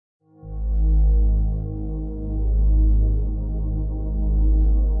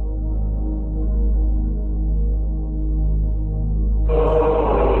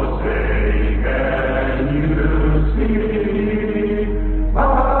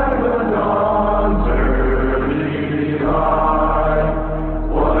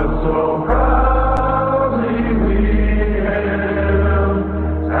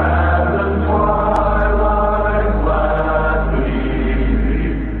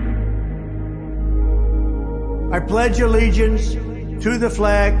I pledge allegiance to the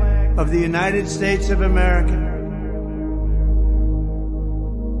flag of the United States of America.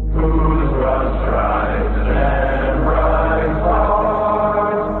 Whose broad stripes and bright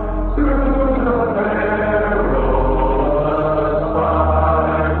stars through the perilous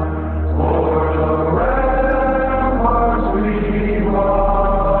fight, o'er the ramparts we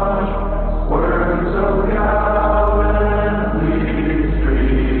march, words of gallantly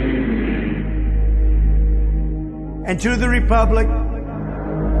stream. And to the republic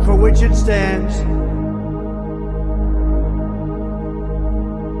for which it stands,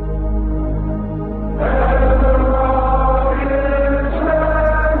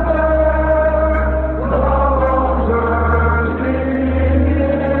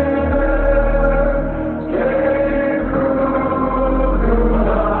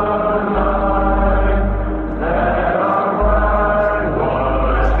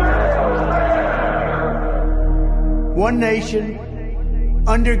 one nation,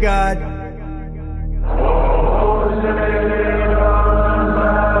 under God,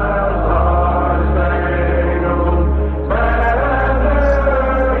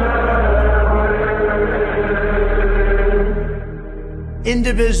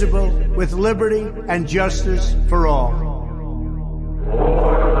 indivisible, with liberty and justice for all.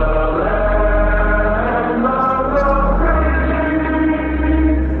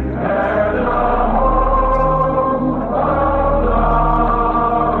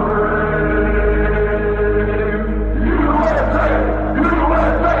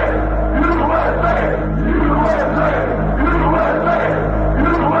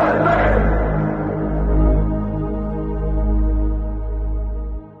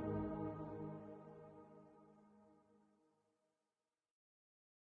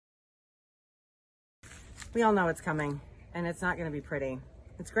 We all know it's coming, and it's not going to be pretty.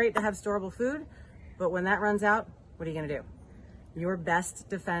 It's great to have storable food, but when that runs out, what are you going to do? Your best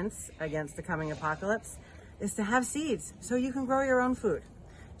defense against the coming apocalypse is to have seeds so you can grow your own food.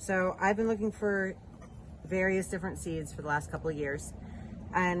 So I've been looking for various different seeds for the last couple of years,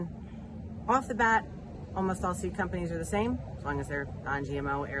 and off the bat, almost all seed companies are the same, as long as they're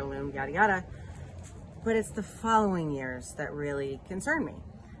non-GMO, heirloom, yada yada. But it's the following years that really concern me.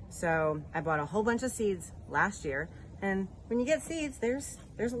 So I bought a whole bunch of seeds last year, and when you get seeds, there's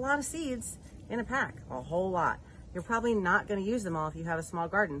a lot of seeds in a pack, a whole lot. You're probably not going to use them all if you have a small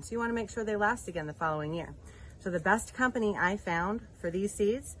garden, so you want to make sure they last again the following year. So the best company I found for these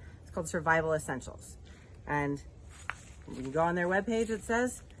seeds is called Survival Essentials. And when you go on their webpage, it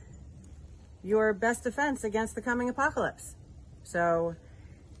says your best defense against the coming apocalypse. So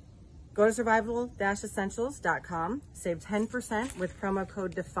go to survival-essentials.com, save 10% with promo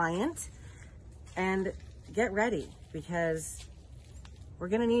code DEFIANT, and get ready because we're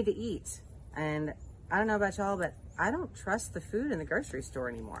gonna need to eat. And I don't know about y'all, but I don't trust the food in the grocery store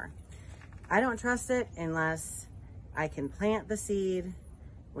anymore. I don't trust it unless I can plant the seed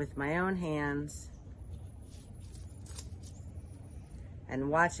with my own hands and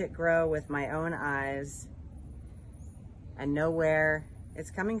watch it grow with my own eyes and know where it's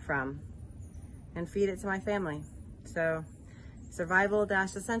coming from and feed it to my family. So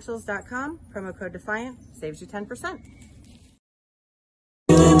survival-essentials.com, promo code DEFIANT, saves you 10%.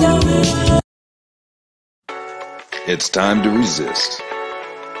 It's time to resist.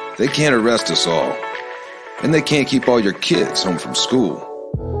 They can't arrest us all, and they can't keep all your kids home from school.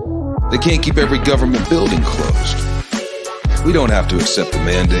 They can't keep every government building closed. We don't have to accept the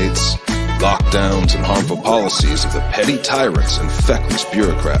mandates, lockdowns, and harmful policies of the petty tyrants and feckless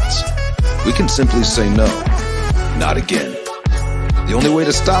bureaucrats. We can simply say no, not again. The only way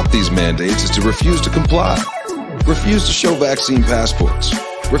to stop these mandates is to refuse to comply. Refuse to show vaccine passports.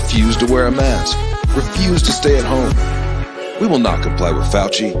 Refuse to wear a mask. Refuse to stay at home. We will not comply with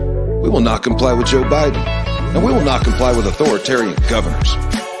Fauci. We will not comply with Joe Biden. And we will not comply with authoritarian governors.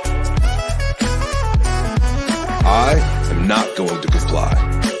 I am not going to comply.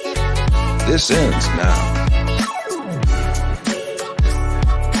 This ends now.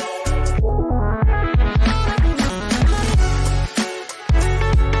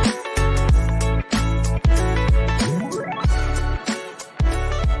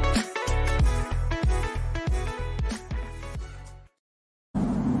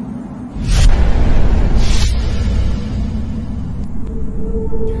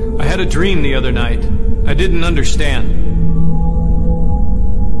 I had a dream the other night. I didn't understand.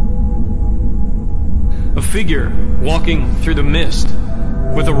 A figure walking through the mist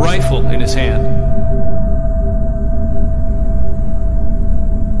with a rifle in his hand.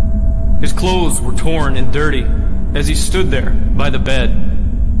 His clothes were torn and dirty as he stood there by the bed.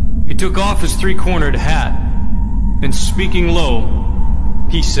 He took off his three-cornered hat and speaking low,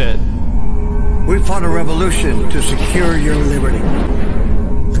 he said, We fought a revolution to secure your liberty.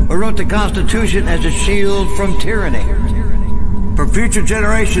 We wrote the Constitution as a shield from tyranny. For future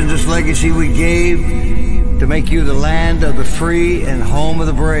generations, this legacy we gave to make you the land of the free and home of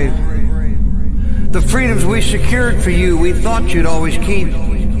the brave. The freedoms we secured for you, we thought you'd always keep.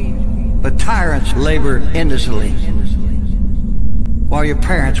 But tyrants labor endlessly while your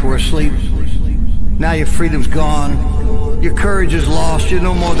parents were asleep. Now your freedom's gone, your courage is lost, you're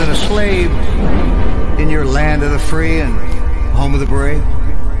no more than a slave in your land of the free and home of the brave.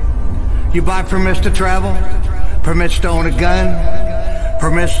 You buy permits to travel, permits to own a gun,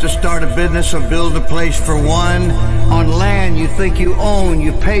 permits to start a business or build a place for one on land you think you own.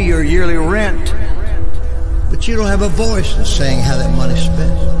 You pay your yearly rent, but you don't have a voice in saying how that money's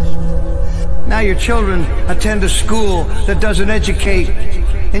spent. Now your children attend a school that doesn't educate,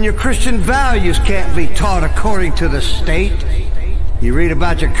 and your Christian values can't be taught according to the state. You read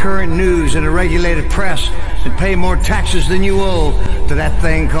about your current news in a regulated press and pay more taxes than you owe to that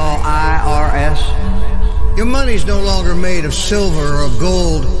thing called IRS. Your money's no longer made of silver or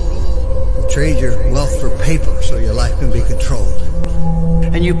gold. You trade your wealth for paper so your life can be controlled.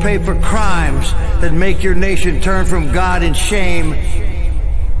 And you pay for crimes that make your nation turn from God in shame.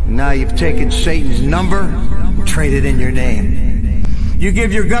 And now you've taken Satan's number and traded in your name. You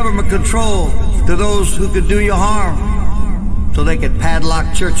give your government control to those who could do you harm, so they could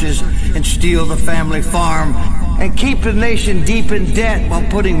padlock churches and steal the family farm and keep the nation deep in debt while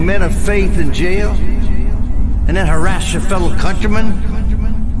putting men of faith in jail, and then harass your fellow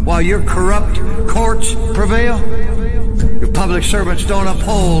countrymen while your corrupt courts prevail. Your public servants don't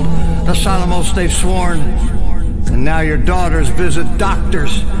uphold the solemn oaths they've sworn, and now your daughters visit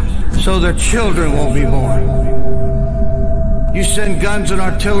doctors so their children won't be born. You send guns and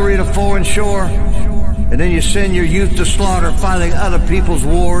artillery to foreign shore, and then you send your youth to slaughter fighting other people's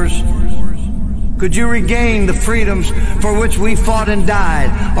wars. Could you regain the freedoms for which we fought and died,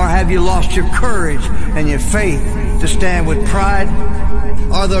 or have you lost your courage and your faith to stand with pride?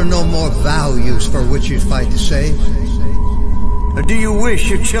 Are there no more values for which you fight to save? Or do you wish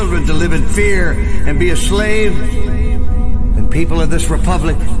your children to live in fear and be a slave? Then, people of this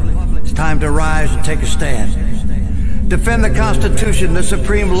republic, it's time to rise and take a stand. Defend the Constitution, the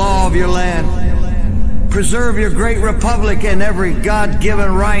supreme law of your land. Preserve your great republic and every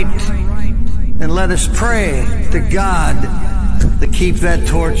God-given right. And let us pray to God to keep that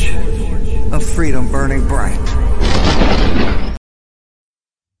torch of freedom burning bright.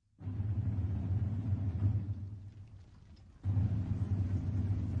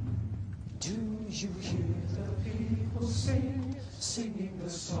 Do you hear the people sing, singing the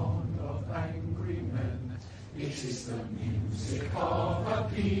song of angry men? It is the music of a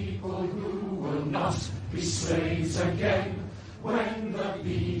people who will not be slaves again. When the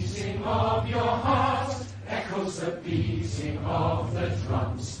beating of your heart echoes the beating of the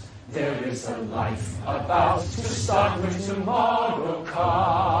drums, there is a life about to start when tomorrow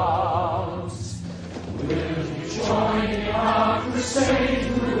comes. Will you join in our crusade?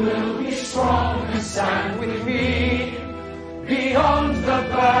 Who will be strong and stand with me? Beyond the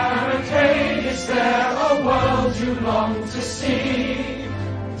barricade, is there a world you long to see?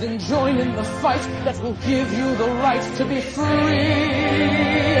 Then join in the fight that will give you the right to be free.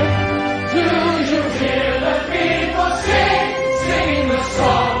 Do you hear the people sing, singing the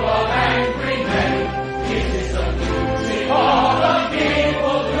song of angry men? It is the music of the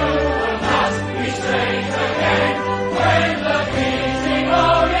people who will not be slaves again. When the beating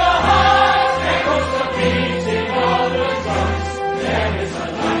of your heart echoes the beating of the drums, there is a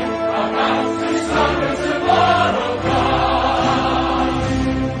light about to start when tomorrow comes.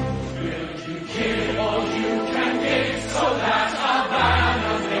 Will you give all you can give so that our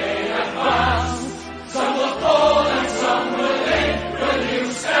banner may advance? Some will fall and some will live. Will you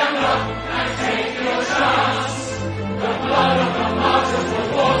stand up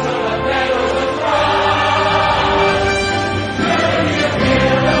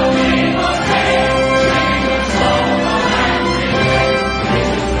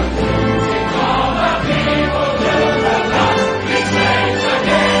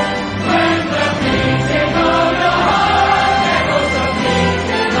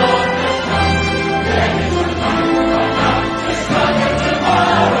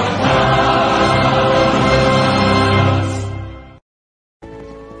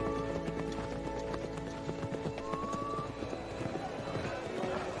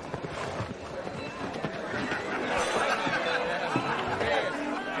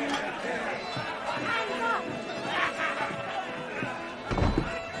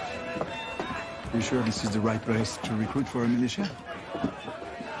You sure this is the right place to recruit for a militia?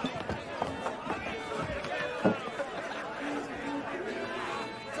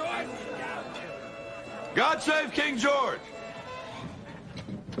 God save King George!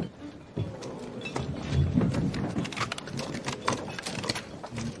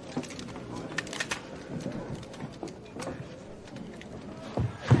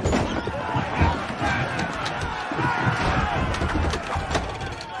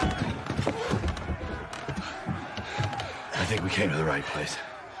 I think we came to the right place.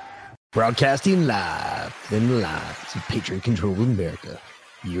 Broadcasting live from the lines of Patriot Control America.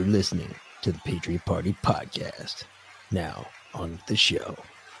 You're listening to the Patriot Party Podcast. Now, on the show,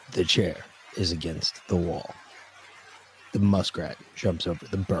 the chair is against the wall. The muskrat jumps over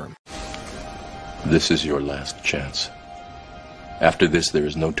the berm. This is your last chance. After this, there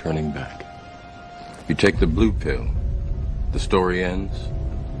is no turning back. You take the blue pill. The story ends.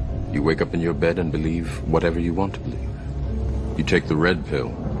 You wake up in your bed and believe whatever you want to believe. You take the red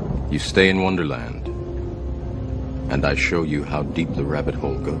pill. You stay in Wonderland. And I show you how deep the rabbit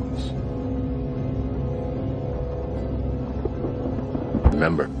hole goes.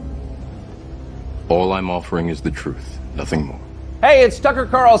 Remember, all I'm offering is the truth, nothing more. Hey, it's Tucker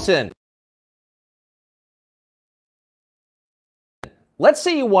Carlson. Let's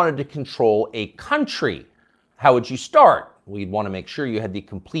say you wanted to control a country. How would you start? Well, you'd want to make sure you had the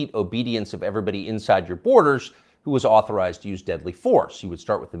complete obedience of everybody inside your borders who was authorized to use deadly force. You would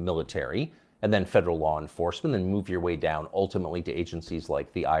start with the military, and then federal law enforcement, then move your way down ultimately to agencies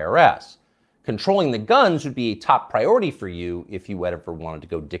like the IRS. Controlling the guns would be a top priority for you if you ever wanted to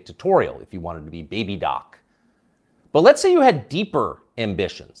go dictatorial, if you wanted to be baby doc. But let's say you had deeper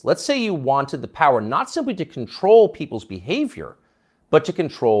ambitions. Let's say you wanted the power not simply to control people's behavior, but to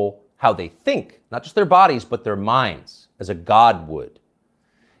control how they think, not just their bodies, but their minds, as a god would.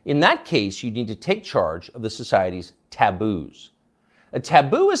 In that case, you need to take charge of the society's taboos. A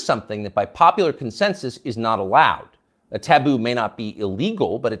taboo is something that by popular consensus is not allowed. A taboo may not be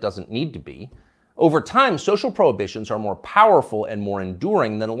illegal, but it doesn't need to be. Over time, social prohibitions are more powerful and more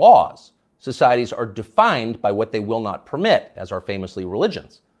enduring than laws. Societies are defined by what they will not permit, as are famously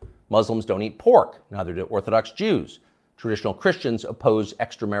religions. Muslims don't eat pork, neither do Orthodox Jews. Traditional Christians oppose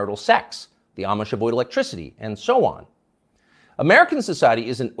extramarital sex. The Amish avoid electricity, and so on. American society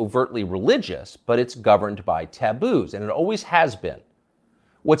isn't overtly religious, but it's governed by taboos, and it always has been.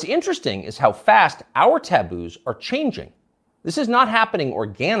 What's interesting is how fast our taboos are changing. This is not happening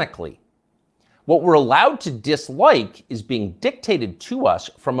organically. What we're allowed to dislike is being dictated to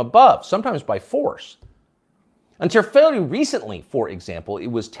us from above, sometimes by force. Until fairly recently, for example, it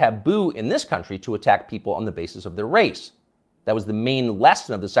was taboo in this country to attack people on the basis of their race. That was the main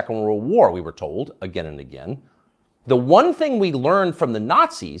lesson of the Second World War, we were told again and again. The one thing we learned from the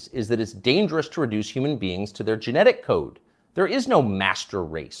Nazis is that it's dangerous to reduce human beings to their genetic code. There is no master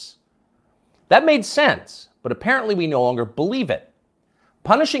race. That made sense, but apparently we no longer believe it.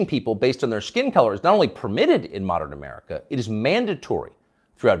 Punishing people based on their skin color is not only permitted in modern America, it is mandatory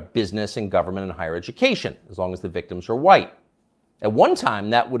throughout business and government and higher education, as long as the victims are white. At one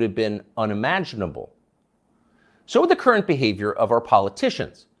time, that would have been unimaginable. So with the current behavior of our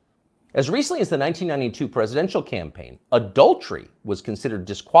politicians. As recently as the 1992 presidential campaign, adultery was considered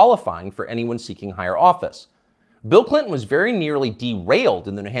disqualifying for anyone seeking higher office. Bill Clinton was very nearly derailed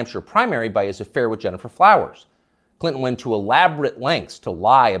in the New Hampshire primary by his affair with Gennifer Flowers. Clinton went to elaborate lengths to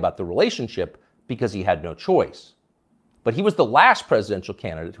lie about the relationship because he had no choice. But he was the last presidential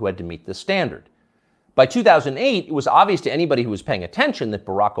candidate who had to meet this standard. By 2008, it was obvious to anybody who was paying attention that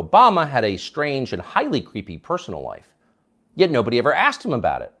Barack Obama had a strange and highly creepy personal life. Yet nobody ever asked him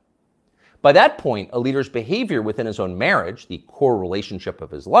about it. By that point, a leader's behavior within his own marriage, the core relationship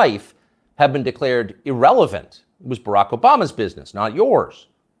of his life, had been declared irrelevant. It was Barack Obama's business, not yours.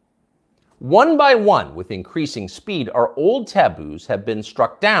 One by one, with increasing speed, our old taboos have been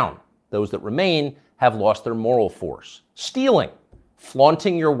struck down. Those that remain have lost their moral force. Stealing,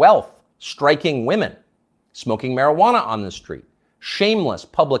 flaunting your wealth, striking women, smoking marijuana on the street, shameless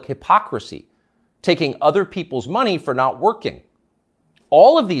public hypocrisy, taking other people's money for not working.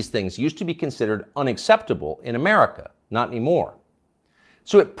 All of these things used to be considered unacceptable in America, not anymore.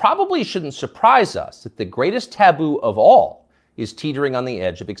 So it probably shouldn't surprise us that the greatest taboo of all is teetering on the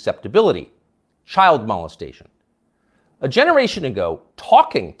edge of acceptability: child molestation. A generation ago,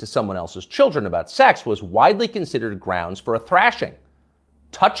 talking to someone else's children about sex was widely considered grounds for a thrashing.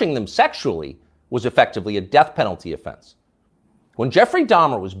 Touching them sexually was effectively a death penalty offense. When Jeffrey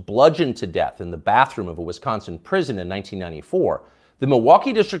Dahmer was bludgeoned to death in the bathroom of a Wisconsin prison in 1994, the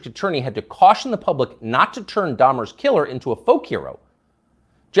Milwaukee District Attorney had to caution the public not to turn Dahmer's killer into a folk hero.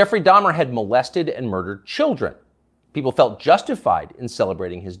 Jeffrey Dahmer had molested and murdered children. People felt justified in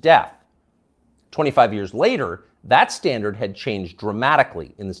celebrating his death. 25 years later, that standard had changed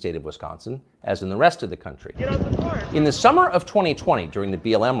dramatically in the state of Wisconsin, as in the rest of the country. In the summer of 2020, during the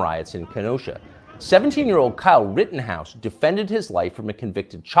BLM riots in Kenosha, 17-year-old Kyle Rittenhouse defended his life from a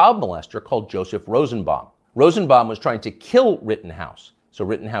convicted child molester called Joseph Rosenbaum. Rosenbaum was trying to kill Rittenhouse, so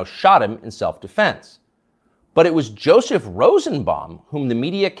Rittenhouse shot him in self-defense. But it was Joseph Rosenbaum whom the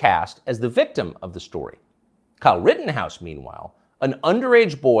media cast as the victim of the story. Kyle Rittenhouse, meanwhile, an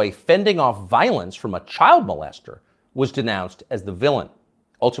underage boy fending off violence from a child molester, was denounced as the villain.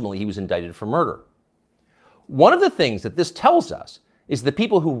 Ultimately, he was indicted for murder. One of the things that this tells us is the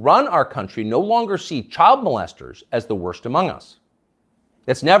people who run our country no longer see child molesters as the worst among us.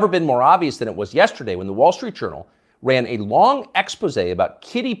 It's never been more obvious than it was yesterday when the Wall Street Journal ran a long expose about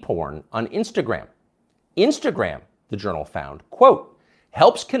kiddie porn on Instagram. Instagram, the journal found, quote,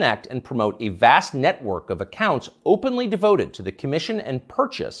 helps connect and promote a vast network of accounts openly devoted to the commission and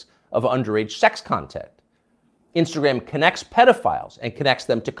purchase of underage sex content. Instagram connects pedophiles and connects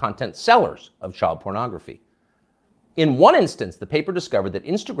them to content sellers of child pornography. In one instance, the paper discovered that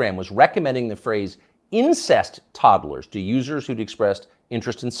Instagram was recommending the phrase incest toddlers to users who'd expressed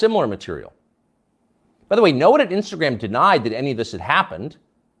interest in similar material. By the way, no one at Instagram denied that any of this had happened,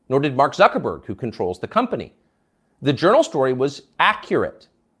 nor did Mark Zuckerberg, who controls the company. The journal story was accurate.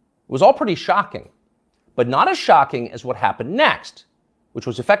 It was all pretty shocking, but not as shocking as what happened next, which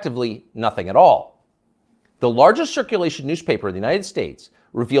was effectively nothing at all. The largest circulation newspaper in the United States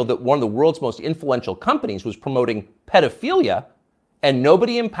revealed that one of the world's most influential companies was promoting pedophilia, and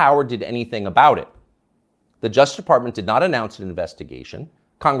nobody in power did anything about it. The Justice Department did not announce an investigation.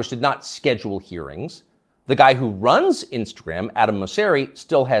 Congress did not schedule hearings. The guy who runs Instagram, Adam Mosseri,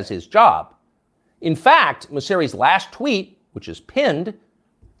 still has his job. In fact, Mosseri's last tweet, which is pinned,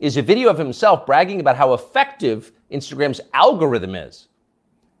 is a video of himself bragging about how effective Instagram's algorithm is.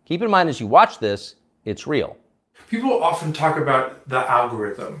 Keep in mind as you watch this, it's real. People often talk about the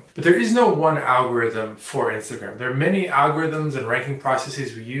algorithm, but there is no one algorithm for Instagram. There are many algorithms and ranking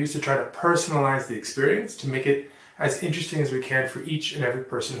processes we use to try to personalize the experience to make it as interesting as we can for each and every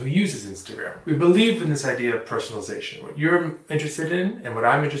person who uses Instagram. We believe in this idea of personalization. What you're interested in and what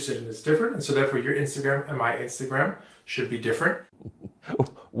I'm interested in is different, and so therefore your Instagram and my Instagram should be different.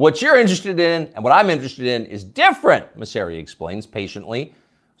 What you're interested in and what I'm interested in is different, Mosseri explains patiently.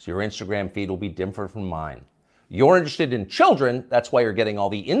 So your Instagram feed will be different from mine. You're interested in children, that's why you're getting all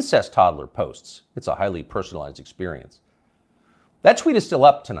the incest toddler posts. It's a highly personalized experience. That tweet is still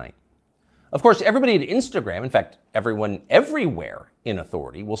up tonight. Of course, everybody at Instagram, in fact, everyone everywhere in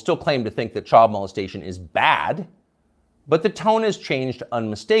authority, will still claim to think that child molestation is bad, but the tone has changed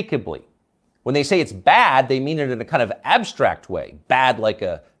unmistakably. When they say it's bad, they mean it in a kind of abstract way. Bad like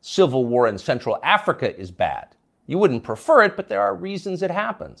a civil war in Central Africa is bad. You wouldn't prefer it, but there are reasons it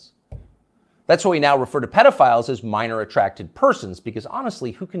happens. That's why we now refer to pedophiles as minor attracted persons, because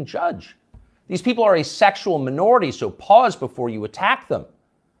honestly, who can judge? These people are a sexual minority, so pause before you attack them.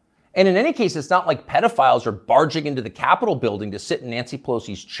 And in any case, it's not like pedophiles are barging into the Capitol building to sit in Nancy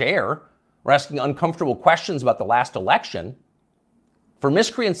Pelosi's chair or asking uncomfortable questions about the last election. For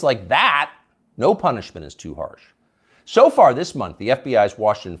miscreants like that, no punishment is too harsh. So far this month, the FBI's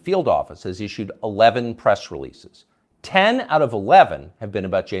Washington field office has issued 11 press releases. 10 out of 11 have been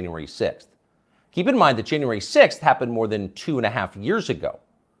about January 6th. Keep in mind that January 6th happened more than 2.5 years ago.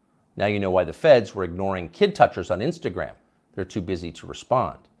 Now you know why the feds were ignoring kid touchers on Instagram. They're too busy to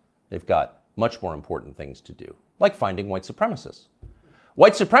respond. They've got much more important things to do, like finding white supremacists.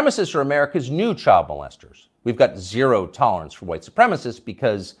 White supremacists are America's new child molesters. We've got zero tolerance for white supremacists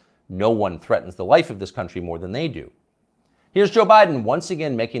because no one threatens the life of this country more than they do. Here's Joe Biden once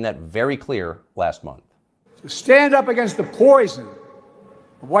again making that very clear last month. To stand up against the poison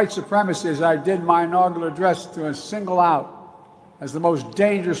of white supremacy, as I did in my inaugural address, to single out as the most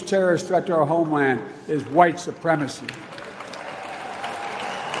dangerous terrorist threat to our homeland is white supremacy.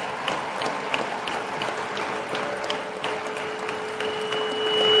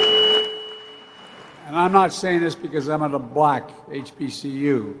 And I'm not saying this because I'm at a black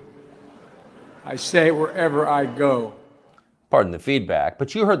HBCU. I say it wherever I go. Pardon the feedback,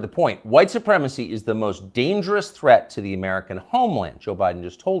 but you heard the point. White supremacy is the most dangerous threat to the American homeland. Joe Biden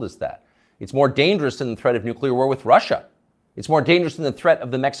just told us that. It's more dangerous than the threat of nuclear war with Russia. It's more dangerous than the threat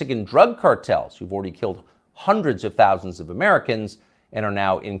of the Mexican drug cartels, who've already killed hundreds of thousands of Americans and are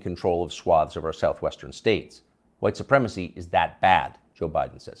now in control of swaths of our southwestern states. White supremacy is that bad, Joe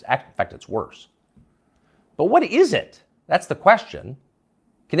Biden says. In fact, it's worse. But what is it? That's the question.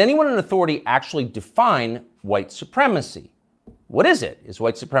 Can anyone in authority actually define white supremacy? What is it? Is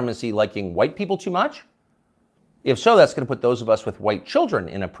white supremacy liking white people too much? If so, that's going to put those of us with white children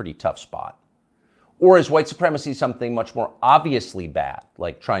in a pretty tough spot. Or is white supremacy something much more obviously bad,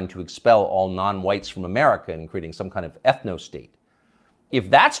 like trying to expel all non-whites from America and creating some kind of ethno-state? If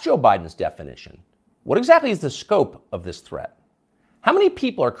that's Joe Biden's definition, what exactly is the scope of this threat? How many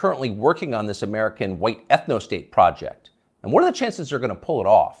people are currently working on this American white ethno-state project? And what are the chances they're going to pull it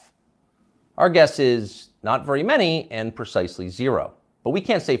off? Our guess is not very many and precisely zero. But we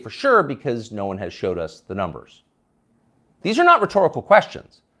can't say for sure because no one has showed us the numbers. These are not rhetorical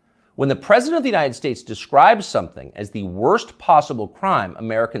questions. When the President of the United States describes something as the worst possible crime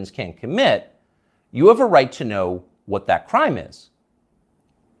Americans can commit, you have a right to know what that crime is.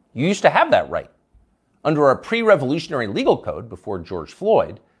 You used to have that right. Under our pre-revolutionary legal code before George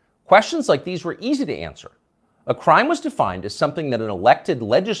Floyd, questions like these were easy to answer. A crime was defined as something that an elected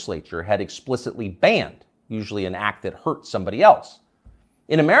legislature had explicitly banned, usually an act that hurt somebody else.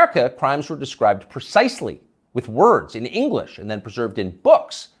 In America, crimes were described precisely with words in English and then preserved in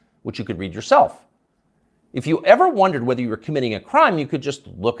books, which you could read yourself. If you ever wondered whether you were committing a crime, you could just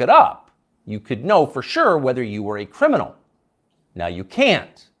look it up. You could know for sure whether you were a criminal. Now you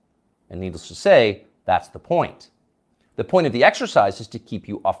can't. And needless to say, that's the point. The point of the exercise is to keep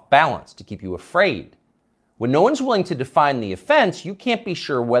you off balance, to keep you afraid. When no one's willing to define the offense, you can't be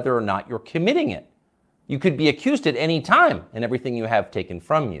sure whether or not you're committing it. You could be accused at any time and everything you have taken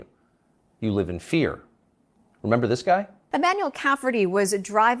from you. You live in fear. Remember this guy? Emmanuel Cafferty was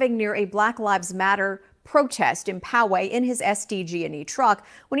driving near a Black Lives Matter protest in Poway in his SDG&E truck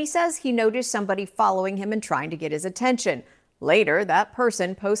when he says he noticed somebody following him and trying to get his attention. Later, that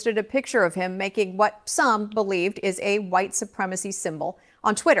person posted a picture of him making what some believed is a white supremacy symbol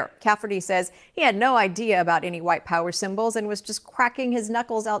on Twitter. Cafferty says he had no idea about any white power symbols and was just cracking his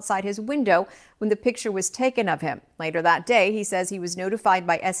knuckles outside his window when the picture was taken of him. Later that day, he says he was notified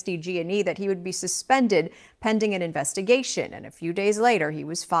by SDG&E that he would be suspended pending an investigation, and a few days later, he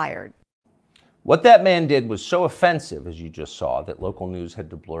was fired. What that man did was so offensive, as you just saw, that local news had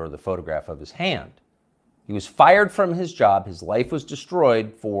to blur the photograph of his hand. He was fired from his job. His life was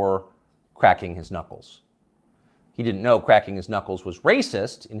destroyed for cracking his knuckles. He didn't know cracking his knuckles was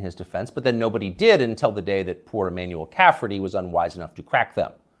racist in his defense, but then nobody did until the day that poor Emmanuel Cafferty was unwise enough to crack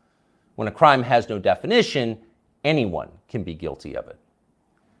them. When a crime has no definition, anyone can be guilty of it.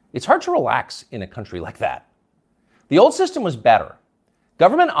 It's hard to relax in a country like that. The old system was better.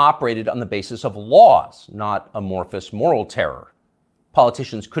 Government operated on the basis of laws, not amorphous moral terror.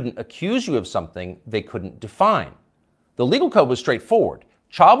 Politicians couldn't accuse you of something they couldn't define. The legal code was straightforward.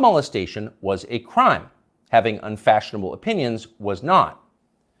 Child molestation was a crime. Having unfashionable opinions was not.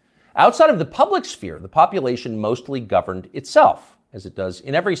 Outside of the public sphere, the population mostly governed itself, as it does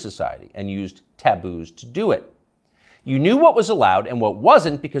in every society, and used taboos to do it. You knew what was allowed and what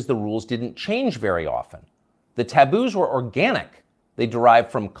wasn't because the rules didn't change very often. The taboos were organic. They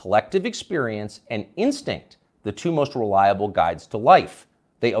derived from collective experience and instinct, the two most reliable guides to life.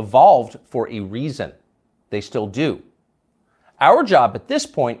 They evolved for a reason. They still do. Our job at this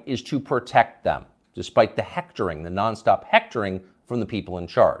point is to protect them, despite the hectoring, the nonstop hectoring from the people in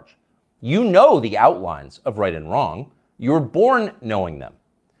charge. You know the outlines of right and wrong. You were born knowing them.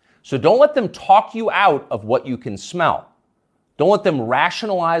 So don't let them talk you out of what you can smell. Don't let them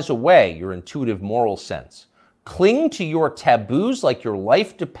rationalize away your intuitive moral sense. Cling to your taboos like your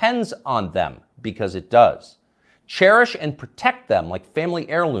life depends on them, because it does. Cherish and protect them like family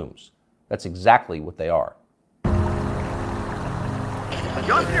heirlooms. That's exactly what they are.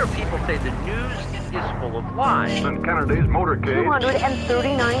 You often hear people say the news is full of lies. In Kennedy's motorcade.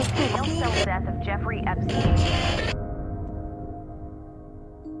 239 people. The death of Jeffrey Epstein.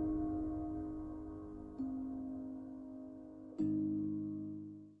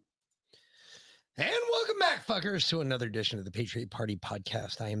 And welcome back, fuckers, to another edition of the Patriot Party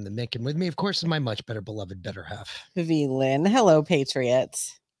Podcast. I am the Mick, and with me, of course, is my much better beloved better half, V. Lynn. Hello,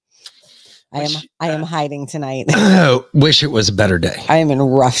 Patriots. I am hiding tonight. Wish it was a better day. I am in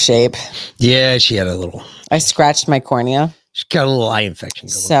rough shape. Yeah, she had a little. I scratched my cornea. She got a little eye infection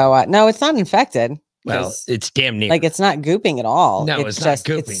going. So no, it's not infected. Well, it's damn near. Like it's not gooping at all. No, it's not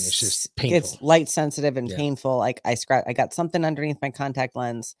gooping. It's just painful. It's light sensitive and painful. Like I got something underneath my contact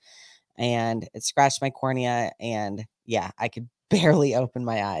lens, and it scratched my cornea. And yeah, I could barely open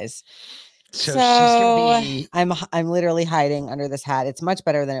my eyes. So she's gonna be. I'm literally hiding under this hat. It's much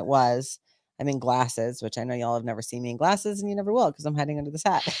better than it was. I'm in glasses, which I know y'all have never seen me in glasses, and you never will because I'm hiding under this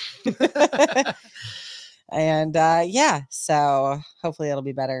hat. And yeah, so hopefully it'll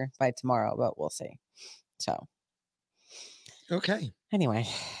be better by tomorrow, but we'll see. So, okay. Anyway,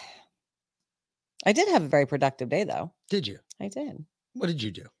 I did have a very productive day, though. Did you? I did. What did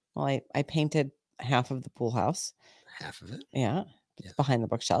you do? Well, I painted half of the pool house. Half of it? Yeah. Behind the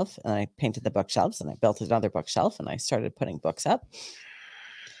bookshelf. And I painted the bookshelves and I built another bookshelf and I started putting books up.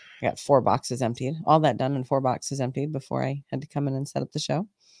 I got 4 boxes emptied. All that done and 4 boxes emptied before I had to come in and set up the show.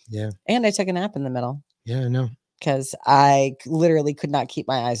 Yeah. And I took a nap in the middle. Yeah, I know. Because I literally could not keep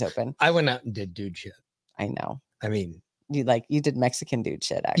my eyes open. I went out and did dude shit. I know. I mean, you did Mexican dude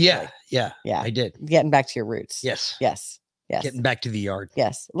shit, actually. Yeah. Yeah. I did. Getting back to your roots. Yes. Yes. Yes. Getting back to the yard.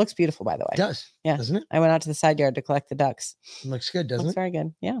 Yes. It looks beautiful, by the way. It does. Yeah. Doesn't it? I went out to the side yard to collect the ducks. It looks good, doesn't Looks it? very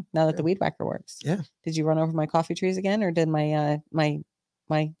good. Yeah. Now that the weed whacker works. Yeah. Did you run over my coffee trees again, or did my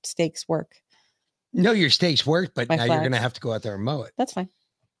my stakes work? No, your stakes worked, but My now you're flags. going to have to go out there and mow it. That's fine.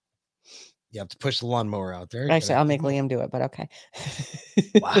 You have to push the lawnmower out there. Actually, I'll make Liam do it, but okay.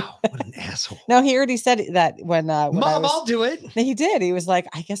 Wow, what an asshole. No, he already said that when Mom, I'll do it. He did. He was like,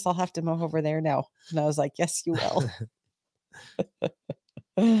 I guess I'll have to mow over there now. And I was like, yes, you will.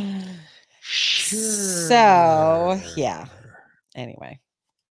 Sure. So, yeah. Anyway.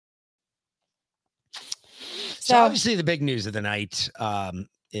 So obviously the big news of the night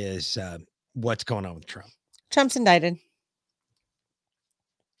is what's going on with Trump. Trump's indicted.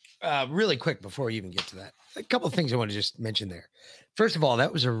 Really quick before we even get to that, a couple of things I want to just mention there. First of all,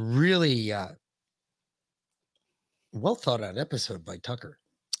 that was a really well thought out episode by Tucker.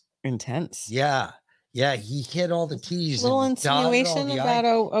 Intense. Yeah. Yeah. He hit all the T's. Little and dotted all insinuation the about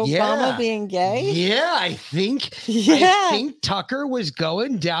I's. Obama being gay. Yeah. I think Tucker was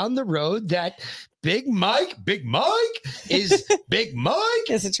going down the road that Big Mike is Big Mike.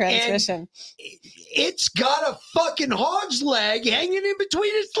 It's a transmission. It's got a fucking hog's leg hanging in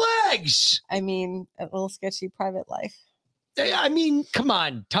between its legs. I mean, a little sketchy private life. I mean, come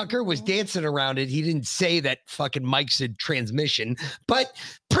on. Tucker was dancing around it. He didn't say that fucking Mike's a transmission, but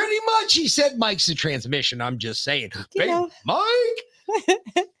pretty much he said Mike's a transmission. I'm just saying. Big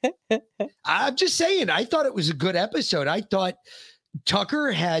Mike. I'm just saying. I thought it was a good episode. I thought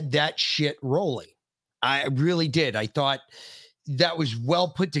Tucker had that shit rolling. I really did. I thought that was well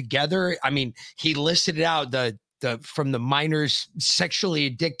put together. I mean, he listed it out the from the minors sexually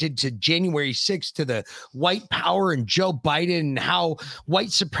addicted to January 6th to the white power and Joe Biden and how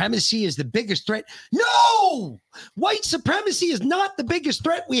white supremacy is the biggest threat. No, white supremacy is not the biggest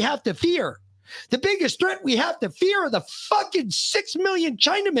threat we have to fear. The biggest threat we have to fear are the fucking 6 million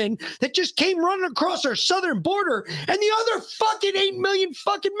Chinamen that just came running across our southern border and the other fucking 8 million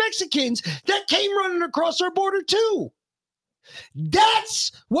fucking Mexicans that came running across our border too.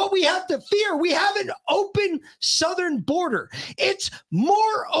 That's what we have to fear. We have an open southern border. It's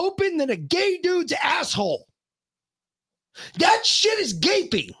more open than a gay dude's asshole. That shit is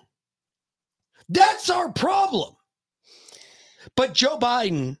gaping. That's our problem. But Joe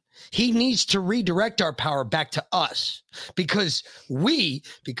Biden, he needs to redirect our power back to us because we're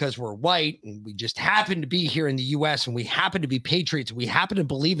white and we just happen to be here in the U.S. and we happen to be patriots and we happen to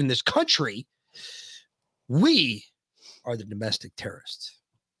believe in this country. We are the domestic terrorists.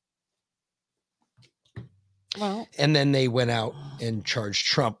 Well, and then they went out and charged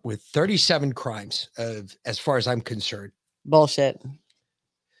Trump with 37 crimes of, as far as I'm concerned. Bullshit.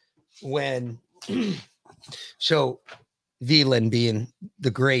 When, so Veland being the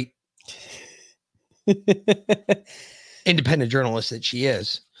great independent journalist that she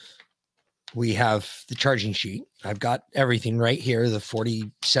is, we have the charging sheet. I've got everything right here, the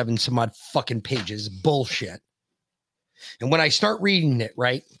 47 some odd fucking pages, bullshit. And when I start reading it,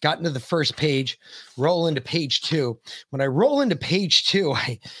 right, got into the first page, roll into page 2. When I roll into page 2,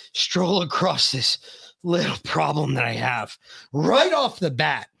 I stroll across this little problem that I have. Right off the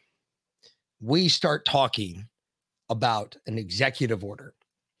bat, we start talking about an executive order,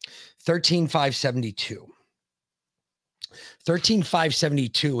 13572.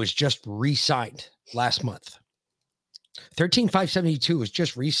 13572 was just re-signed last month. 13572 was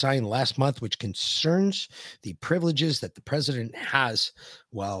just re-signed last month, which concerns the privileges that the president has,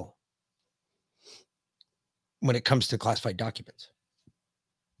 well, when it comes to classified documents.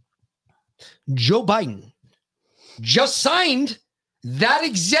 Joe Biden just signed that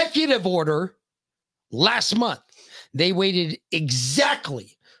executive order last month. They waited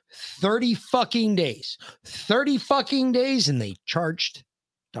exactly 30 fucking days. 30 fucking days, and they charged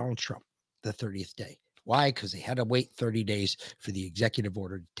Donald Trump the 30th day. Why? Because they had to wait 30 days for the executive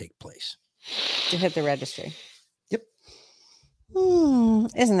order to take place. To hit the registry. Yep.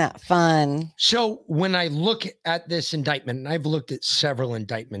 Isn't that fun? So when I look at this indictment, and I've looked at several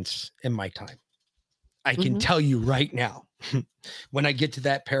indictments in my time, I can tell you right now, when I get to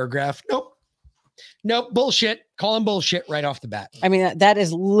that paragraph, nope, bullshit. Call him bullshit right off the bat. I mean, that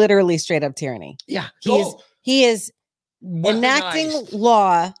is literally straight up tyranny. Yeah. He is enacting Weaponized.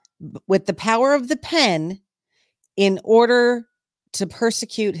 law with the power of the pen in order to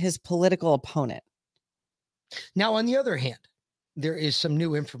persecute his political opponent. Now, on the other hand, there is some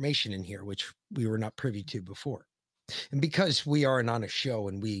new information in here which we were not privy to before. And because we are an honest show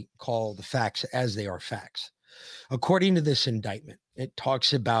and we call the facts as they are facts, according to this indictment, it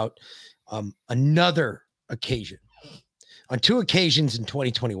talks about another occasion. On 2 occasions in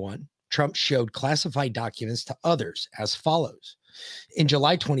 2021, Trump showed classified documents to others as follows. In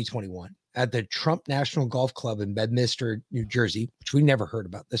July 2021, at the Trump National Golf Club in Bedminster, New Jersey, which we never heard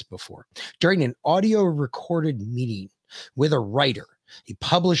about this before, during an audio recorded meeting with a writer, a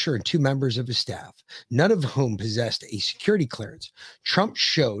publisher, and 2 members of his staff, none of whom possessed a security clearance, Trump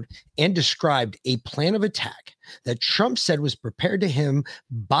showed and described a plan of attack that Trump said was prepared to him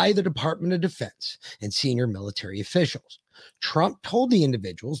by the Department of Defense and senior military officials. Trump told the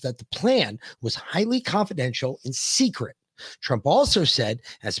individuals that the plan was highly confidential and secret. Trump also said,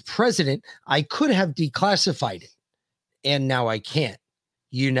 as president, I could have declassified it, and now I can't,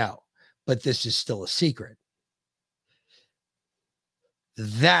 but this is still a secret.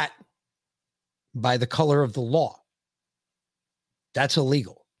 That, by the color of the law, that's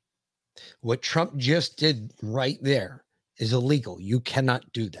illegal. What Trump just did right there is illegal. You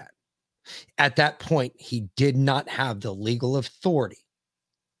cannot do that. At that point, he did not have the legal authority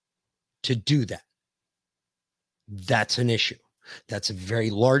to do that. That's an issue. That's a very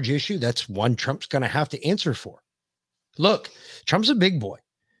large issue. That's one Trump's going to have to answer for. Look, Trump's a big boy.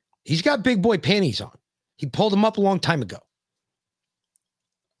 He's got big boy panties on. He pulled them up a long time ago.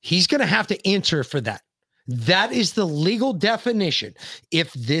 He's going to have to answer for that. That is the legal definition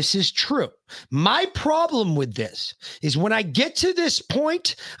if this is true. My problem with this is when I get to this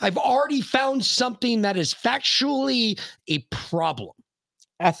point, I've already found something that is factually a problem.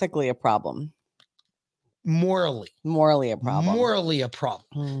 Ethically a problem. Morally a problem. Morally a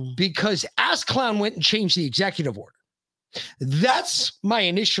problem. Because Ass Clown went and changed the executive order. That's my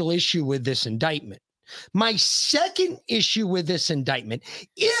initial issue with this indictment. My second issue with this indictment,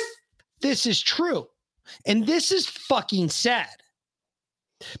 if this is true, and this is fucking sad,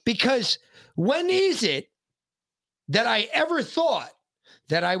 because when is it that I ever thought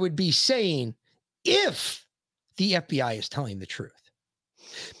that I would be saying if the FBI is telling the truth?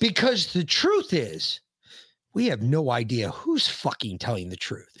 Because the truth is, we have no idea who's fucking telling the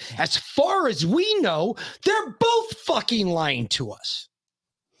truth. As far as we know, they're both fucking lying to us.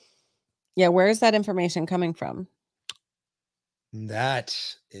 Yeah, where is that information coming from? That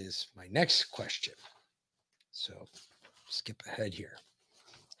is my next question. So skip ahead here.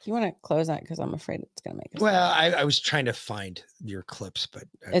 You want to close that because I'm afraid it's going to make us. Well, I was trying to find your clips, but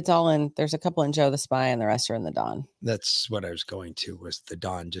it's all in. There's a couple in Joe the Spy and the rest are in the Don. That's what I was going to, was the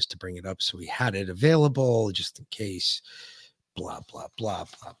Don, just to bring it up. So we had it available just in case. Blah, blah, blah,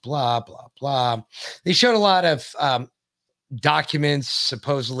 blah, blah, blah, blah. They showed a lot of documents,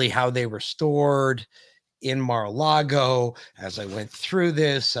 supposedly how they were stored in Mar-a-Lago. As I went through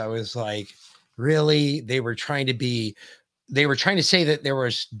this, I was like, really? They were trying to say that there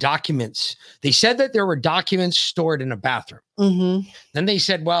was documents. They said that there were documents stored in a bathroom. Mm-hmm. Then they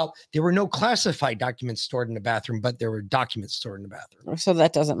said, well, there were no classified documents stored in the bathroom, but there were documents stored in the bathroom. So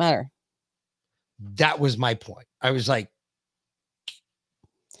that doesn't matter. That was my point. I was like,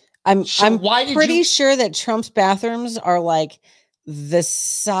 I'm pretty sure that Trump's bathrooms are like the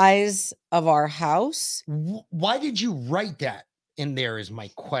size of our house. Why did you write that in there is my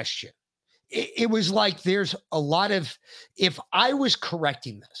question. It was like there's a lot of, if I was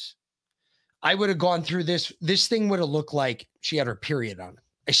correcting this, I would have gone through this. This thing would have looked like she had her period on it.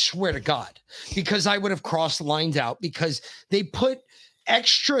 I swear to God, because I would have crossed the lines out because they put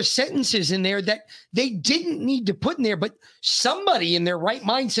extra sentences in there that they didn't need to put in there. But somebody in their right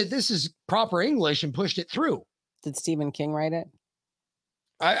mind said this is proper English and pushed it through. Did Stephen King write it?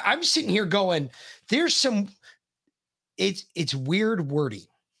 I'm sitting here going, there's some, it's weird wording.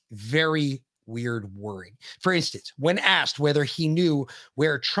 Very weird wording. For instance, when asked whether he knew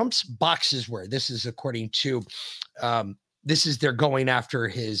where Trump's boxes were, this is according to, they're going after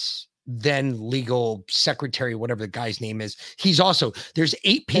his then legal secretary, whatever the guy's name is. He's also, there's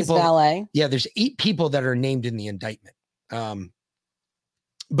 8 people. His valet. Yeah, there's 8 people that are named in the indictment.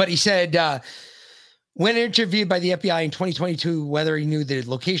 But he said, when interviewed by the FBI in 2022, whether he knew the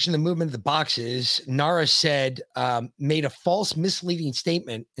location, the movement of the boxes, Nara said, made a false misleading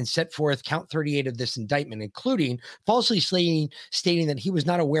statement and set forth count 38 of this indictment, including falsely stating that he was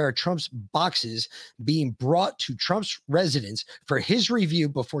not aware of Trump's boxes being brought to Trump's residence for his review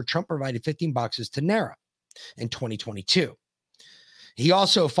before Trump provided 15 boxes to Nara in 2022. He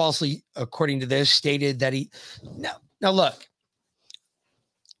also falsely, according to this, stated that Now, look,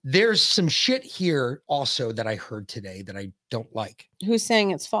 there's some shit here also that I heard today that I don't like. Who's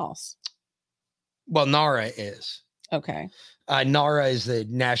saying it's false? Well, NARA is. Okay. NARA is the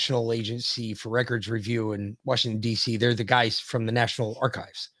National Agency for Records Review in Washington, D.C. They're the guys from the National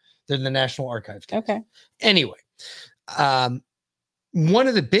Archives. They're the National Archives guys. Okay. Anyway, one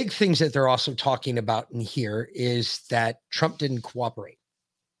of the big things that they're also talking about in here is that Trump didn't cooperate.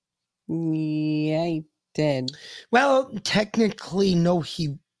 Yeah, he did. Well, technically, no,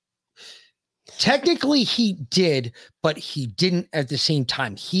 Technically, he did, but he didn't at the same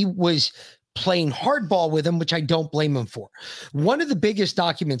time. He was playing hardball with him, which I don't blame him for. One of the biggest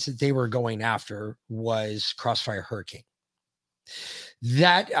documents that they were going after was Crossfire Hurricane.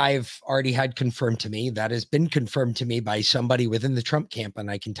 That I've already had confirmed to me. That has been confirmed to me by somebody within the Trump camp. And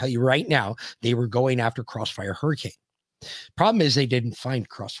I can tell you right now, they were going after Crossfire Hurricane. Problem is they didn't find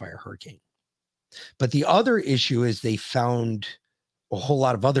Crossfire Hurricane. But the other issue is they found a whole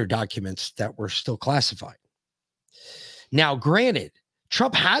lot of other documents that were still classified. Now, granted,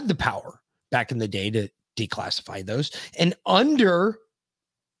 Trump had the power back in the day to declassify those. And under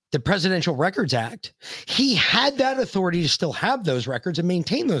the Presidential Records Act, he had that authority to still have those records and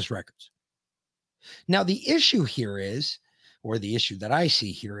maintain those records. Now, the issue here is, or the issue that I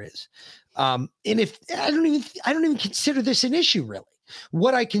see here is, and if I don't even consider this an issue, really.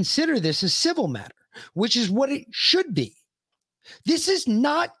 What I consider this a civil matter, which is what it should be. This is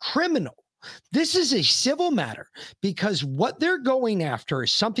not criminal. This is a civil matter because what they're going after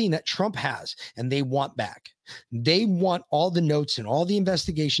is something that Trump has and they want back. They want all the notes and all the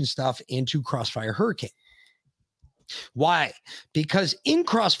investigation stuff into Crossfire Hurricane. Why? Because in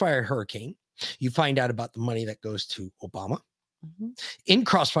Crossfire Hurricane, you find out about the money that goes to Obama. Mm-hmm. In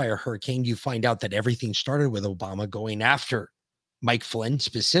Crossfire Hurricane, you find out that everything started with Obama going after Mike Flynn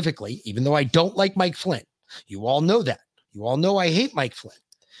specifically, even though I don't like Mike Flynn. You all know that. You all know I hate Mike Flynn.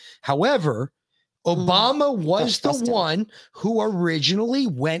 However, Obama was the one who originally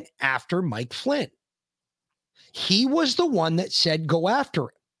went after Mike Flynn. He was the one that said, go after him.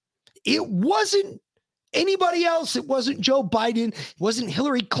 It wasn't anybody else. It wasn't Joe Biden. It wasn't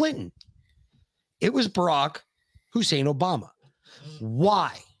Hillary Clinton. It was Barack Hussein Obama.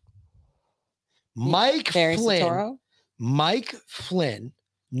 Why? Mike Flynn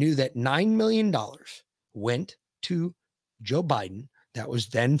knew that $9 million went to Joe Biden that was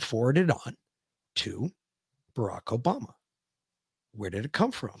then forwarded on to Barack Obama. Where did it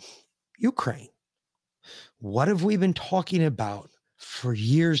come from? Ukraine. What have we been talking about for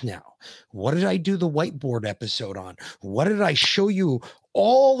years now? What did I do the whiteboard episode on? What did I show you?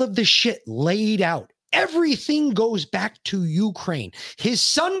 All of the shit laid out. Everything goes back to Ukraine. His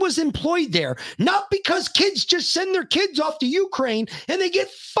son was employed there, not because kids just send their kids off to Ukraine and they get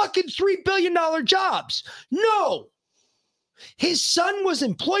fucking $3 billion jobs. No. His son was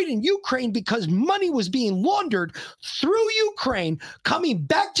employed in Ukraine because money was being laundered through Ukraine, coming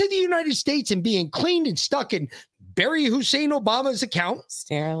back to the United States and being cleaned and stuck in Barry Hussein Obama's account.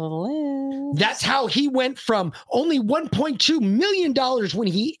 Stare a little in. That's how he went from only $1.2 million when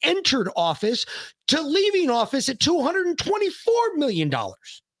he entered office to leaving office at $224 million.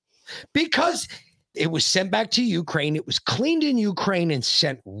 Because it was sent back to Ukraine. It was cleaned in Ukraine and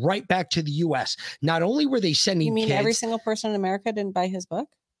sent right back to the U.S. Not only were they sending You mean kids, every single person in America didn't buy his book?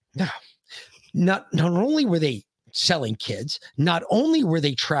 No. Not only were they selling kids, not only were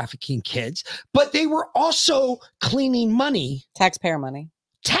they trafficking kids, but they were also cleaning money. Taxpayer money.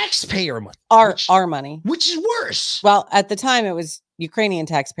 Our money. Which is worse. Well, at the time it was Ukrainian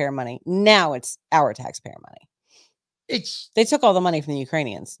taxpayer money. Now it's our taxpayer money. They took all the money from the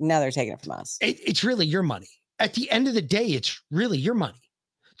Ukrainians. Now they're taking it from us. It's really your money. At the end of the day, it's really your money.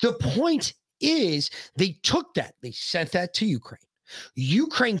 The point is they took that. They sent that to Ukraine.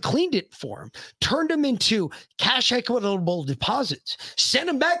 Ukraine cleaned it for them, turned them into cash equitable deposits, sent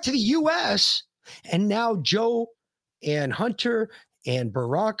them back to the U.S. And now Joe and Hunter and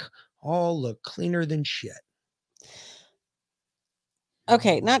Barack all look cleaner than shit.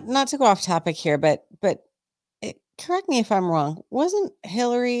 Okay, not to go off topic here, but correct me if I'm wrong. Wasn't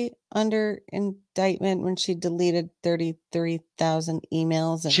Hillary under indictment when she deleted 33,000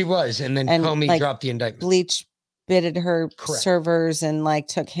 emails? She was, and then Comey dropped the indictment. Bleach bitted her servers and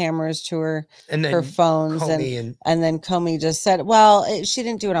took hammers to her phones, and then Comey just said, "Well, she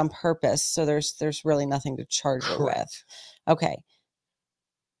didn't do it on purpose, so there's really nothing to charge her with." Okay.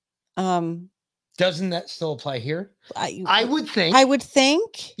 Doesn't that still apply here? I would think.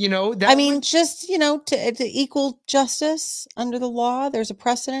 Just to equal justice under the law. There's a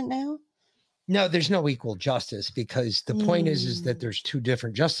precedent now. No, there's no equal justice because the point is that there's two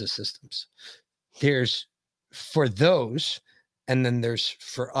different justice systems. There's for those, and then there's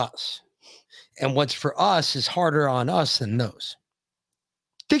for us. And what's for us is harder on us than those.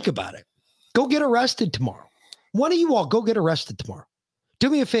 Think about it. Go get arrested tomorrow. One of you all go get arrested tomorrow. Do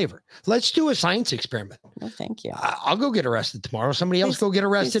me a favor. Let's do a science experiment. No, thank you. I'll go get arrested tomorrow. Somebody else go get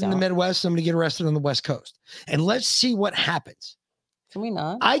arrested in the Midwest. Somebody get arrested on the West Coast. And let's see what happens. Can we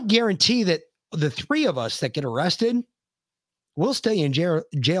not? I guarantee that the three of us that get arrested will stay in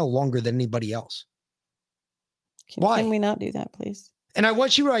jail longer than anybody else. Why? Can we not do that, please? And I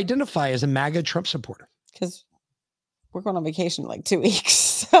want you to identify as a MAGA Trump supporter. Because we're going on vacation in like 2 weeks.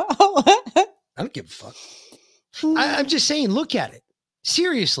 So. I don't give a fuck. I'm just saying, look at it.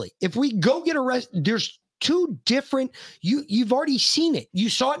 Seriously, if we go get arrested, there's two different, you've already seen it. You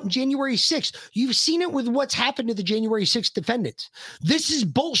saw it in January 6th. You've seen it with what's happened to the January 6th defendants. This is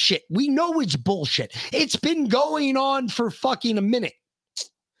bullshit. We know it's bullshit. It's been going on for fucking a minute.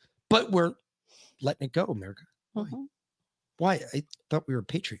 But we're letting it go, America. Why? Why? I thought we were a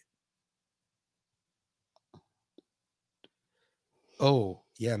patriot. Oh,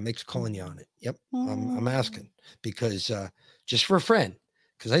 yeah, Mick's calling you on it. Yep, I'm asking because just for a friend,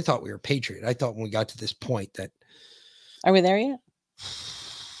 because I thought we were a patriot. I thought when we got to this point that. Are we there yet?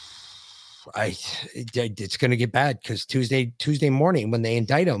 It's going to get bad because Tuesday morning when they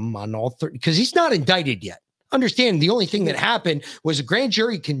indict him on all 30, because he's not indicted yet. Understand, the only thing that happened was a grand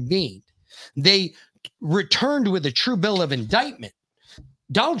jury convened. They returned with a true bill of indictment.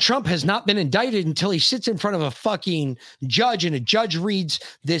 Donald Trump has not been indicted until he sits in front of a fucking judge and a judge reads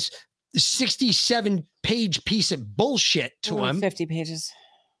this 67-page piece of bullshit to him. 50 pages.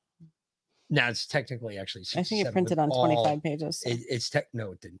 No, it's technically actually 67. I think it printed on 25 pages. So.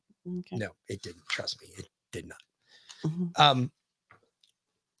 No, it didn't. Okay. No, it didn't. Trust me, it did not. Mm-hmm.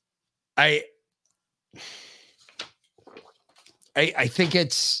 I think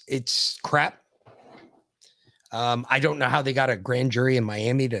it's crap. I don't know how they got a grand jury in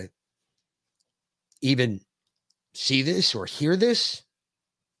Miami to even see this or hear this.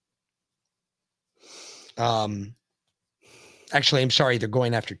 Actually, I'm sorry. They're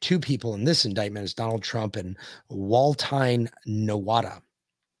going after two people in this indictment. It's Donald Trump and Waltine Nawada.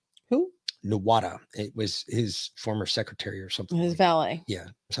 Who? Nawada. It was his former secretary or something. His valet. Yeah,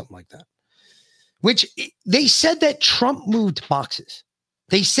 something like that. Which they said that Trump moved boxes.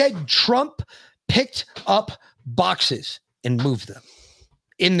 They said Trump picked up boxes and moved them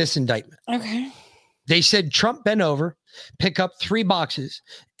in this indictment. Okay. They said Trump bent over, pick up 3 boxes,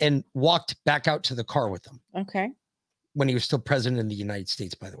 and walked back out to the car with them. Okay. When he was still president of the United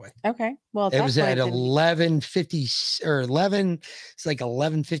States, by the way. Okay. Well, it was at 11:50 or 11. It's like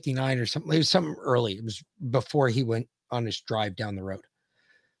 11:59 or something. It was something early. It was before he went on his drive down the road.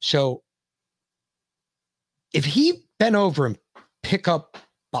 So if he bent over and pick up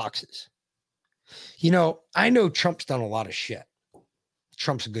boxes, I know Trump's done a lot of shit.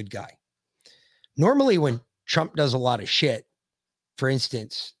 Trump's a good guy. Normally when Trump does a lot of shit, for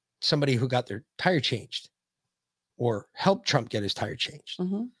instance, somebody who got their tire changed or helped Trump get his tire changed,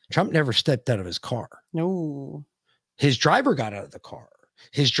 Trump never stepped out of his car. No. His driver got out of the car.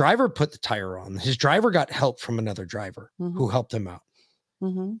 His driver put the tire on. His driver got help from another driver who helped him out.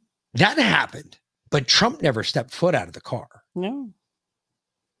 That happened, but Trump never stepped foot out of the car. No.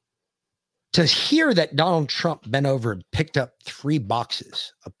 To hear that Donald Trump bent over and picked up 3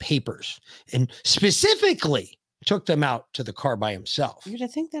 boxes of papers and specifically took them out to the car by himself.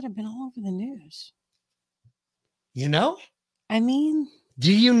 You'd think that'd have been all over the news. I mean,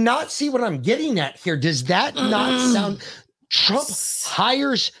 do you not see what I'm getting at here? Does that not sound? Trump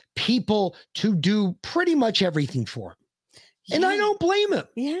hires people to do pretty much everything for him. Yeah. And I don't blame him.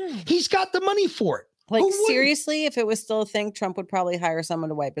 Yeah. He's got the money for it. Like, seriously, if it was still a thing, Trump would probably hire someone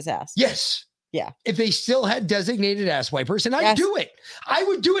to wipe his ass. Yes. Yeah. If they still had designated ass wipers, and I'd do it. I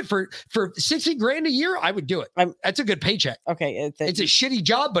would do it for $60,000 a year. I would do it. That's a good paycheck. Okay. It's a shitty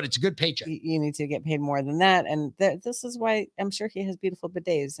job, but it's a good paycheck. You need to get paid more than that. And this is why I'm sure he has beautiful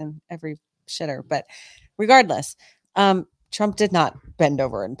bidets in every shitter. But regardless, Trump did not bend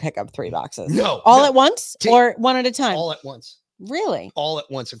over and pick up 3 boxes. No. All at once or one at a time? All at once. Really? All at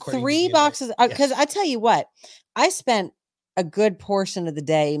once, according 3 to boxes. Because I tell you what, I spent a good portion of the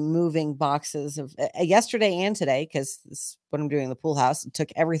day moving boxes of yesterday and today, because this is what I'm doing in the pool house. Took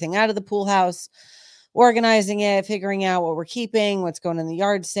everything out of the pool house, organizing it, figuring out what we're keeping, what's going in the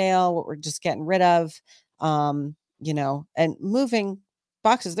yard sale, what we're just getting rid of, and moving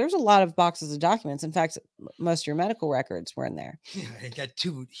boxes. There's a lot of boxes of documents. In fact, most of your medical records were in there. Yeah, I got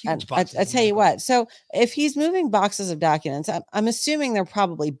 2 huge boxes. I tell you what. So if he's moving boxes of documents, I'm assuming they're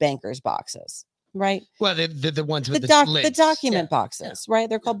probably bankers' boxes. right? Well, the ones with the lids. document boxes, right?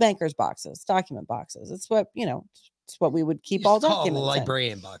 They're called bankers boxes, document boxes. It's what, it's what we would keep all Used to call documents in.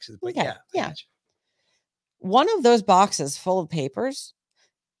 librarian boxes, but Okay, yeah. yeah. One of those boxes full of papers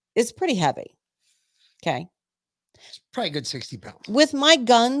is pretty heavy. Okay. It's probably a good 60 pounds. With my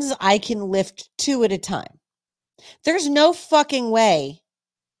guns, I can lift 2 at a time. There's no fucking way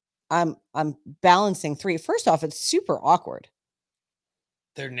I'm balancing 3. First off, it's super awkward.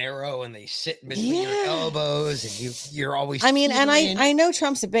 They're narrow and they sit between your elbows, and you're always. I mean, and I know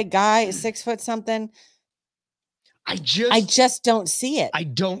Trump's a big guy, 6 foot something. I just don't see it. I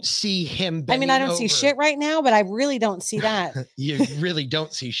don't see him. I mean, I don't see shit right now, but I really don't see that. You really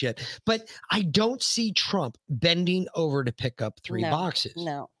don't see shit. But I don't see Trump bending over to pick up 3 boxes.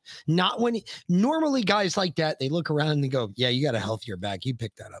 No. Not when normally guys like that, they look around and they go, yeah, you got a healthier back. You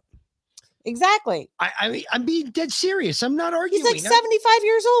pick that up. Exactly. I'm being dead serious. I'm not arguing. He's like 75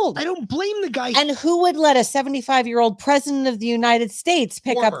 years old. I don't blame the guy. And who would let a 75-year-old president of the United States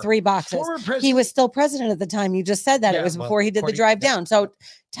pick up 3 boxes? He was still president at the time. You just said that. It was before he did the drive down. So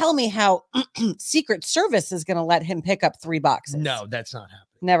tell me how Secret Service is going to let him pick up 3 boxes. No, that's not happening.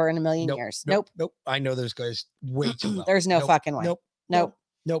 Never in a million years. Nope. I know those guys way too well. There's no fucking way.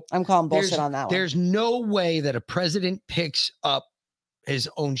 Nope. I'm calling bullshit on that one. There's no way that a president picks up his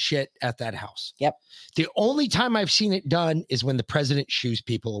own shit at that house. Yep. The only time I've seen it done is when the president shoos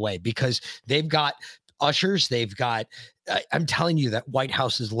people away, because they've got ushers, they've got, I'm telling you, that White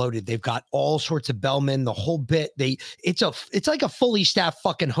House is loaded. They've got all sorts of bellmen, the whole bit. It's like a fully staffed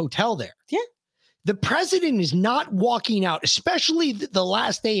fucking hotel there. Yeah. The president is not walking out, especially the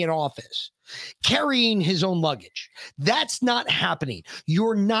last day in office, carrying his own luggage. That's not happening.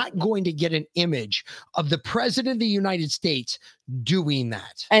 You're not going to get an image of the president of the United States doing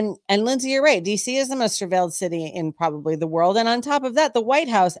that. And Lindsay, you're right. DC is the most surveilled city in probably the world. And on top of that, the White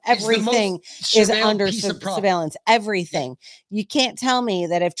House, everything is under surveillance. Everything. You can't tell me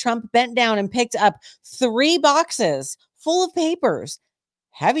that if Trump bent down and picked up 3 boxes full of papers,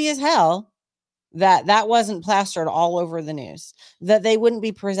 heavy as hell, that wasn't plastered all over the news, that they wouldn't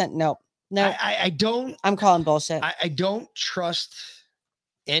be present. Nope. No, I don't. I'm calling bullshit. I don't trust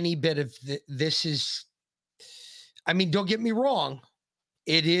any bit of this. Is, I mean, don't get me wrong.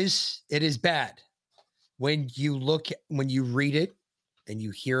 It is bad when you read it and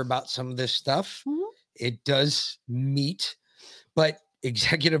you hear about some of this stuff. Mm-hmm. It does meet, but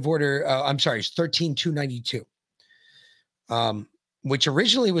executive order. I'm sorry, it's 13292. Which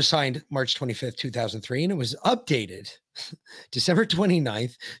originally was signed March 25th, 2003, and it was updated December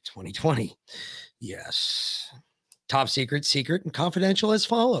 29th, 2020. Yes. Top secret, and confidential as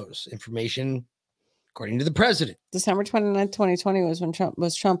follows. Information according to the president. December 29th, 2020 was when Trump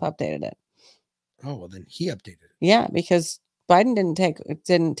updated it. Oh, well, then he updated it. Yeah, because Biden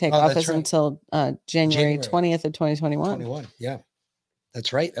didn't take office right. until January 20th of 2021. Yeah.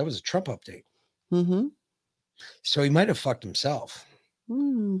 That's right. That was a Trump update. Mm-hmm. So he might have fucked himself.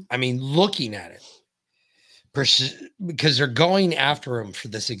 Mm. I mean, looking at it, because they're going after him for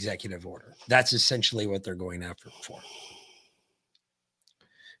this executive order. That's essentially what they're going after him for.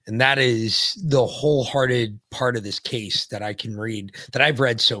 And that is the wholehearted part of this case that I can read, that I've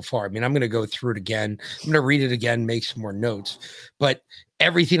read so far. I mean, I'm going to go through it again. I'm going to read it again, make some more notes. But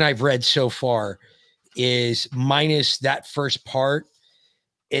everything I've read so far is minus that first part.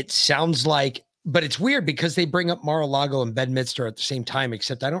 It sounds like, but it's weird because they bring up Mar-a-Lago and Bedminster at the same time,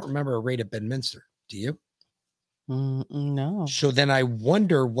 except I don't remember a raid at Bedminster. Do you? No. So then I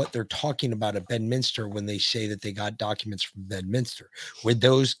wonder what they're talking about at Bedminster when they say that they got documents from Bedminster. Were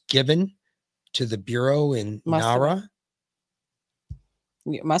those given to the Bureau in NARA?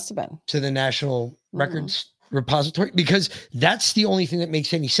 It must have been. To the National Records Repository? Because that's the only thing that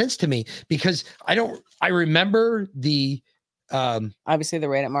makes any sense to me. Because I remember the... obviously the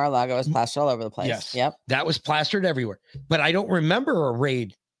raid at Mar-a-Lago was plastered all over the place. Yes. Yep. That was plastered everywhere. But I don't remember a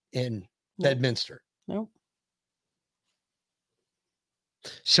raid in Bedminster. Nope.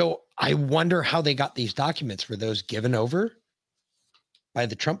 So I wonder how they got these documents. Were those given over by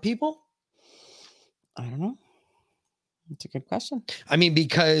the Trump people? I don't know. That's a good question. I mean,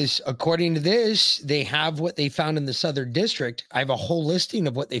 because according to this, they have what they found in the Southern District. I have a whole listing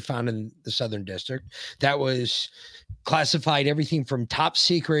of what they found in the Southern District that was classified, everything from top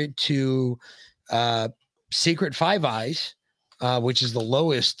secret to secret Five Eyes, which is the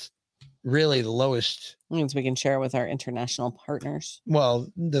lowest. Really, the lowest means we can share with our international partners.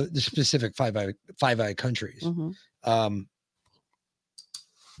 Well, the specific Five Eye countries. Mm-hmm.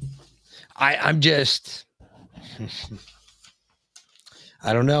 I'm just,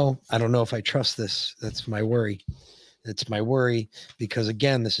 I don't know. I don't know if I trust this. That's my worry. That's my worry, because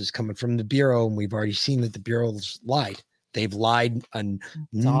again, this is coming from the Bureau, and we've already seen that the Bureau's lied. They've lied on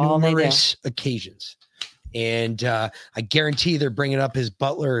numerous occasions. And I guarantee they're bringing up his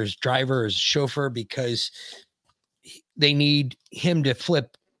butler, his driver, his chauffeur, because they need him to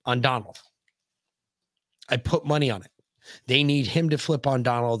flip on Donald. I put money on it. They need him to flip on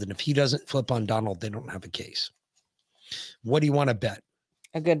Donald. And if he doesn't flip on Donald, they don't have a case. What do you want to bet?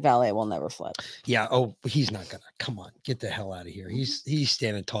 A good valet will never flip. Yeah. Oh, he's not gonna. Come on, get the hell out of here. He's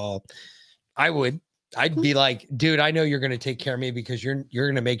standing tall. I'd be like, dude, I know you're gonna take care of me because you're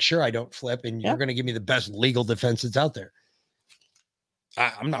gonna make sure I don't flip, and you're gonna give me the best legal defense that's out there.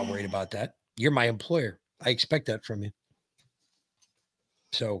 I'm not worried about that. You're my employer. I expect that from you.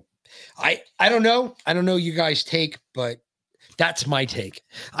 So I don't know. I don't know you guys' take, but that's my take.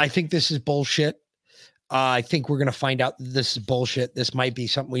 I think this is bullshit. I think we're going to find out this is bullshit. This might be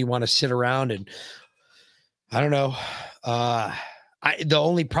something we want to sit around and I don't know. The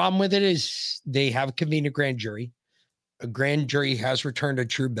only problem with it is they have convened a grand jury. A grand jury has returned a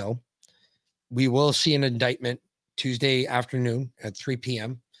true bill. We will see an indictment Tuesday afternoon at 3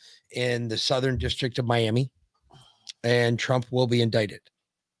 p.m. in the Southern District of Miami, and Trump will be indicted.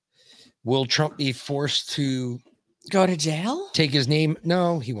 Will Trump be forced to go to jail? Take his name?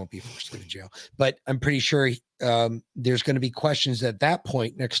 No, he won't be forced to go to jail. But I'm pretty sure there's going to be questions at that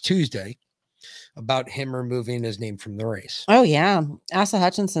point next Tuesday about him removing his name from the race. Oh, yeah. Asa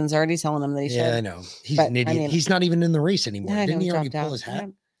Hutchinson's already telling him that he should. Yeah, I know. He's an idiot. I mean, he's not even in the race anymore. Yeah, Didn't he already pull his hat?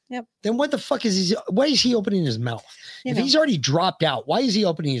 Yep. Then what the fuck is he? Why is he opening his mouth? If he's already dropped out, why is he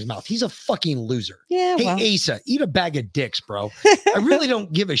opening his mouth? He's a fucking loser. Yeah. Hey, Asa, eat a bag of dicks, bro. I really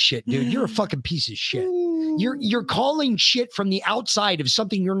don't give a shit, dude. You're a fucking piece of shit. You're calling shit from the outside of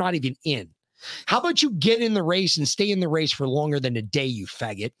something you're not even in. How about you get in the race and stay in the race for longer than a day, you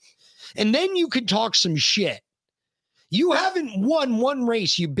faggot? And then you can talk some shit. You haven't won one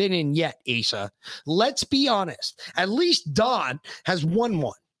race you've been in yet, Asa. Let's be honest. At least Don has won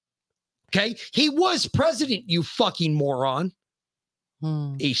one. Okay? He was president, you fucking moron.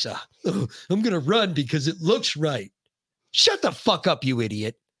 Asa, I'm going to run because it looks right. Shut the fuck up, you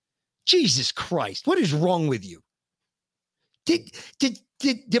idiot. Jesus Christ. What is wrong with you?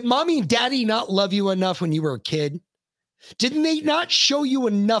 Did mommy and daddy not love you enough when you were a kid? Didn't they not show you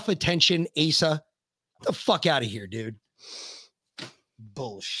enough attention, Asa? Get the fuck out of here, dude.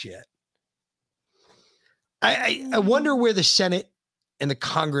 Bullshit. I wonder where the Senate and the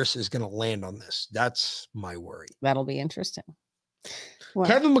Congress is going to land on this. That's my worry. That'll be interesting. Well,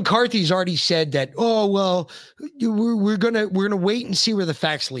 Kevin McCarthy's already said that, oh, well, we're gonna wait and see where the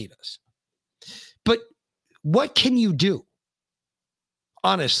facts lead us. But what can you do?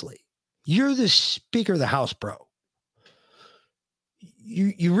 Honestly, you're the Speaker of the House, bro.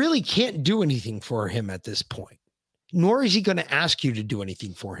 You really can't do anything for him at this point, nor is he going to ask you to do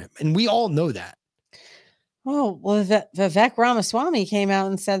anything for him. And we all know that. Oh, well, Vivek Ramaswamy came out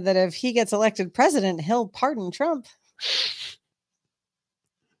and said that if he gets elected president, he'll pardon Trump.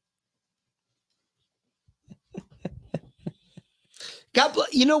 God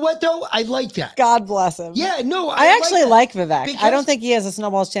bless. You know what, though? I like that. God bless him. Yeah, no. I actually like Vivek. I don't think he has a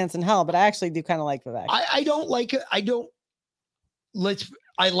snowball's chance in hell, but I actually do kind of like Vivek. I don't like it. I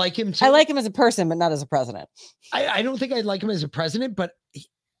like him too. I like him as a person, but not as a president. I don't think I like him as a president, but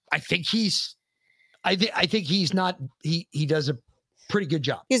I think he's not, he does a pretty good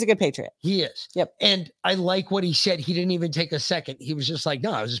job. He's a good patriot. He is. Yep. And I like what he said. He didn't even take a second. He was just like,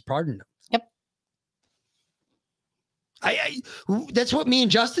 no, I was just pardoning him. Yep. That's what me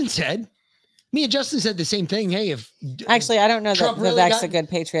and Justin said. Me and Justin said the same thing. Hey, if actually, I don't know Trump that really Vivek's a good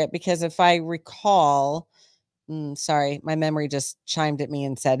patriot, because if I recall, sorry, my memory just chimed at me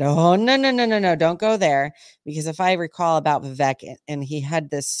and said, oh, no, don't go there. Because if I recall about Vivek, and he had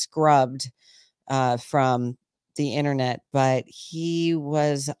this scrubbed from the internet, but he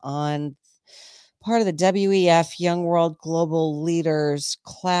was on part of the WEF Young World Global Leaders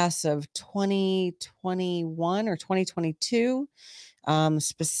class of 2021 or 2022,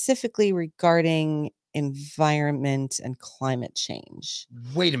 specifically regarding environment and climate change.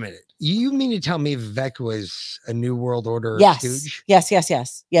 Wait a minute. You mean to tell me Vivek was a New World Order stooge? Yes, he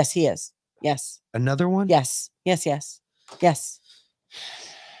is. Yes. Another one? Yes.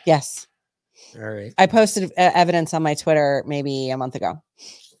 All right. I posted evidence on my Twitter maybe a month ago.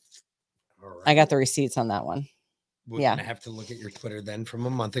 Right. I got the receipts on that one. We're gonna have to look at your Twitter then from a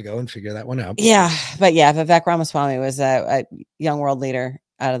month ago and figure that one out. Yeah, but yeah, Vivek Ramaswamy was a young world leader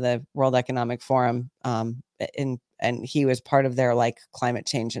out of the World Economic Forum, and he was part of their climate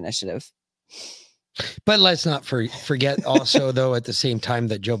change initiative. But let's not forget also, though, at the same time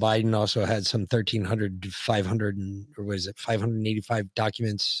that Joe Biden also had some 1,300, 500, or what is it, 585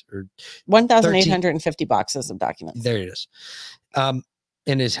 documents or 1,850 boxes of documents. There it is,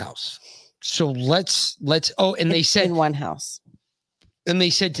 in his house. So let's. Oh, and they said in one house. And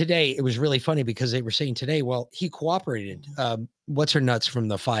they said today, it was really funny because they were saying today, well, he cooperated. What's her nuts from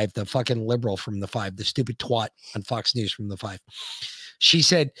the Five, the fucking liberal from the Five, the stupid twat on Fox News from the Five. She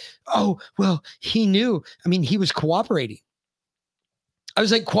said, oh, well, he knew. I mean, he was cooperating. I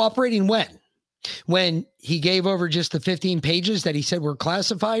was like, cooperating when? When he gave over just the 15 pages that he said were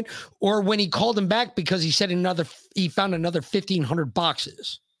classified, or when he called him back because he said he found another 1,500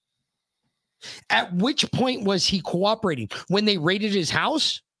 boxes? At which point was he cooperating? When they raided his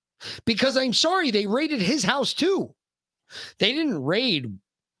house? Because I'm sorry, they raided his house too. They didn't raid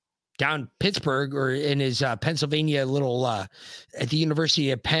down Pittsburgh or in his Pennsylvania little at the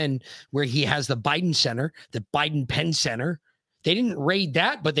University of Penn, where he has the Biden Center, the Biden Penn Center. They didn't raid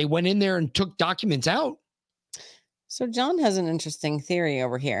that, but they went in there and took documents out. So John has an interesting theory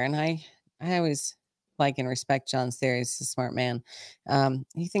over here, and I always like and respect John's theories. He's a smart man.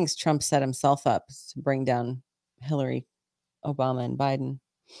 He thinks Trump set himself up to bring down Hillary, Obama, and Biden.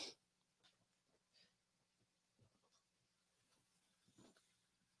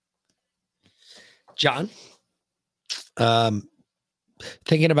 John,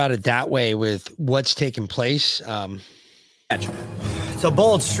 thinking about it that way with what's taking place. It's a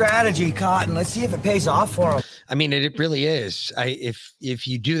bold strategy, Cotton. Let's see if it pays off for him. I mean, it really is. If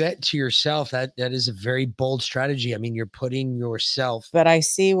you do that to yourself, that is a very bold strategy. I mean, you're putting yourself. But I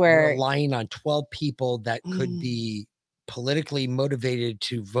see where relying on 12 people that could be politically motivated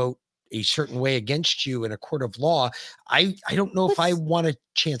to vote a certain way against you in a court of law. I don't know if I want to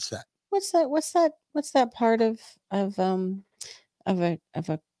chance that. What's that part of a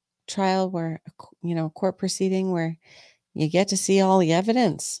trial where, court proceeding where you get to see all the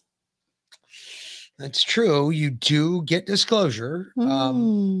evidence? That's true. You do get disclosure.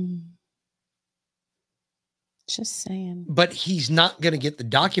 Just saying. But he's not going to get the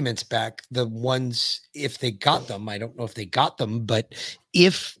documents back. The ones, if they got them, I don't know if they got them, but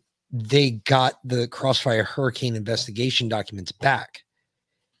if they got the Crossfire Hurricane investigation documents back,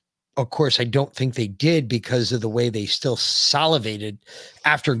 of course, I don't think they did because of the way they still salivated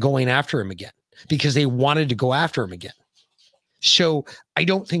after going after him again, because they wanted to go after him again. So I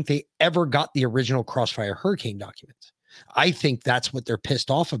don't think they ever got the original Crossfire Hurricane documents. I think that's what they're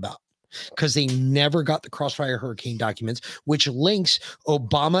pissed off about, because they never got the Crossfire Hurricane documents, which links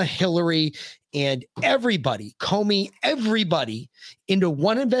Obama, Hillary, and everybody, Comey, everybody into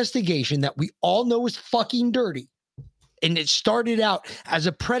one investigation that we all know is fucking dirty. And it started out as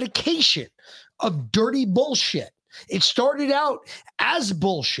a predication of dirty bullshit. It started out as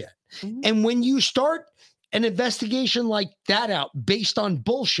bullshit. Mm-hmm. And when you start an investigation like that out based on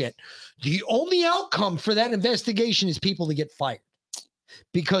bullshit, the only outcome for that investigation is people to get fired.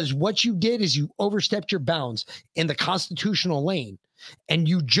 Because what you did is you overstepped your bounds in the constitutional lane, and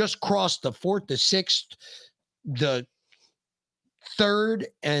you just crossed the 4th, the 6th, the 3rd,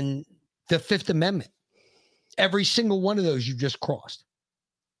 and the 5th Amendment. Every single one of those you just crossed.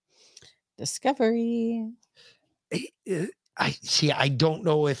 Discovery. I don't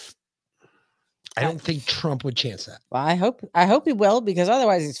know if I don't think Trump would chance that. Well, I hope he will, because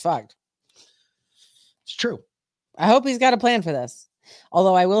otherwise he's fucked. It's true. I hope he's got a plan for this.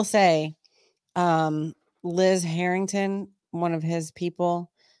 Although I will say, Liz Harrington, one of his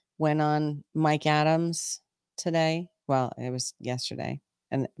people, went on Mike Adams today. Well, it was yesterday.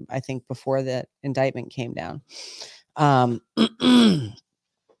 And I think before the indictment came down, to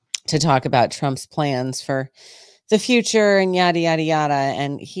talk about Trump's plans for the future and yada, yada, yada.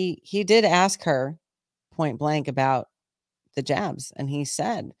 And he did ask her point blank about the jabs. And he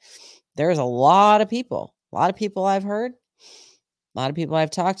said, there's a lot of people I've heard, a lot of people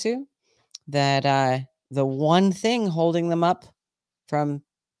I've talked to, that the one thing holding them up from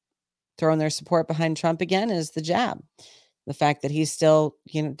throwing their support behind Trump again is the jab. The fact that he's still,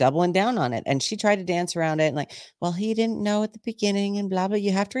 doubling down on it. And she tried to dance around it and like, well, he didn't know at the beginning and blah, blah.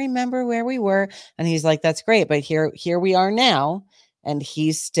 You have to remember where we were. And he's like, that's great. But here we are now. And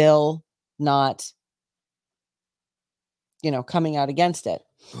he's still not, coming out against it.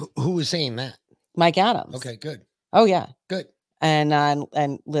 Who was saying that? Mike Adams. Okay, good. Oh, yeah. Good.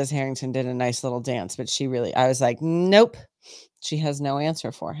 And Liz Harrington did a nice little dance, but I was like, nope. She has no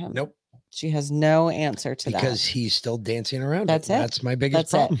answer for him. Nope. She has no answer to that. Because he's still dancing around. That's it. That's my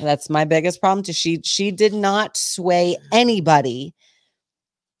biggest problem. That's my biggest problem. She did not sway anybody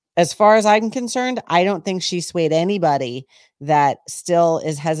As far as I'm concerned, I don't think she swayed anybody that still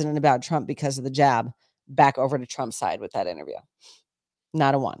is hesitant about Trump because of the jab back over to Trump's side with that interview.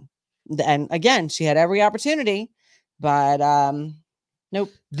 Not a one. And again, she had every opportunity, but nope.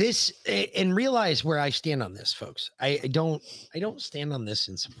 This, and realize where I stand on this, folks. I don't stand on this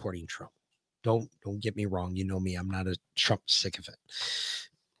in supporting Trump. Don't get me wrong. You know me. I'm not a Trump sycophant.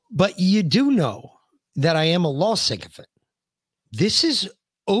 But you do know that I am a law sycophant. This is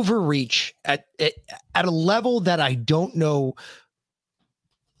overreach at a level that I don't know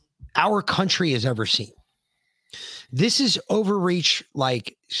our country has ever seen. This is overreach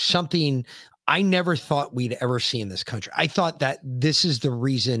like something I never thought we'd ever see in this country. I thought that this is the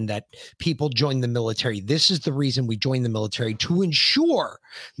reason that people join the military. This is the reason we join the military, to ensure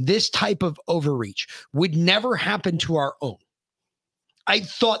this type of overreach would never happen to our own. I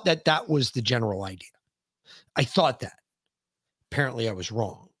thought that that was the general idea. I thought that. Apparently I was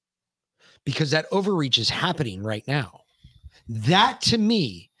wrong, because that overreach is happening right now. That to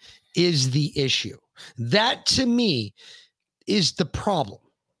me is the issue. That to me is the problem.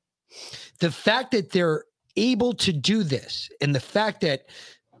 The fact that they're able to do this, and the fact that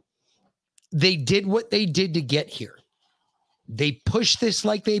they did what they did to get here. They pushed this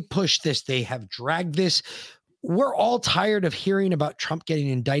like they pushed this. They have dragged this. We're all tired of hearing about Trump getting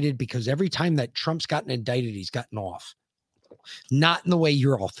indicted, because every time that Trump's gotten indicted, he's gotten off. Not in the way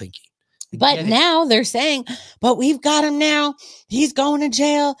you're all thinking. But now they're saying, but we've got him now. He's going to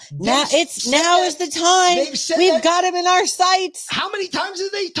jail. Now is the time. We've got him in our sights. How many times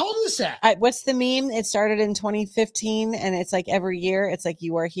have they told us that? What's the meme? It started in 2015, and it's like every year. It's like,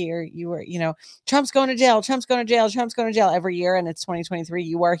 you are here. You are, Trump's going to jail. Trump's going to jail. Trump's going to jail every year. And it's 2023.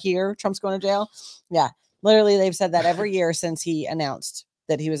 You are here. Trump's going to jail. Yeah. Literally, they've said that every year since he announced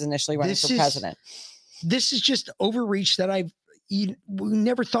that he was initially running for president. This is just overreach that we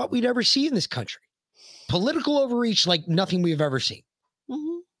never thought we'd ever see in this country. Political overreach like nothing we've ever seen.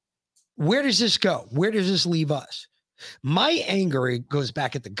 Mm-hmm. Where does this go? Where does this leave us? My anger goes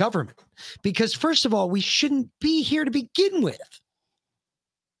back at the government, because first of all, we shouldn't be here to begin with.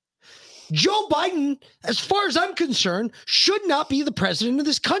 Joe Biden, as far as I'm concerned, should not be the president of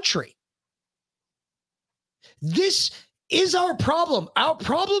this country. This is our problem. Our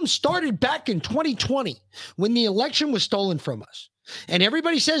problem started back in 2020 when the election was stolen from us. And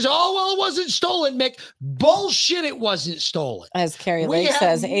everybody says, oh, well, it wasn't stolen, Mick. Bullshit, it wasn't stolen. As Carrie Lake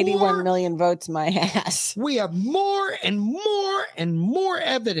says, 81 million votes my ass. We have more and more and more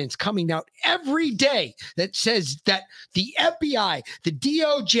evidence coming out every day that says that the FBI, the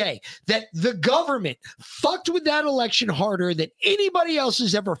DOJ, that the government fucked with that election harder than anybody else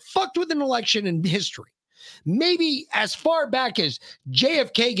has ever fucked with an election in history. Maybe as far back as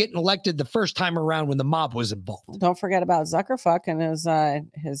JFK getting elected the first time around when the mob was involved. Don't forget about Zuckerfuck and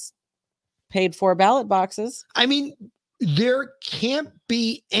his paid for ballot boxes. I mean, there can't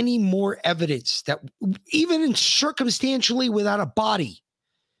be any more evidence that even in circumstantially without a body,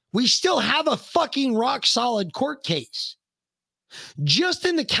 we still have a fucking rock solid court case. Just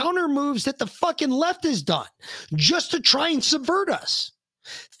in the counter moves that the fucking left has done just to try and subvert us.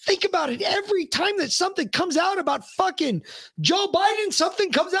 Think about it. Every time that something comes out about fucking Joe Biden,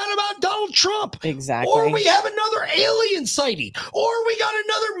 something comes out about Donald Trump. Exactly. Or we have another alien sighting. Or we got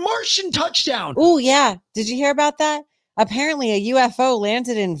another Martian touchdown. Oh, yeah. Did you hear about that? Apparently a UFO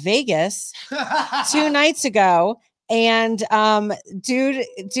landed in Vegas 2 nights ago. And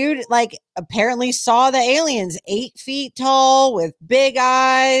dude, like, apparently saw the aliens 8 feet tall with big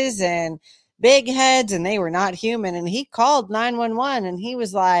eyes and big heads, and they were not human. And he called 911, and he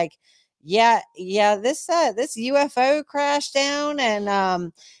was like, yeah, this UFO crashed down,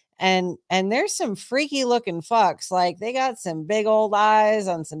 and there's some freaky looking fucks. Like, they got some big old eyes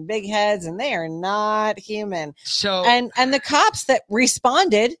on some big heads, and they are not human. So, and the cops that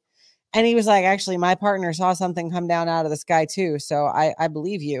responded, and he was like, actually, my partner saw something come down out of the sky too. So I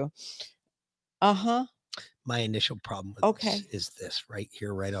believe you. Uh-huh. My initial problem with this is this right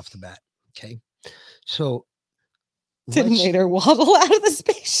here, right off the bat. Okay, so Terminator waddle out of the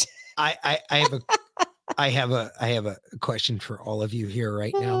spaceship. I have a question for all of you here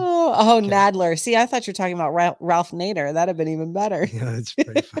right now. Oh, okay. Nadler. See, I thought you were talking about Ralph Nader. That'd have been even better. Yeah, that's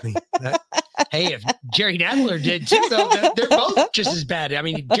pretty funny. Hey, if Jerry Nadler did too, though, they're both just as bad. I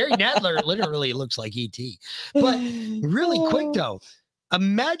mean, Jerry Nadler literally looks like E.T. But really quick though,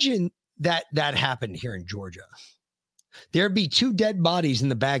 imagine that happened here in Georgia. There'd be 2 dead bodies in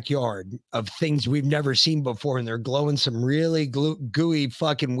the backyard of things we've never seen before, and they're glowing some really gooey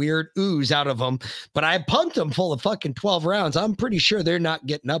fucking weird ooze out of them. But I pumped them full of fucking 12 rounds. I'm pretty sure they're not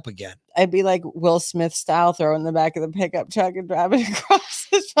getting up again. I'd be like Will Smith style, throwing the back of the pickup truck and driving across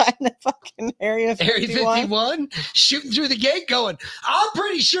the fucking Area 51. Area 51, shooting through the gate going, I'm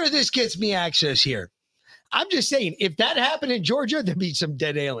pretty sure this gets me access here. I'm just saying, if that happened in Georgia, there'd be some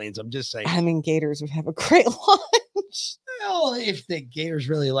dead aliens. I'm just saying. I mean, gators would have a great lunch. Well, if the gators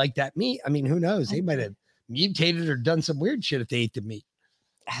really like that meat, I mean, who knows? They might have mutated or done some weird shit if they ate the meat.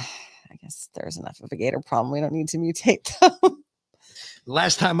 I guess there's enough of a gator problem. We don't need to mutate them.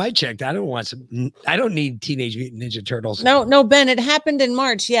 Last time I checked, I don't need Teenage Mutant Ninja Turtles. No, Ben, it happened in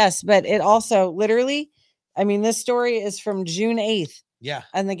March, yes, but it also literally, I mean, this story is from June 8th. Yeah.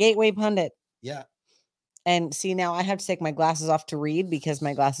 And the Gateway Pundit. Yeah. And see, now I have to take my glasses off to read because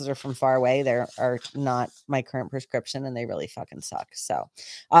my glasses are from far away. They are not my current prescription and they really fucking suck. So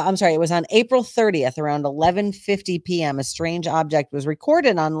I'm sorry. It was on April 30th around 11:50 p.m. A strange object was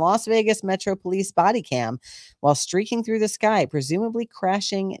recorded on Las Vegas Metro Police body cam while streaking through the sky, presumably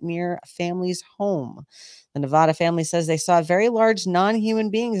crashing near a family's home. The Nevada family says they saw very large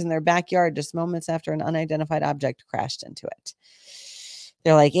non-human beings in their backyard just moments after an unidentified object crashed into it.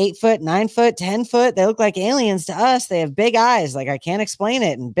 They're like 8 foot, 9 foot, 10 foot. They look like aliens to us. They have big eyes. Like I can't explain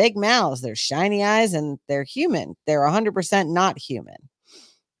it. And big mouths. They're shiny eyes and they're human. They're 100% not human.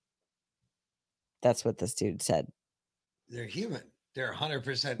 That's what this dude said. They're human. They're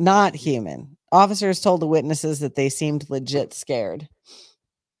 100% not human. Officers told the witnesses that they seemed legit scared.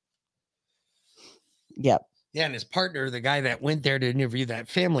 Yep. Yeah. And his partner, the guy that went there to interview that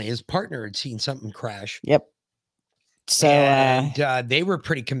family, his partner had seen something crash. Yep. So and they were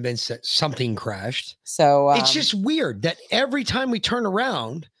pretty convinced that something crashed. So it's just weird that every time we turn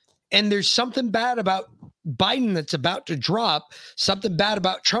around and there's something bad about Biden that's about to drop, something bad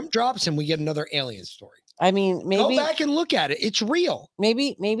about Trump drops, and we get another alien story. I mean, maybe go back and look at it. It's real.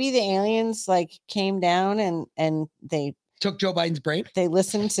 Maybe the aliens like came down and they took Joe Biden's brain. They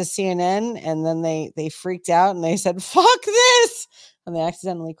listened to CNN and then they freaked out and they said, "Fuck this," and they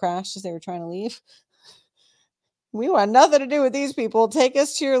accidentally crashed as they were trying to leave. We want nothing to do with these people. Take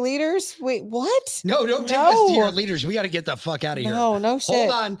us to your leaders. Wait, what? No, don't take us to your leaders. We got to get the fuck out of here. No shit.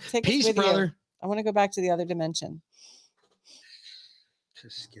 Hold on. Take Peace, brother. You. I want to go back to the other dimension.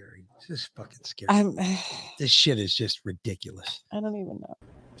 This is scary. This is fucking scary. This shit is just ridiculous. I don't even know.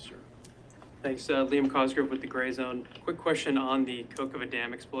 Sure. Thanks, Liam Cosgrove with the Gray Zone. Quick question on the Kokova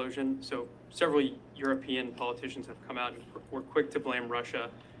Dam explosion. So several European politicians have come out and were quick to blame Russia,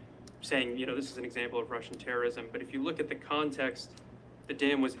 saying, this is an example of Russian terrorism. But if you look at the context, the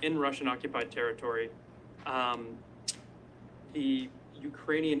dam was in Russian-occupied territory. The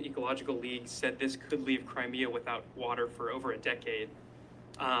Ukrainian Ecological League said this could leave Crimea without water for over a decade.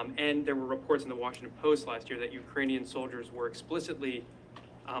 And there were reports in the Washington Post last year that Ukrainian soldiers were explicitly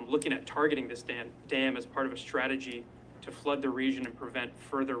looking at targeting this dam as part of a strategy to flood the region and prevent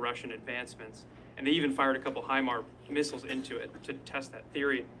further Russian advancements. And they even fired a couple HIMARS missiles into it to test that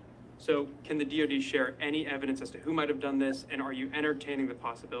theory. So can the DoD share any evidence as to who might have done this, and are you entertaining the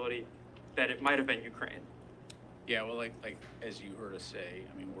possibility that it might have been Ukraine? Yeah, well, like as you heard us say,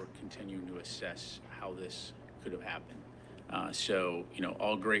 I mean, we're continuing to assess how this could have happened. So,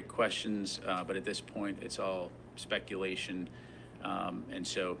 all great questions, but at this point, it's all speculation. And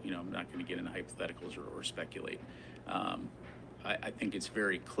so, I'm not going to get into hypotheticals or speculate. I think it's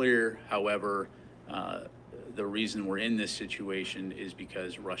very clear, however, the reason we're in this situation is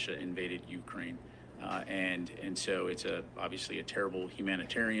because Russia invaded Ukraine. And so it's obviously a terrible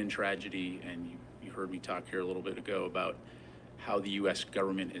humanitarian tragedy. And you heard me talk here a little bit ago about how the U.S.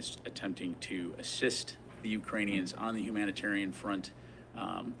 government is attempting to assist the Ukrainians on the humanitarian front.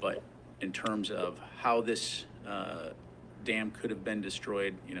 But in terms of how this dam could have been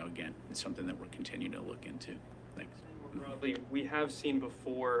destroyed, again, it's something that we're continuing to look into. Thanks. More broadly, we have seen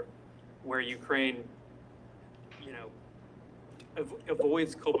before where Ukraine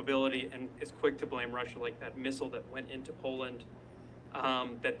avoids culpability and is quick to blame Russia, like that missile that went into Poland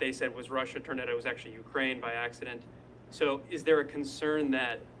that they said was Russia. Turned out it was actually Ukraine by accident. So is there a concern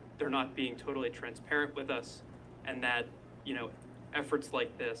that they're not being totally transparent with us, and that efforts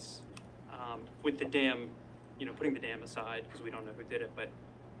like this with the dam, putting the dam aside because we don't know who did it, but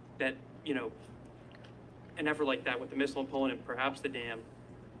that an effort like that with the missile in Poland and perhaps the dam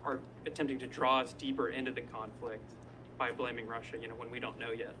are attempting to draw us deeper into the conflict by blaming Russia, when we don't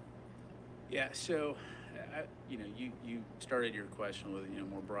know yet? Yeah, so, you started your question with,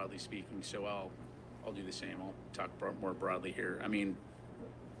 more broadly speaking, so I'll do the same. I'll talk more broadly here. I mean,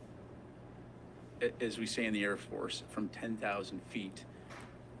 as we say in the Air Force, from 10,000 feet.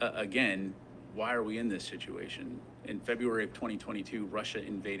 Again, why are we in this situation? In February of 2022, Russia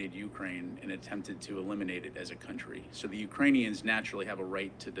invaded Ukraine and attempted to eliminate it as a country. So the Ukrainians naturally have a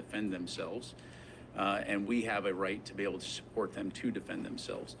right to defend themselves, and we have a right to be able to support them to defend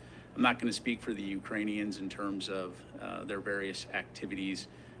themselves. I'm not going to speak for the Ukrainians in terms of their various activities,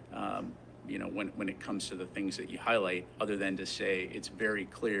 when it comes to the things that you highlight, other than to say it's very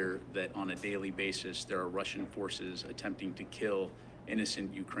clear that on a daily basis there are Russian forces attempting to kill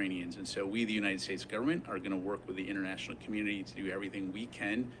innocent Ukrainians. And so we, the United States government, are going to work with the international community to do everything we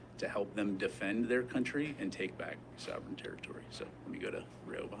can to help them defend their country and take back sovereign territory. So let me go to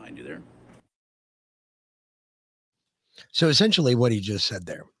Rio behind you there. So essentially what he just said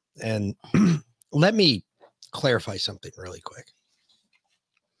there, and let me clarify something really quick,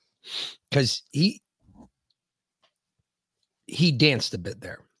 because he danced a bit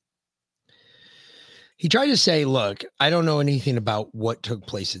there. He tried to say, look, I don't know anything about what took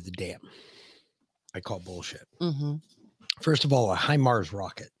place at the dam. I call bullshit. Mm-hmm. First of all, a HIMARS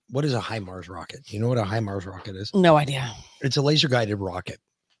rocket. What is a HIMARS rocket? Do you know what a HIMARS rocket is? No idea. It's a laser guided rocket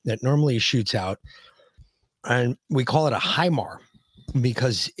that normally shoots out, and we call it a HIMAR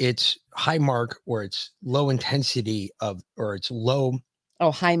because it's high mark, or it's low intensity or it's low.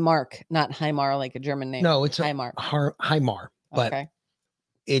 Oh, high mark, not HIMAR, like a German name. No, it's HIMAR. HIMAR, but okay.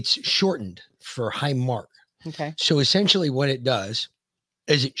 It's shortened for high mark. Okay. So essentially what it does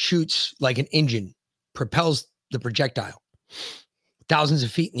is it shoots like an engine, propels the projectile thousands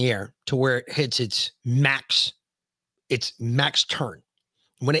of feet in the air to where it hits its max turn.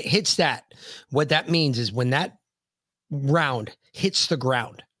 When it hits that, what that means is when that round hits the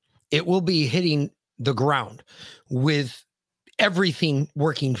ground, it will be hitting the ground with everything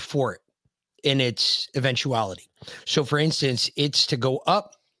working for it in its eventuality. So for instance, it's to go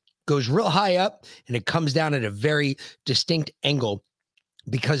up, goes real high up, and it comes down at a very distinct angle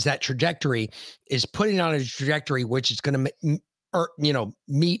because that trajectory is putting on a trajectory which is going to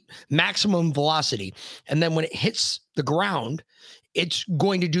meet maximum velocity. And then when it hits the ground, it's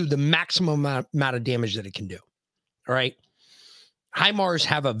going to do the maximum amount of damage that it can do. All right. HIMARS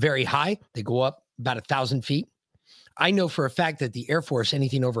have a very high, they go up about 1,000 feet. I know for a fact that the Air Force,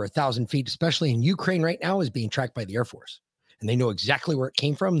 anything over 1,000 feet, especially in Ukraine right now, is being tracked by the Air Force. And they know exactly where it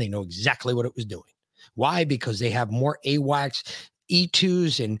came from. They know exactly what it was doing. Why? Because they have more AWACS,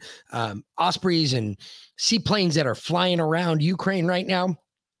 E-2s, and Ospreys and seaplanes that are flying around Ukraine right now.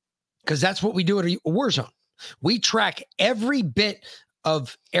 Because that's what we do at a war zone. We track every bit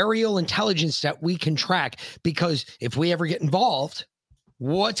of aerial intelligence that we can track, because if we ever get involved,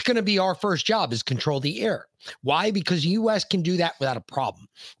 what's going to be our first job is control the air. Why? Because the U.S. can do that without a problem.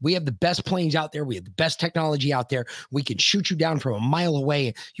 We have the best planes out there. We have the best technology out there. We can shoot you down from a mile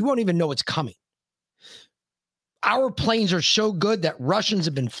away. You won't even know it's coming. Our planes are so good that Russians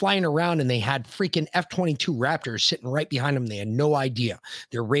have been flying around and they had freaking F-22 Raptors sitting right behind them. They had no idea.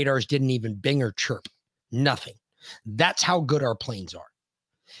 Their radars didn't even bing or chirp. Nothing. That's how good our planes are.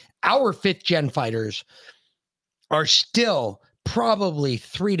 Our 5th gen fighters are still probably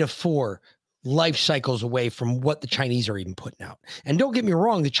 3 to 4 life cycles away from what the Chinese are even putting out. And don't get me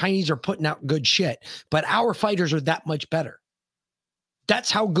wrong, the Chinese are putting out good shit, but our fighters are that much better.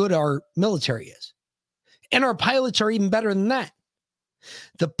 That's how good our military is. And our pilots are even better than that.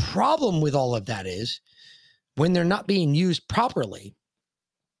 The problem with all of that is when they're not being used properly,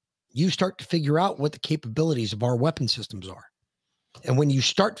 you start to figure out what the capabilities of our weapon systems are. And when you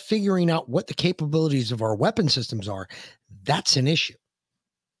start figuring out what the capabilities of our weapon systems are, that's an issue.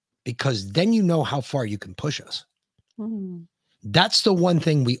 Because then you know how far you can push us. Mm. That's the one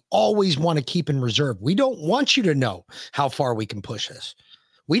thing we always want to keep in reserve. We don't want you to know how far we can push us.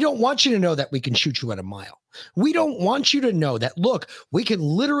 We don't want you to know that we can shoot you at a mile. We don't want you to know that, look, we can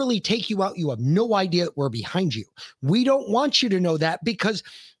literally take you out. You have no idea that we're behind you. We don't want you to know that, because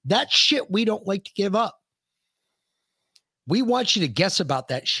that shit we don't like to give up. We want you to guess about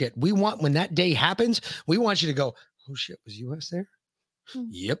that shit. We want, when that day happens, we want you to go, oh shit, was US there?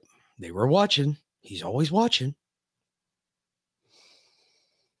 Yep, they were watching. He's always watching.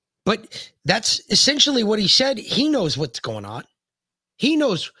 But that's essentially what he said. He knows what's going on. He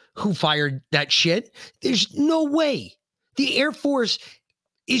knows who fired that shit. There's no way. The Air Force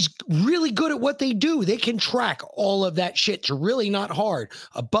is really good at what they do. They can track all of that shit. It's really not hard.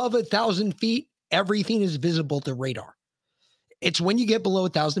 Above 1,000 feet, everything is visible to radar. It's when you get below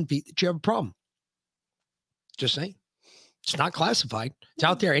 1,000 feet that you have a problem. Just saying. It's not classified. It's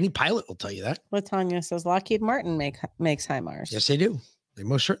out there. Any pilot will tell you that. Latanya says Lockheed Martin makes HIMARS. Yes, they do. They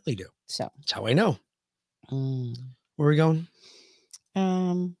most certainly do. So that's how I know. Where are we going?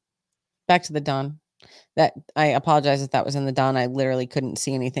 Back to the Don. That I apologize if that was in the Don. I literally couldn't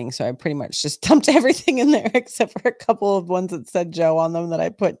see anything, so I pretty much just dumped everything in there except for a couple of ones that said Joe on them that I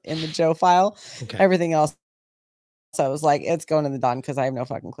put in the Joe file. Okay. Everything else, so I was like, it's going in the Don because I have no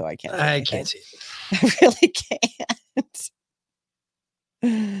fucking clue. I can't. I can't see it. I really can't.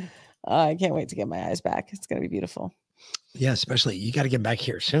 I can't wait to get my eyes back. It's gonna be beautiful. Yeah, especially you got to get back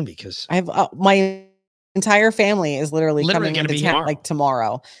here soon because I have my entire family is literally coming gonna into be town tomorrow. like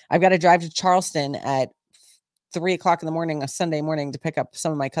tomorrow. I've got to drive to Charleston at 3:00 in the morning, a Sunday morning, to pick up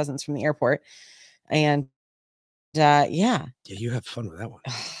some of my cousins from the airport. And yeah, you have fun with that one.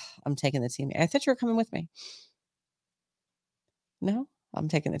 I'm taking the teenager. I thought you were coming with me. No, I'm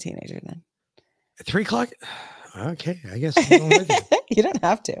taking the teenager then. At 3:00? Okay, I guess I'm going with you. You don't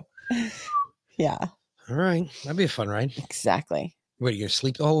have to. Yeah. All right. That'd be a fun ride. Exactly. What, are you going to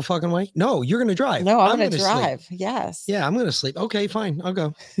sleep the whole fucking way? No, you're going to drive. No, I'm going gonna to drive. Yes. Yeah, I'm going to sleep. Okay, fine. I'll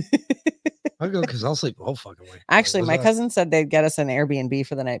go. I'll go because I'll sleep the whole fucking way. Actually, my What's up? cousin said they'd get us an Airbnb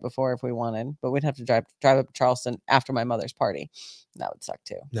for the night before if we wanted, but we'd have to drive up to Charleston after my mother's party. That would suck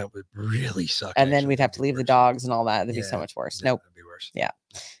too. That would really suck. And then we'd have to leave the dogs and all that. That'd be so Yeah, much worse. yeah, Nope. that'd be worse. Yeah.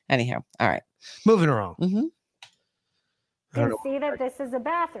 Anyhow. All right. Moving around. Mm-hmm. I don't You know. can see that this is a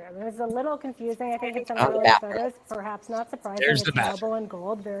bathroom. It was a little confusing. I think in some Oh, the earlier bathroom. photos, perhaps not surprising. There's It's the bathroom. marble and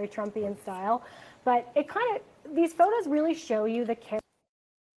gold, very Trumpian style. But it kind of, these photos really show you the care.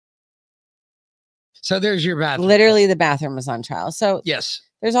 So there's your bathroom. Literally, the bathroom is on trial. So Yes.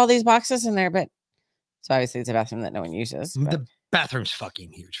 there's all these boxes in there, but so obviously it's a bathroom that no one uses. But The bathroom's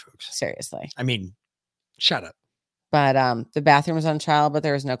fucking huge, folks. seriously. I mean, shut up. But the bathroom is on trial, but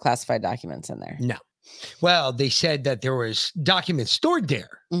there was no classified documents in there. No. Well, they said that there was documents stored there,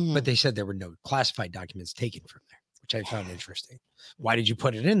 Mhm. but they said there were no classified documents taken from there, which I found interesting. Why did you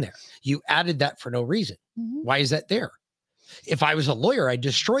put it in there? You added that for no reason. Mhm. Why is that there? If I was a lawyer, I'd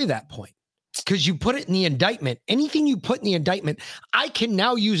destroy that point because you put it in the indictment. Anything you put in the indictment, I can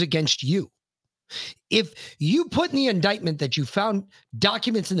now use against you. If you put in the indictment that you found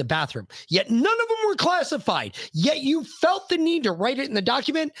documents in the bathroom, yet none of them were classified, yet you felt the need to write it in the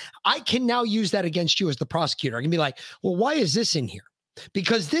document, I can now use that against you as the prosecutor. I can be like, well, why is this in here?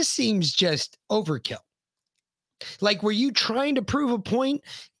 Because this seems just overkill. Like, were you trying to prove a point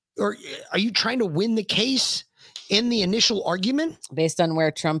or are you trying to win the case in the initial argument? Based on where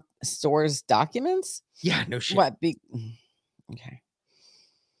Trump stores documents? Yeah, no shit. What? Okay.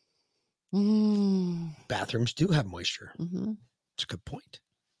 Bathrooms do have moisture. Mm-hmm. It's a good point.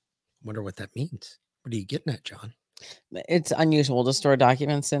 Wonder what that means. What are you getting at, John? It's unusual to store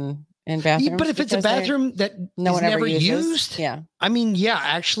documents in bathrooms. Yeah, but if it's a because they're- bathroom that no is one ever never uses, used, yeah. I mean, yeah,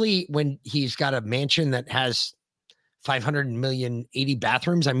 actually, when he's got a mansion that has 500 million 80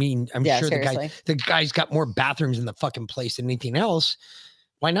 bathrooms, I mean, I'm Yeah, sure seriously. the guy's got more bathrooms in the fucking place than anything else.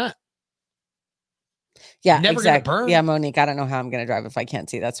 Why not? Yeah, Never gonna exactly. burn. Yeah, Monique, I don't know how I'm going to drive if I can't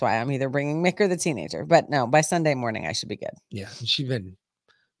see. That's why I'm either bringing Mick or the teenager. But no, by Sunday morning I should be good. Yeah, she's been.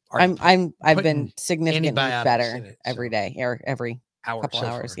 I've been putting significantly antibiotics better in it, every day or every Hour couple so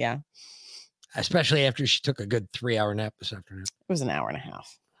hours. far. Yeah, Especially after she took a good 3-hour nap this afternoon. it was an hour and a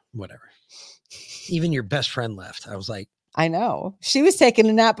half. Whatever. Even your best friend left. I was like, I know she was taking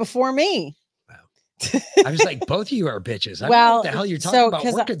a nap before me. I was like, both of you are bitches. I don't know Well, what the hell you're talking so, about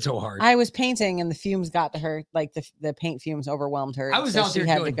 'cause working so hard. I was painting and the fumes got to her, like the paint fumes overwhelmed her. I and was so out she there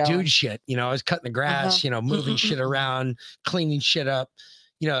had to doing go. dude shit. You know, I was cutting the grass, Uh-huh. you know, moving shit around, cleaning shit up.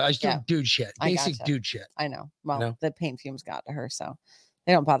 You know, I was doing Yeah. dude shit, I basic gotcha. dude shit. I know. Well, know? the paint fumes got to her, so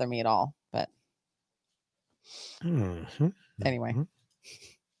they don't bother me at all. But Mhm. anyway,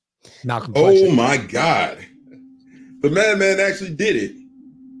 Malcolm. Oh my God. The madman actually did it.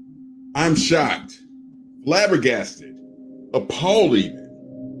 I'm shocked, flabbergasted, appalled even.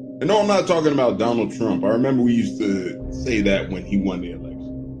 And no, I'm not talking about Donald Trump. I remember we used to say that when he won the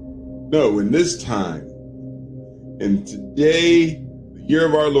election. No, in this time, and today, the year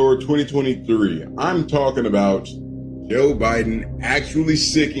of our Lord 2023, I'm talking about Joe Biden actually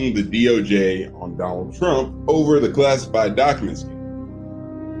sicking the DOJ on Donald Trump over the classified documents.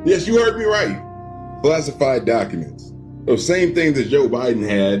 Yes, you heard me right. Classified documents. Those same things that Joe Biden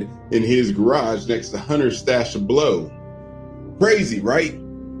had in his garage next to Hunter's stash of blow. Crazy, right?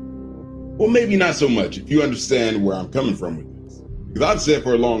 Well, maybe not so much if you understand where I'm coming from with this. Because I've said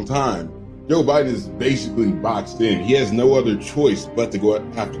for a long time, Joe Biden is basically boxed in. He has no other choice but to go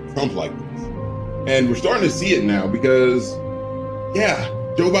after Trump like this. And we're starting to see it now because, yeah,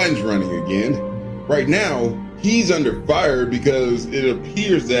 Joe Biden's running again. Right now, he's under fire because it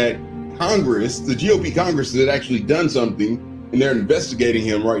appears that Congress, the GOP Congress, has actually done something, and they're investigating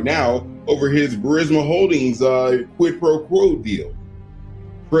him right now over his Burisma Holdings quid pro quo deal.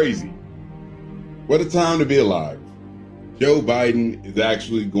 Crazy. What a time to be alive. Joe Biden is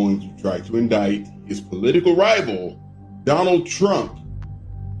actually going to try to indict his political rival, Donald Trump,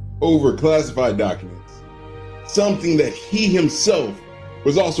 over classified documents. Something that he himself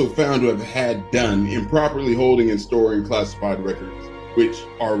was also found to have had done improperly holding and storing classified records, which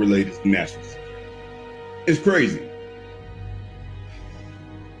are related to national security. It's crazy.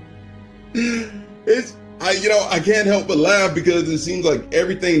 I can't help but laugh because it seems like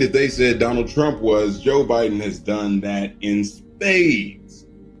everything that they said Donald Trump was, Joe Biden has done that in spades.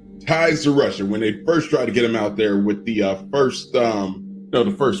 Ties to Russia when they first tried to get him out there with the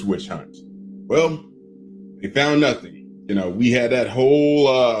first witch hunt. Well, they found nothing. We had that whole,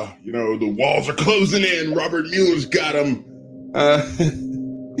 the walls are closing in. Robert Mueller's got him.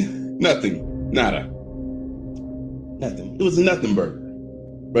 Nothing. Nada. Nothing. It was a nothing burger.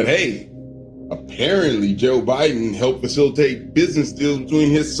 But hey, apparently Joe Biden helped facilitate business deals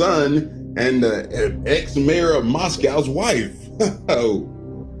between his son and the ex-mayor of Moscow's wife. Oh,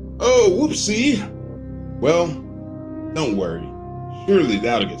 whoopsie. Well, don't worry. Surely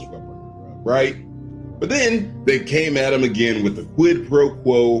that'll get swept under the rug, right? But then they came at him again with the quid pro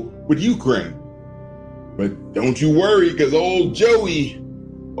quo with Ukraine. But don't you worry, because old Joey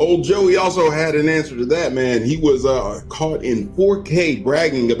also had an answer to that, man. He was caught in 4K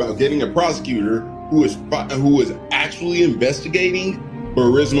bragging about getting a prosecutor who was actually investigating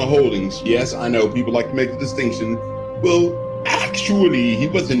Burisma Holdings. Yes, I know people like to make the distinction. Well, actually, he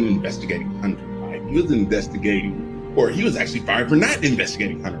wasn't investigating Hunter Biden. He was actually fired for not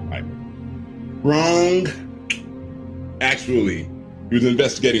investigating Hunter Biden. Wrong. Actually, he was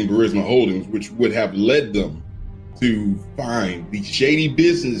investigating Burisma Holdings, which would have led them to find the shady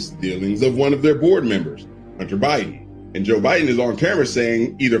business dealings of one of their board members, Hunter Biden. And Joe Biden is on camera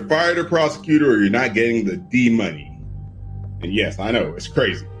saying either fire the prosecutor or you're not getting the D money. And yes, I know, it's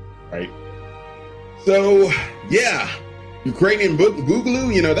crazy, right? So, yeah, Ukrainian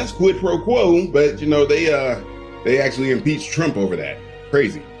Boogaloo, that's quid pro quo, but, they actually impeached Trump over that.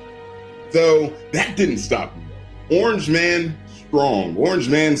 Crazy. So that didn't stop him. Orange man strong. Orange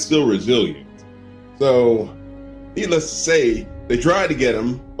man still resilient. So needless to say, they tried to get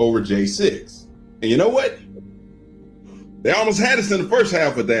him over J6. And you know what? They almost had us in the first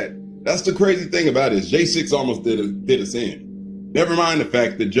half of that. That's the crazy thing about it. J6 almost did us in. Never mind the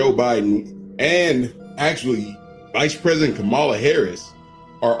fact that Joe Biden and actually Vice President Kamala Harris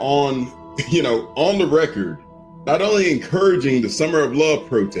are on the record, not only encouraging the Summer of Love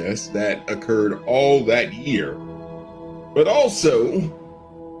protests that occurred all that year, but also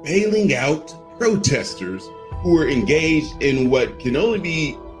bailing out protesters who were engaged in what can only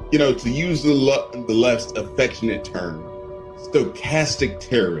be, to use the left's affectionate term, stochastic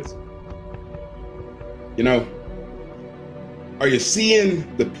terrorism. Are you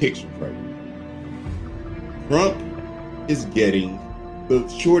seeing the picture right now? Trump is getting the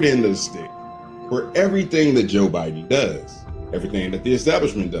short end of the stick for everything that Joe Biden does, everything that the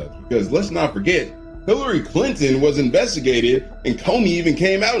establishment does. Because let's not forget, Hillary Clinton was investigated, and Comey even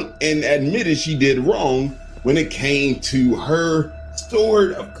came out and admitted she did wrong when it came to her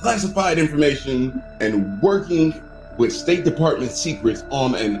stored of classified information and working with State Department secrets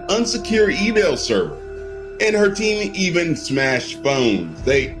on an unsecure email server. And her team even smashed phones.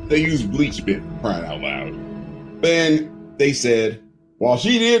 They used BleachBit, for crying out loud. And they said, while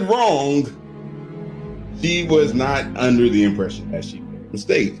she did wrong, she was not under the impression that she made a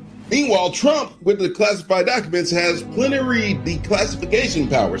mistake. Meanwhile, Trump, with the classified documents, has plenary declassification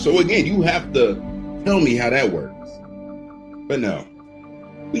power. So again, you have to tell me how that works. But no,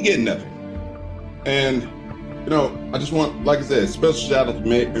 we get nothing. And, I just want, like I said, special shout out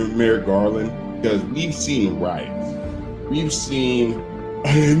to Merrick Garland, because we've seen riots. We've seen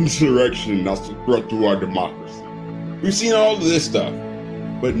an insurrection that's a threat to our democracy. We've seen all of this stuff,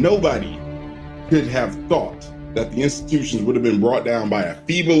 but nobody could have thought that the institutions would have been brought down by a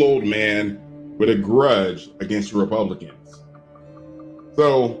feeble old man with a grudge against Republicans.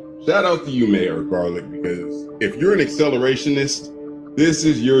 So shout out to you, Mayor Garland, because if you're an accelerationist, this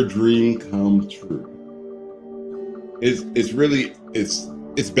is your dream come true. It's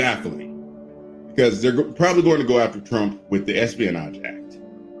baffling, because they're probably going to go after Trump with the Espionage Act.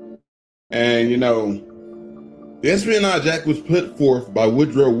 And the Espionage Act was put forth by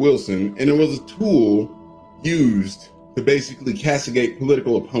Woodrow Wilson, and it was a tool used to basically castigate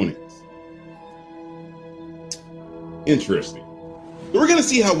political opponents. Interesting. So we're going to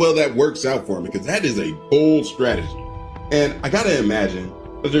see how well that works out for him, because that is a bold strategy. And I got to imagine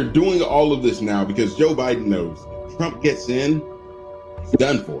that they're doing all of this now because Joe Biden knows if Trump gets in, he's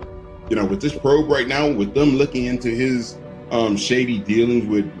done for. With this probe right now, with them looking into his shady dealings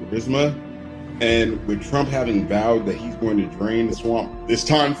with Burisma, And with Trump having vowed that he's going to drain the swamp, this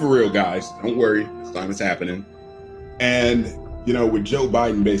time for real, guys, don't worry, this time it's happening. And, you know, with Joe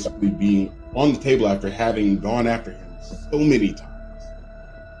Biden basically being on the table after having gone after him so many times,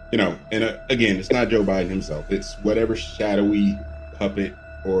 you know, and again, it's not Joe Biden himself, it's whatever shadowy puppet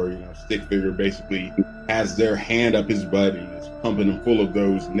or, you know, stick figure basically has their hand up his butt and is pumping him full of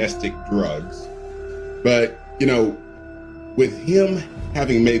those Nestic drugs. But, you know, with him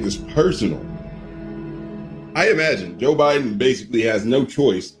having made this personal, I imagine Joe Biden basically has no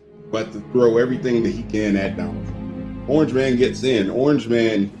choice but to throw everything that he can at Donald Trump. Orange Man gets in. Orange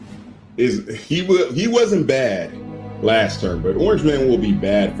Man he wasn't bad last term, but Orange Man will be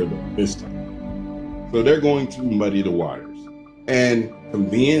bad for them this time. So they're going to muddy the waters. And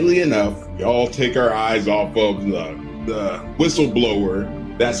conveniently enough, y'all take our eyes off of the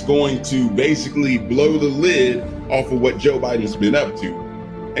whistleblower that's going to basically blow the lid off of what Joe Biden's been up to.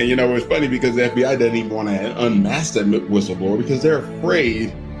 And you know, it's funny because the FBI doesn't even want to unmask that whistleblower because they're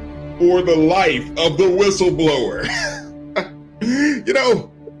afraid for the life of the whistleblower. You know,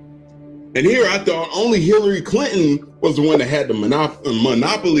 and here I thought only Hillary Clinton was the one that had the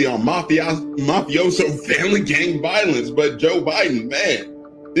monopoly on mafioso family gang violence, but Joe Biden,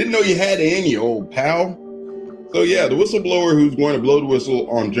 man, didn't know you had it in you, old pal. So yeah, the whistleblower who's going to blow the whistle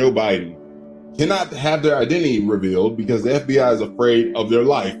on Joe Biden cannot have their identity revealed because the FBI is afraid of their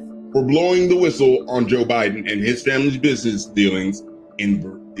life for blowing the whistle on Joe Biden and his family's business dealings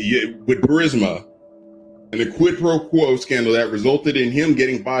with Burisma and the quid pro quo scandal that resulted in him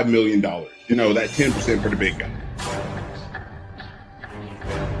getting $5 million. You know, that 10% for the big guy.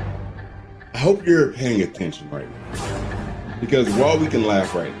 I hope you're paying attention right now because while we can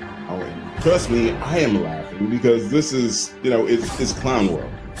laugh right now, and trust me, I am laughing because this is, you know, it's clown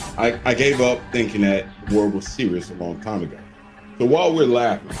world. I gave up thinking that the world was serious a long time ago. So while we're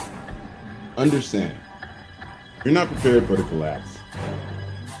laughing, understand, you're not prepared for the collapse.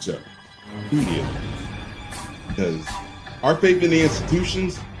 So, immediately. Because our faith in the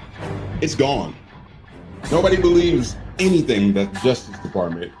institutions, it's gone. Nobody believes anything that the Justice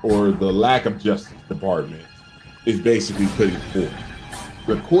Department or the lack of Justice Department is basically putting forth.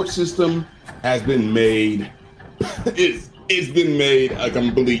 The court system has been made, it's been made a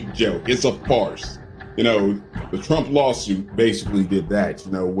complete joke. It's a farce. You know, the Trump lawsuit basically did that,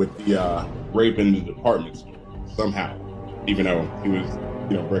 you know, with the rape in the department store somehow, even though he was,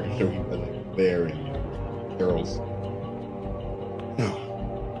 you know, record show he wasn't there and Carol's.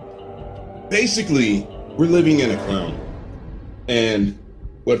 No. Basically, we're living in a clown. And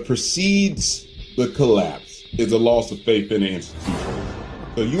what precedes the collapse is a loss of faith in the institution.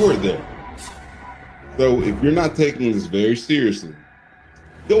 So you are there. So if you're not taking this very seriously,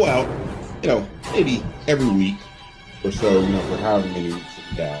 go out, you know, maybe every week or so, you know, for however many weeks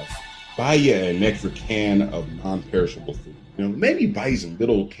it's down, buy you an extra can of non-perishable food. You know, maybe buy some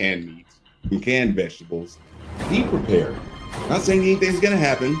little canned meats, some canned vegetables. Be prepared. Not saying anything's gonna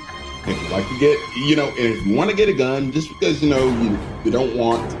happen. If you like to get, you know, and if you want to get a gun, just because, you know, you don't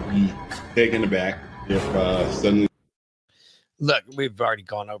want to be taken aback if suddenly. Look, we've already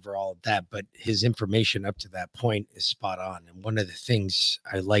gone over all of that, but his information up to that point is spot on. And one of the things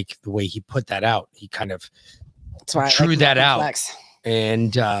I like the way he put that out, he kind of drew that out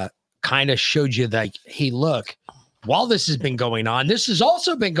and kind of showed you like, hey, look, while this has been going on, this has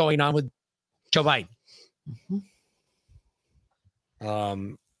also been going on with Joe Biden.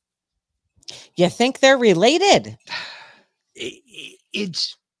 Mm-hmm. You think they're related?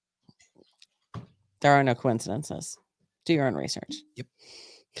 There are no coincidences. Do your own research. Yep.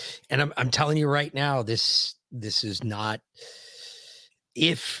 And I'm telling you right now, this is not.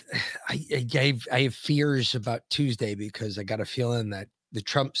 If I have fears about Tuesday because I got a feeling that the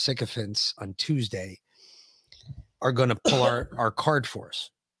Trump sycophants on Tuesday are going to pull our card for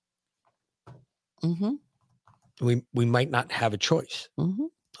us. Mm-hmm. We might not have a choice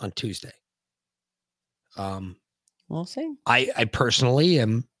on Tuesday. We'll see. I personally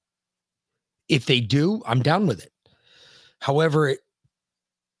am. If they do, I'm down with it. However,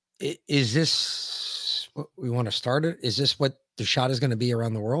 is this what we want to start it? Is this what the shot is going to be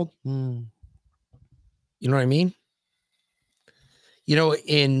around the world? You know what I mean? You know,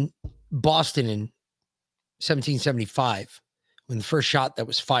 in Boston in 1775, when the first shot that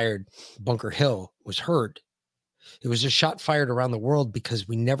was fired, Bunker Hill, was heard, it was a shot fired around the world because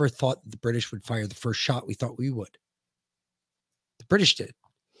we never thought the British would fire the first shot. We thought we would. The British did.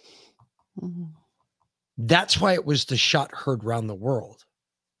 That's why it was the shot heard around the world.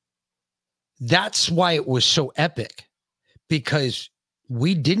 That's why it was so epic, because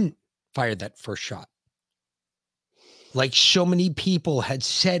we didn't fire that first shot. like so many people had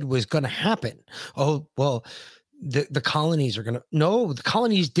said was going to happen. Oh, well, the colonies are going to. No, the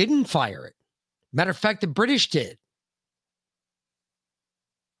colonies didn't fire it. Matter of fact, the British did.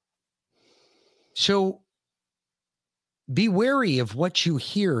 So be wary of what you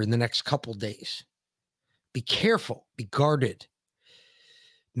hear in the next couple days. Be careful, be guarded.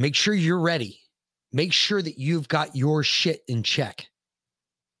 Make sure you're ready. Make sure that you've got your shit in check.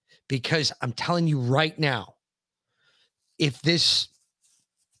 Because I'm telling you right now, if this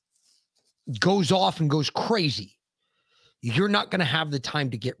goes off and goes crazy, you're not going to have the time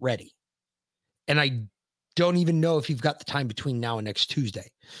to get ready. And I don't even know if you've got the time between now and next Tuesday.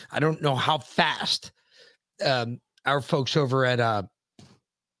 I don't know how fast our folks over at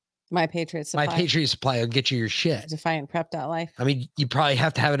My Patriot Supply. My Patriot Supply will get you your shit. DefiantPrep.life. I mean, you probably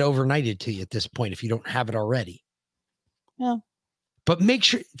have to have it overnighted to you at this point if you don't have it already. Yeah. But make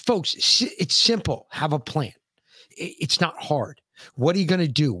sure, folks, it's simple. Have a plan. It's not hard. What are you going to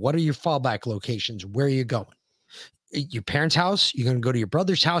do? What are your fallback locations? Where are you going? Your parents' house? You're going to go to your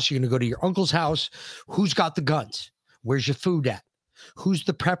brother's house? You're going to go to your uncle's house? Who's got the guns? Where's your food at? Who's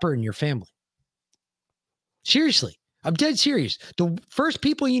the prepper in your family? Seriously, I'm dead serious. The first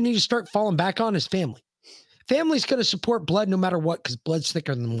people you need to start falling back on is family. Family's going to support blood no matter what, because blood's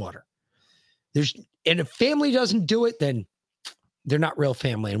thicker than water. And if family doesn't do it, then they're not real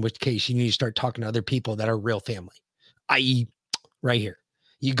family, in which case you need to start talking to other people that are real family, i.e. right here.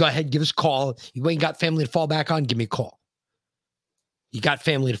 You go ahead, give us a call. You ain't got family to fall back on, give me a call. You got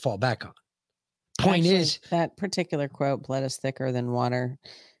family to fall back on. Point is, that particular quote, blood is thicker than water,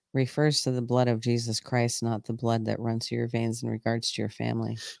 refers to the blood of Jesus Christ, not the blood that runs through your veins in regards to your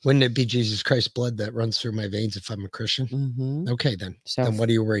family. Wouldn't it be Jesus Christ's blood that runs through my veins if I'm a Christian? Mm-hmm. Okay, then. So then what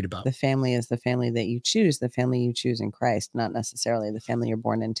are you worried about? The family is the family that you choose, the family you choose in Christ, not necessarily the family you're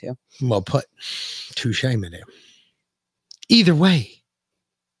born into. Well put. Touche, madame. Either way,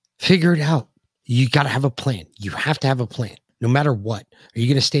 figure it out. You got to have a plan. You have to have a plan, no matter what. Are you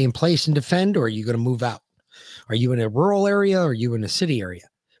going to stay in place and defend, or are you going to move out? Are you in a rural area, or are you in a city area?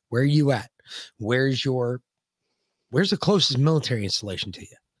 Where are you at? Where's the closest military installation to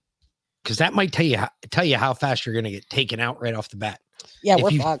you? Because that might tell you how fast you're going to get taken out right off the bat. Yeah, if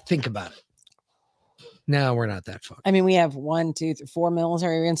we're you fucked. Think about it. No, we're not that fucked. I mean, we have 1, 2, 3, 4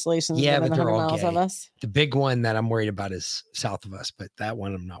 military installations Yeah, within but they're 100 all miles gay. of us. The big one that I'm worried about is south of us, but that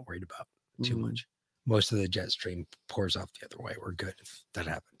one I'm not worried about too much. Most of the jet stream pours off the other way. We're good if that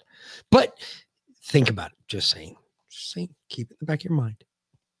happened. But think about it. Just saying. Keep it in the back of your mind.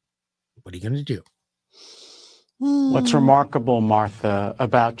 What are you going to do? What's remarkable, Martha,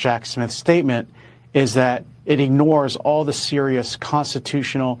 about Jack Smith's statement is that it ignores all the serious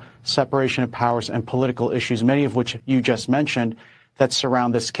constitutional separation of powers and political issues, many of which you just mentioned, that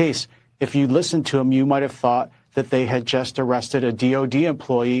surround this case. If you listened to him, you might have thought that they had just arrested a DOD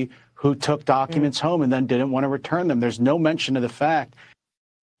employee who took documents home and then didn't want to return them. There's no mention of the fact.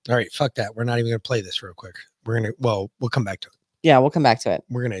 All right, fuck that. We're not even going to play this real quick. We'll come back to it. Yeah, we'll come back to it.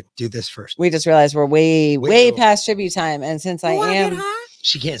 We're going to do this first. We just realized we're way past tribute time. And since I am,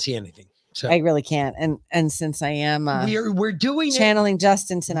 she can't see anything. So I really can't. And since I am, we're doing channeling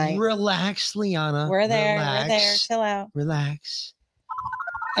Justin tonight. Relax, Liana. We're there. Relax. We're there. Chill out. Relax.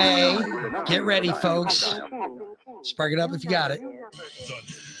 Hey, get ready, folks. Spark it up if you got it.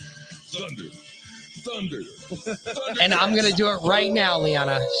 Thunder. And I'm going to do it right now,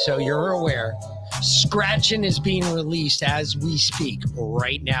 Liana, so you're aware. Scratching is being released as we speak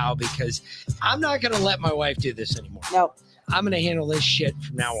right now because I'm not going to let my wife do this anymore. Nope. I'm going to handle this shit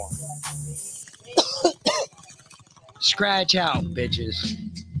from now on. Scratch out, bitches.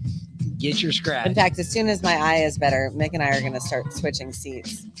 Get your scratch. In fact, as soon as my eye is better, Mick and I are going to start switching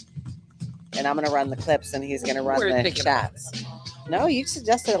seats. And I'm going to run the clips and he's going to run the chats. No, you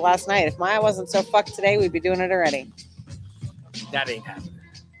suggested it last night. If my eye wasn't so fucked today, we'd be doing it already. That ain't happening.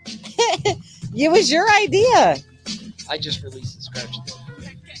 It was your idea. I just released the scratch.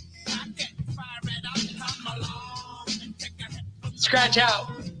 Scratch out.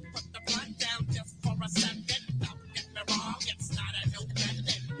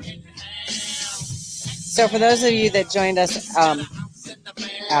 So for those of you that joined us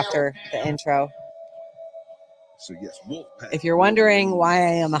after the intro, So yes, Wolfpack. if you're wondering why I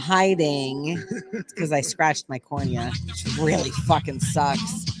am hiding, it's because I scratched my cornea, which really fucking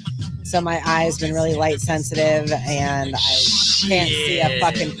sucks. So my eye's been really light sensitive and I can't see a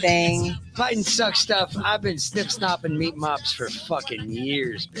fucking thing. Fighting suck stuff. I've been snip-snopping meat mops for fucking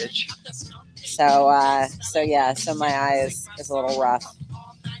years, bitch. So my eye is a little rough.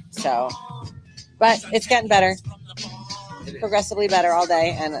 So, but it's getting better, progressively better all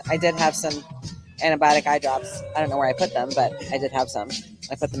day. And I did have some antibiotic eye drops. I don't know where I put them, but I did have some.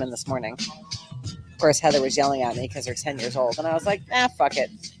 I put them in this morning. Of course, Heather was yelling at me because they're 10 years old. And I was like, fuck it.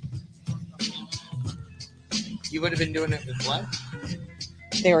 You would have been doing it with what?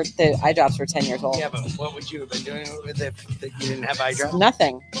 The eye drops were 10 years old. Yeah, but what would you have been doing with if you didn't have eye drops?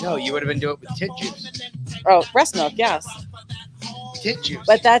 Nothing. No, you would have been doing it with tit juice. Oh, breast milk, yes. Tit juice.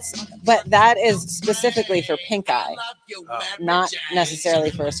 But that is specifically for pink eye, not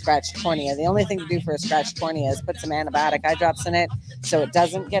necessarily for a scratched cornea. The only thing to do for a scratched cornea is put some antibiotic eye drops in it so it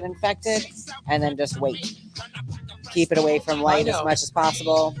doesn't get infected, and then just wait. Keep it away from light as much as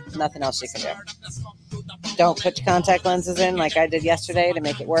possible. Nothing else you can do. Don't put your contact lenses in like I did yesterday to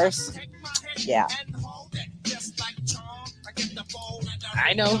make it worse. Yeah.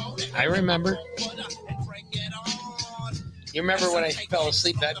 I know. I remember. You remember when I fell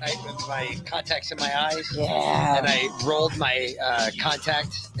asleep that night with my contacts in my eyes? Yeah. And I rolled my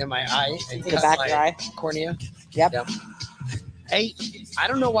contact in my eye and To cut the back my of your eye? cornea? Yep. Hey, I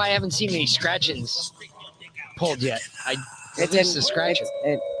don't know why I haven't seen any scratchings pulled yet. It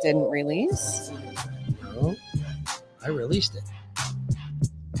didn't release? No, I released it.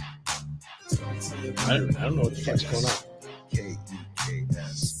 I don't know what the fuck's going on.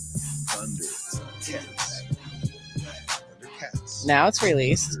 K-E-K-S. Thundercats. Now it's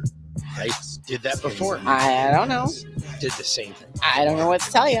released. I did that before. I don't know. Did the same thing. I don't know what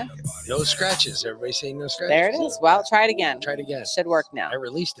to tell you. No scratches. Everybody saying no scratches. There it is. Well, try it again. Try it again. Should work now. I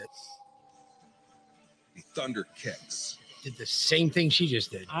released it. Thundercats. Did the same thing she just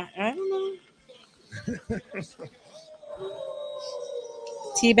did. I don't know.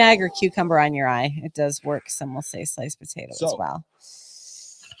 Tea bag or cucumber on your eye. It does work. Some will say sliced potato as well.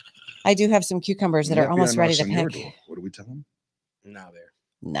 I do have some cucumbers that are almost ready to pick. What do we tell them? Nah, bear.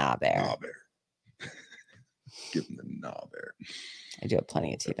 Nah, bear. Nah, bear. Give them the nah, bear. I do have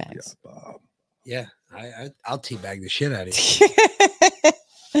plenty of tea bags. Yeah, Bob. Yeah, I'll teabag the shit out of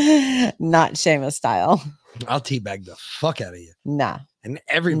you. Not Seamus style. I'll teabag the fuck out of you. Nah. And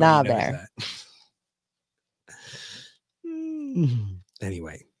everybody Nah, knows bear. that.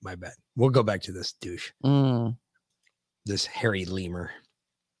 Anyway, my bad. We'll go back to this douche. This hairy lemur.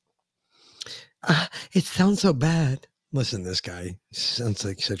 It sounds so bad. Listen, this guy sounds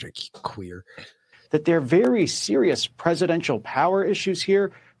like such a queer. That there are very serious presidential power issues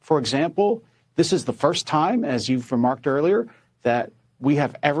here. For example, this is the first time, as you've remarked earlier, that we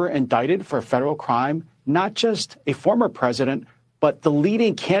have ever indicted for a federal crime, not just a former president, but the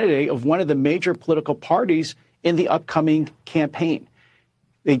leading candidate of one of the major political parties in the upcoming campaign.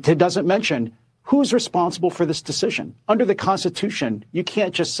 It doesn't mention who's responsible for this decision. Under the Constitution, you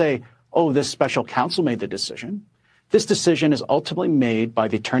can't just say, oh, this special counsel made the decision. This decision is ultimately made by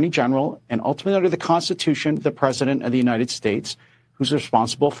the Attorney General and ultimately under the Constitution, the President of the United States, who's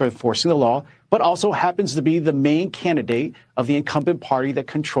responsible for enforcing the law, but also happens to be the main candidate of the incumbent party that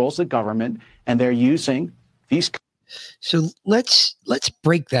controls the government. And they're using these. So let's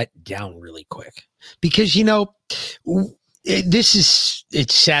break that down really quick, because,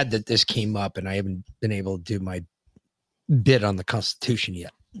 it's sad that this came up and I haven't been able to do my bit on the Constitution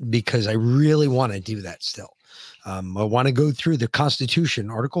yet, because I really want to do that still. I want to go through the Constitution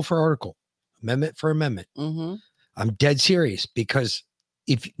article for article, amendment for amendment. I'm dead serious, because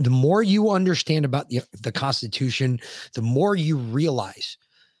the more you understand about the Constitution, the more you realize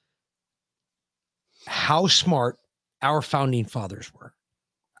how smart our founding fathers were.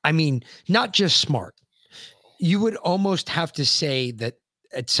 I mean, not just smart. You would almost have to say that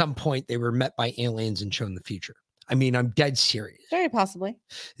at some point they were met by aliens and shown the future. I mean, I'm dead serious. Very possibly.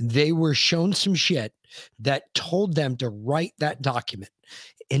 They were shown some shit that told them to write that document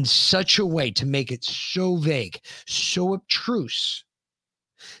in such a way to make it so vague, so obtruse,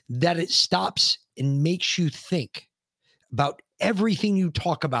 that it stops and makes you think about everything you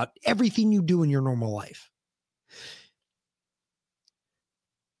talk about, everything you do in your normal life.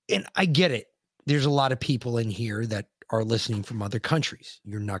 And I get it. There's a lot of people in here that are listening from other countries.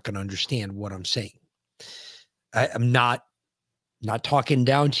 You're not going to understand what I'm saying. I'm not talking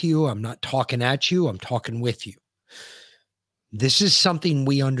down to you. I'm not talking at you. I'm talking with you. This is something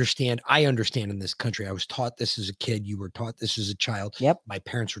we understand. I understand in this country. I was taught this as a kid. You were taught this as a child. Yep. My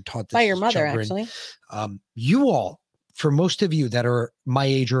parents were taught this by your as mother, children. actually. You all, for most of you that are my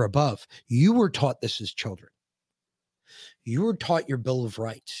age or above, you were taught this as children. You were taught your Bill of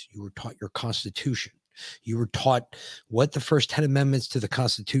Rights. You were taught your Constitution. You were taught what the first 10 amendments to the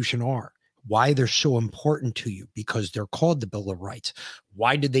Constitution are, why they're so important to you, because they're called the Bill of Rights.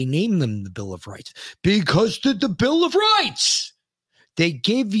 Why did they name them the Bill of Rights? Because the Bill of Rights, they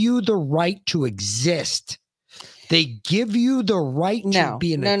give you the right to exist. They give you the right to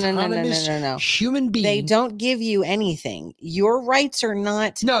be an autonomous human being. They don't give you anything. Your rights are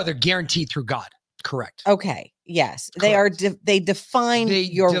not. No, they're guaranteed through God. Correct. Okay. Yes, they are. They define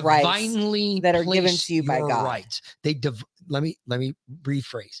your rights that are given to you by God. Rights. Let me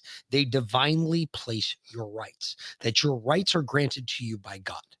rephrase. They divinely place your rights. That your rights are granted to you by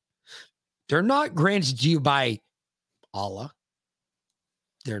God. They're not granted to you by Allah.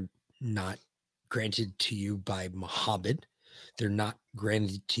 They're not granted to you by Muhammad. They're not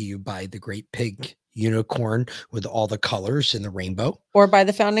granted to you by the great pig unicorn with all the colors in the rainbow. Or by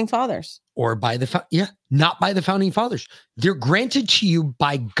the founding fathers. Or by not by the founding fathers. They're granted to you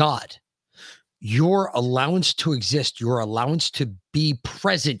by God. Your allowance to exist, your allowance to be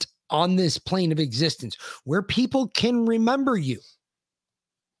present on this plane of existence where people can remember you.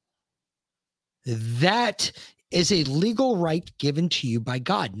 That is a legal right given to you by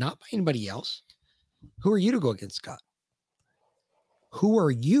God, not by anybody else. Who are you to go against God? Who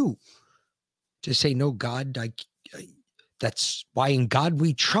are you to say, no, God, that's why in God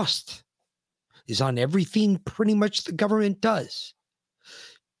we trust is on everything pretty much the government does.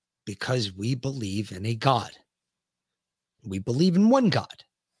 Because we believe in a God. We believe in one God.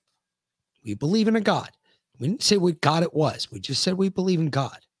 We believe in a God. We didn't say what God it was. We just said we believe in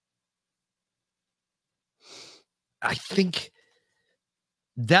God. I think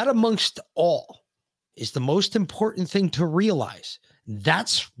that amongst all is the most important thing to realize.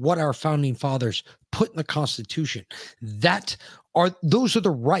 That's what our founding fathers put in the Constitution. Those are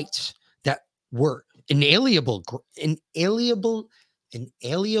the rights that were inalienably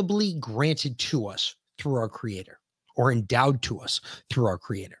granted to us through our Creator, or endowed to us through our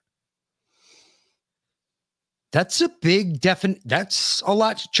Creator. That's a big that's a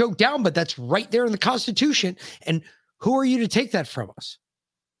lot to choke down, but that's right there in the Constitution. And who are you to take that from us?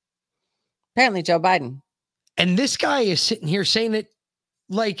 Apparently Joe Biden. And this guy is sitting here saying it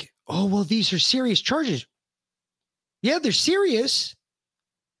like, oh, well, these are serious charges. Yeah, they're serious.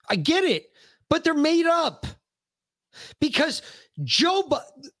 I get it, but they're made up. Because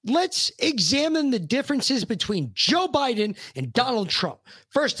let's examine the differences between Joe Biden and Donald Trump.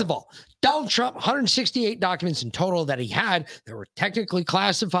 First of all, Donald Trump, 168 documents in total that he had that were technically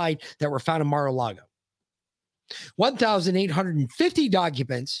classified that were found in Mar-a-Lago. 1,850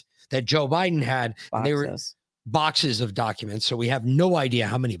 documents that Joe Biden had. And they were boxes of documents. So we have no idea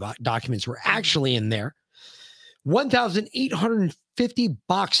how many documents were actually in there. 1,850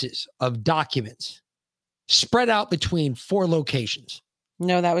 boxes of documents spread out between 4 locations.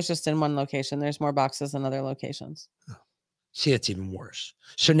 No, that was just in one location. There's more boxes in other locations. See, it's even worse.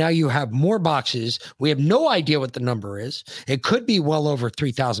 So now you have more boxes. We have no idea what the number is. It could be well over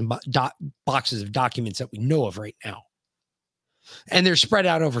 3,000 boxes of documents that we know of right now. And they're spread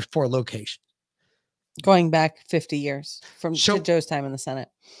out over 4 locations. Going back 50 years from Joe's time in the Senate.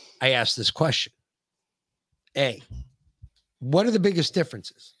 I asked this question. A, what are the biggest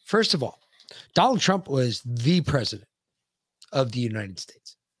differences? First of all, Donald Trump was the president of the United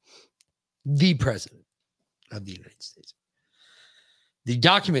States. The president of the United States. The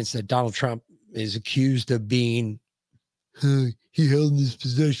documents that Donald Trump is accused of being, he held in his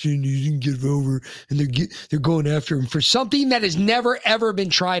possession, he didn't give over, and they're going after him for something that has never, ever been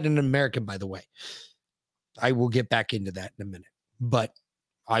tried in America, by the way. I will get back into that in a minute, but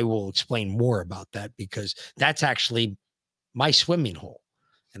I will explain more about that because that's actually my swimming hole,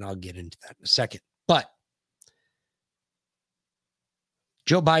 and I'll get into that in a second. But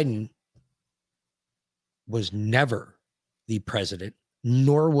Joe Biden was never the president,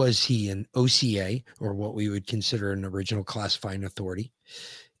 nor was he an OCA, or what we would consider an original classifying authority.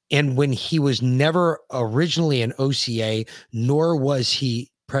 And when he was never originally an OCA, nor was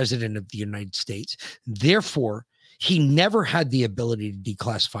he president of the United States, therefore, he never had the ability to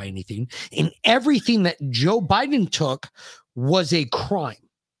declassify anything. And everything that Joe Biden took was a crime.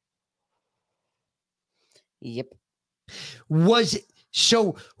 Yep.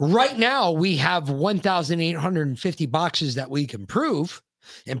 So right now we have 1,850 boxes that we can prove,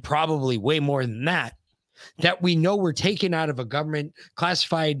 and probably way more than that we know were taken out of a government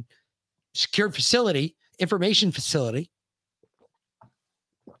classified secured facility, information facility,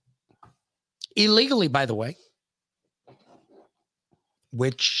 illegally, by the way,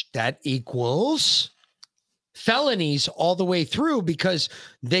 which that equals felonies all the way through, because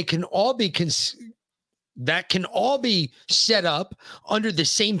they can all be that can all be set up under the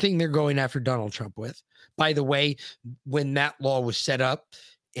same thing they're going after Donald Trump with. By the way, when that law was set up,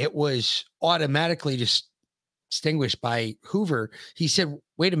 it was automatically distinguished by Hoover. He said,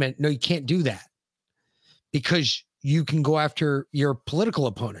 wait a minute, no, you can't do that because you can go after your political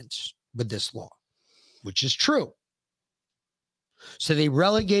opponents with this law, which is true. So they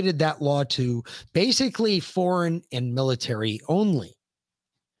relegated that law to basically foreign and military only.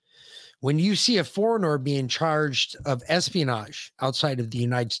 When you see a foreigner being charged of espionage outside of the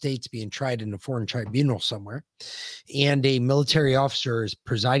United States being tried in a foreign tribunal somewhere, and a military officer is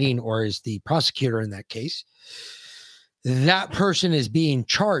presiding or is the prosecutor in that case, that person is being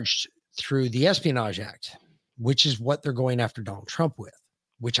charged through the Espionage Act, which is what they're going after Donald Trump with,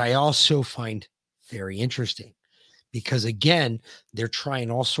 which I also find very interesting because, again, they're trying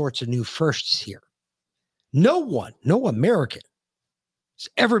all sorts of new firsts here. No American has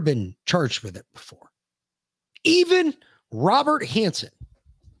ever been charged with it before. Even Robert Hansen,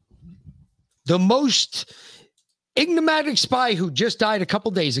 the most enigmatic spy who just died a couple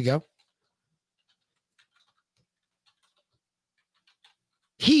days ago,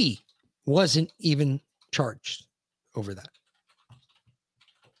 he wasn't even charged over that.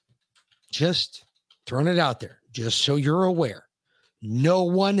 Just throwing it out there, just so you're aware. No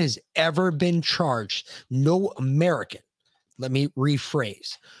one has ever been charged. No American. Let me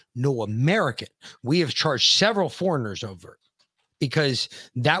rephrase. No American. We have charged several foreigners over it because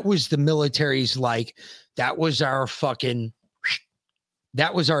that was the military's that was our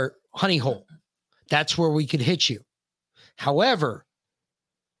honey hole. That's where we could hit you. However,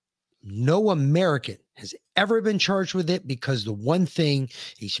 no American has ever been charged with it because the one thing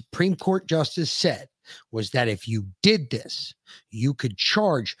a Supreme Court justice said was that if you did this, you could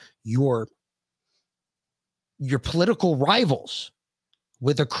charge your political rivals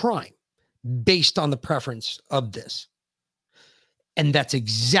with a crime based on the preference of this. And that's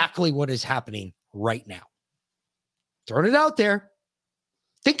exactly what is happening right now. Throwing it out there.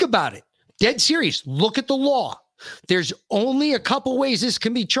 Think about it. Dead serious. Look at the law. There's only a couple ways this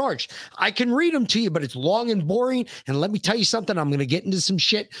can be charged. I can read them to you, but it's long and boring. And let me tell you something. I'm going to get into some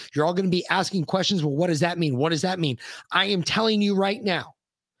shit. You're all going to be asking questions. Well, what does that mean? What does that mean? I am telling you right now,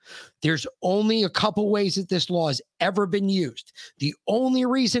 there's only a couple ways that this law has ever been used. The only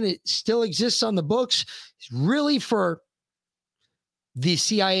reason it still exists on the books is really for the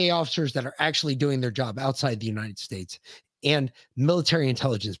CIA officers that are actually doing their job outside the United States and military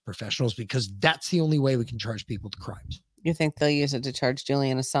intelligence professionals, because that's the only way we can charge people with crimes. You think they'll use it to charge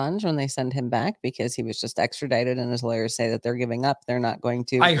Julian Assange when they send him back because he was just extradited and his lawyers say that they're giving up? They're not going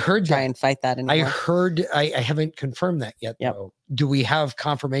to try and fight that anymore. I haven't confirmed that yet. Yep. Though. Do we have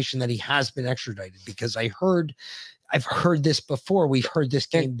confirmation that he has been extradited? Because I've heard this before. We've heard this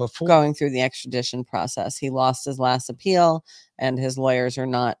game before. Going through the extradition process. He lost his last appeal and his lawyers are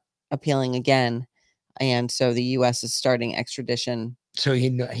not appealing again. And so the U.S. is starting extradition. So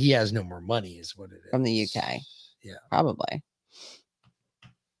he has no more money is what it is. From the UK. Yeah. Probably.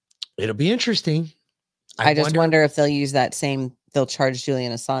 It'll be interesting. I just wonder if they'll use they'll charge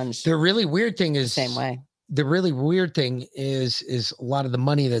Julian Assange. The really weird thing is the same way. The really weird thing is a lot of the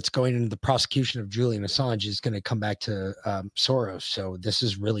money that's going into the prosecution of Julian Assange is going to come back to Soros. So this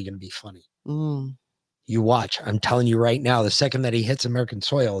is really going to be funny. You watch. I'm telling you right now, the second that he hits American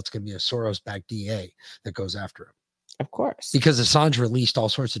soil, it's going to be a Soros-backed DA that goes after him. Of course. Because Assange released all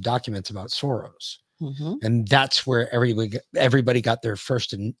sorts of documents about Soros. Mm-hmm. And that's where everybody got their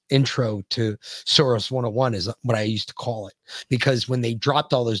first intro to Soros 101 is what I used to call it. Because when they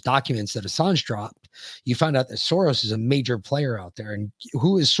dropped all those documents that Assange dropped, you found out that Soros is a major player out there. And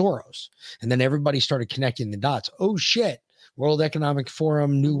who is Soros? And then everybody started connecting the dots. Oh, shit. World Economic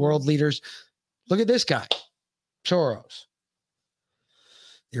Forum, New World Leaders. Look at this guy, Soros.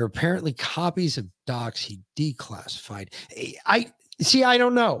 There are apparently copies of docs he declassified. I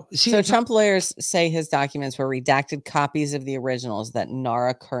don't know. So Trump lawyers say his documents were redacted copies of the originals that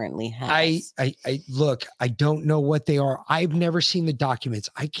NARA currently has. Look, I don't know what they are. I've never seen the documents.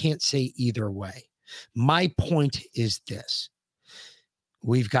 I can't say either way. My point is this.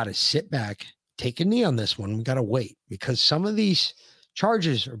 We've got to sit back, take a knee on this one. We got to wait because some of these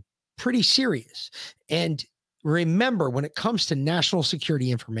charges are pretty serious. And remember, when it comes to national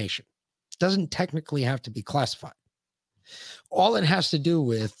security information, it doesn't technically have to be classified. All it has to do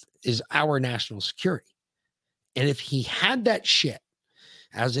with is our national security. And if he had that shit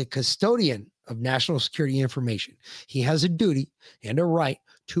as a custodian of national security information, he has a duty and a right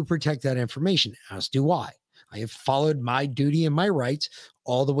to protect that information, as do I. I have followed my duty and my rights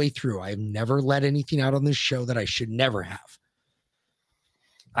all the way through. I have never let anything out on this show that I should never have.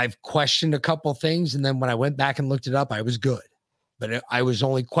 I've questioned a couple things, and then when I went back and looked it up, I was good. But I was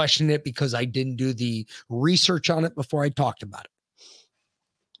only questioning it because I didn't do the research on it before I talked about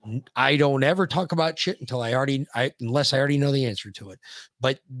it. I don't ever talk about shit until unless I already know the answer to it.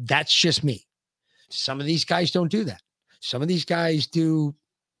 But that's just me. Some of these guys don't do that. Some of these guys do.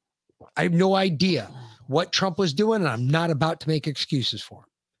 I have no idea what Trump was doing, and I'm not about to make excuses for him.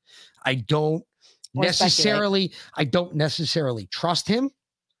 I don't necessarily trust him.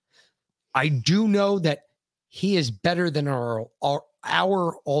 I do know that he is better than our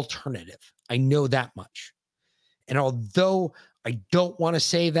alternative. I know that much. And although I don't want to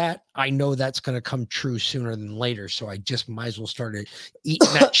say that, I know that's going to come true sooner than later. So I just might as well start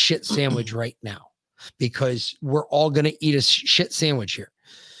eating that shit sandwich right now, because we're all going to eat a shit sandwich here.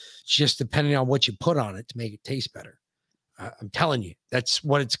 It's just depending on what you put on it to make it taste better. I'm telling you, that's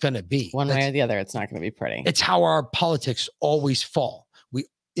what it's going to be. One way or the other, it's not going to be pretty. It's how our politics always fall.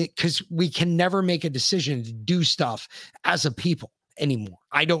 Because we can never make a decision to do stuff as a people anymore.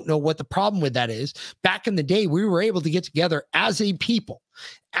 I don't know what the problem with that is. Back in the day, we were able to get together as a people,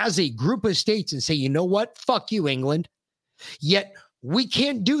 as a group of states, and say, you know what? Fuck you, England. Yet we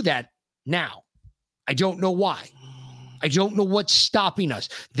can't do that now. I don't know why. I don't know what's stopping us.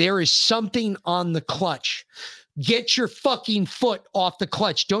 There is something on the clutch. Get your fucking foot off the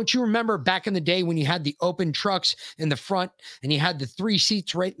clutch. Don't you remember back in the day when you had the open trucks in the front and you had the 3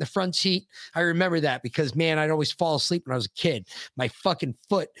 seats right in the front seat? I remember that because, man, I'd always fall asleep when I was a kid. My fucking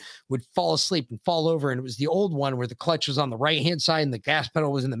foot would fall asleep and fall over. And it was the old one where the clutch was on the right-hand side and the gas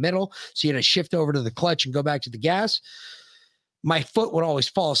pedal was in the middle. So you had to shift over to the clutch and go back to the gas. My foot would always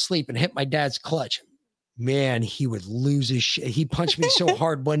fall asleep and hit my dad's clutch. Man, he would lose his shit. He punched me so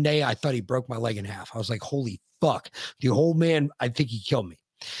hard one day, I thought he broke my leg in half. I was like, holy fuck. The old man, I think he killed me.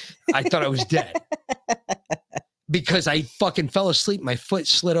 I thought I was dead. Because I fucking fell asleep. My foot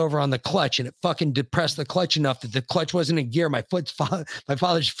slid over on the clutch and it fucking depressed the clutch enough that the clutch wasn't in gear. My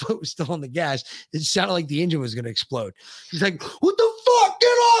father's foot was still on the gas. It sounded like the engine was going to explode. He's like, what the fuck? Get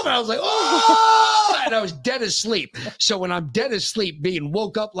off. And I was like, oh, and I was dead asleep. So when I'm dead asleep, being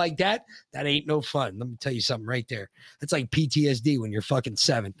woke up like that ain't no fun. Let me tell you something right there. It's like PTSD when you're fucking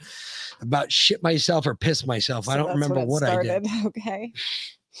 7. About shit myself or piss myself. So I don't remember what I did. Okay.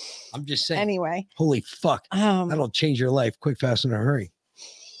 I'm just saying. Anyway. Holy fuck. That'll change your life quick, fast, in a hurry.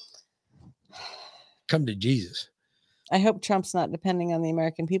 Come to Jesus. I hope Trump's not depending on the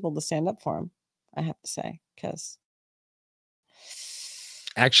American people to stand up for him, I have to say, because.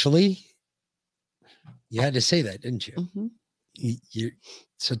 Actually, you had to say that, didn't you? Mm-hmm. You're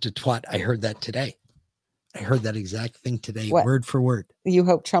such a twat. I heard that today. I heard that exact thing today, What? word for word. You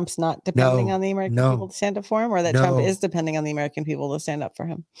hope Trump's not depending on the American people to stand up for him, or that Trump is depending on the American people to stand up for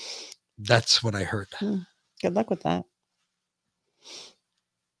him? That's what I heard. Good luck with that.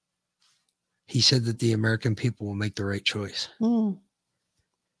 He said that the American people will make the right choice.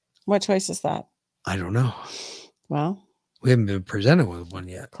 What choice is that? I don't know. Well, we haven't been presented with one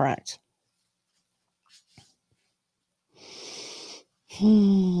yet. Correct.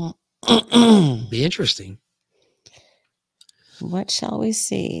 Be interesting. What shall we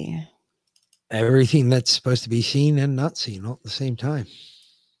see? Everything that's supposed to be seen and not seen all at the same time.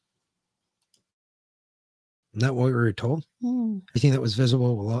 Isn't that what we were told? Everything that was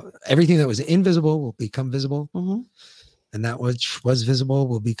visible everything that was invisible will become visible. And that which was visible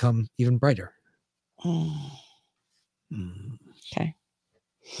will become even brighter. Okay.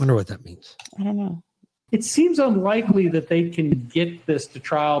 Wonder what that means. I don't know. It seems unlikely that they can get this to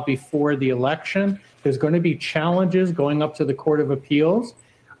trial before the election. There's going to be challenges going up to the Court of Appeals,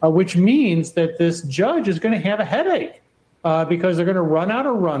 which means that this judge is going to have a headache because they're going to run out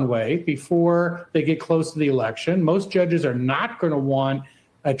of runway before they get close to the election. Most judges are not going to want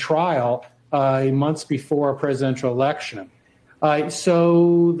a trial months before a presidential election.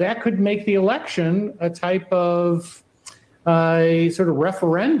 So that could make the election a type of sort of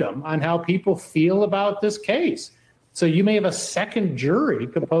referendum on how people feel about this case. So you may have a second jury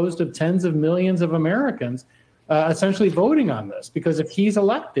composed of tens of millions of Americans essentially voting on this, because if he's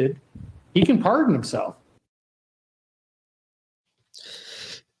elected, he can pardon himself.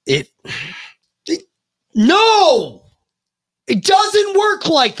 No, it doesn't work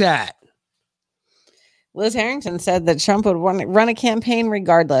like that. Liz Harrington said that Trump would run a campaign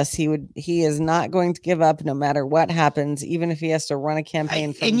regardless. He is not going to give up no matter what happens, even if he has to run a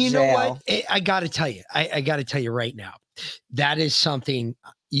campaign from And you jail. know what? I got to tell you, I got to tell you right now, that is something.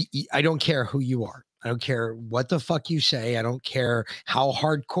 I don't care who you are. I don't care what the fuck you say. I don't care how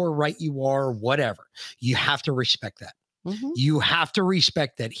hardcore right you are, or whatever. You have to respect that. You have to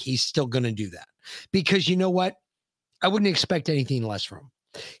respect that he's still going to do that, because you know what? I wouldn't expect anything less from him.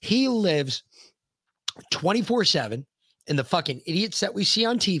 He lives 24/7 in the fucking idiots that we see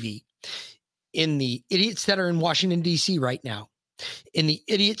on TV, in the idiots that are in Washington, D.C. right now, in the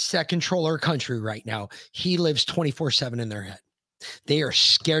idiots that control our country right now. He lives 24/7 in their head. They are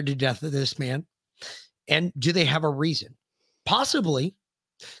scared to death of this man. And do they have a reason? Possibly.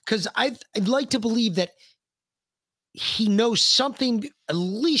 Because I'd like to believe that he knows something, at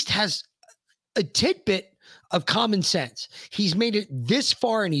least has a tidbit of common sense. He's made it this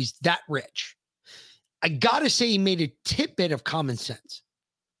far and he's that rich. I gotta say he made a tidbit of common sense.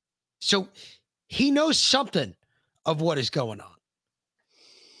 So he knows something of what is going on.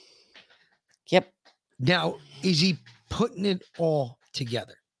 Yep. Now, is he putting it all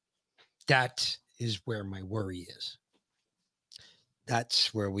together? That is where my worry is.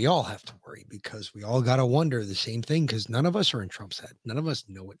 That's where we all have to worry, because we all got to wonder the same thing, because none of us are in Trump's head. None of us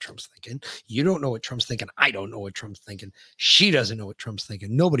know what Trump's thinking. You don't know what Trump's thinking. I don't know what Trump's thinking. She doesn't know what Trump's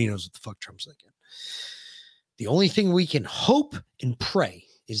thinking. Nobody knows what the fuck Trump's thinking. The only thing we can hope and pray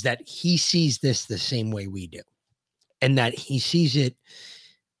is that he sees this the same way we do, and that he sees it.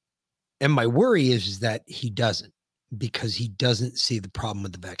 And my worry is that he doesn't, because he doesn't see the problem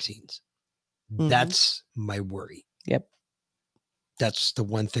with the vaccines. Mhm. That's my worry. Yep. That's the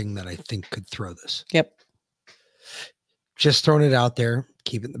one thing that I think could throw this. Yep. Just throwing it out there.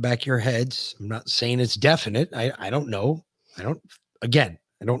 Keep it in the back of your heads. I'm not saying it's definite. I don't know. I don't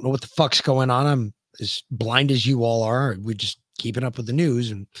know what the fuck's going on. I'm as blind as you all are. We just keeping up with the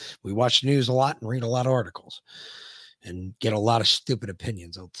news, and we watch the news a lot and read a lot of articles and get a lot of stupid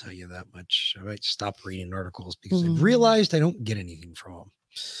opinions. I'll tell you that much. I might stop reading articles because I've realized I don't get anything from them.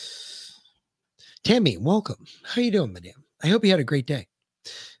 Tammy, welcome. How you doing, madam? I hope you had a great day.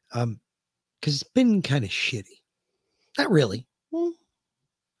 Because it's been kind of shitty. Not really.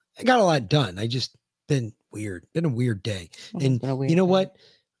 I got a lot done. I just been weird. Been a weird day. And you know what?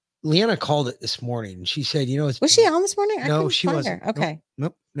 Leanna called it this morning, and she said, was she on this morning? I No, couldn't she find wasn't. her. Okay.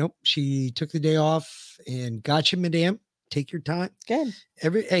 Nope. She took the day off, and gotcha, madam. Take your time. Good.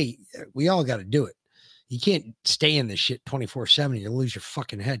 Hey, we all got to do it. You can't stay in this shit 24/7. You'll lose your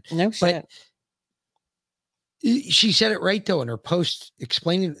fucking head. No shit. She said it right though in her post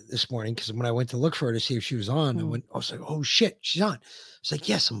explaining it this morning, because when I went to look for her to see if she was on, I was like, oh shit, she's on. It's like,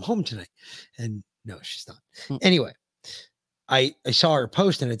 yes, I'm home tonight. And no, she's not. Anyway, I saw her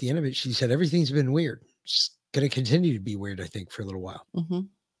post, and at the end of it, she said everything's been weird. It's going to continue to be weird, I think, for a little while.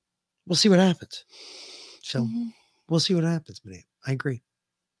 We'll see what happens. So we'll see what happens, madam. I agree.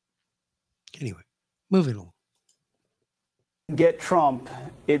 Anyway, moving on. Get Trump,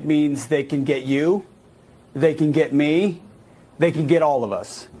 it means they can get you. They can get me. They can get all of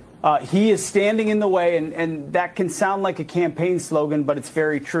us. He is standing in the way, and that can sound like a campaign slogan, but it's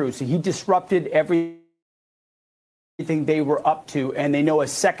very true. So he disrupted everything they were up to, and they know a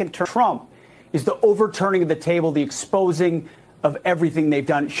second term Trump is the overturning of the table, the exposing of everything they've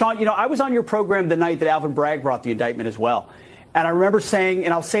done. Sean, I was on your program the night that Alvin Bragg brought the indictment as well. And I remember saying,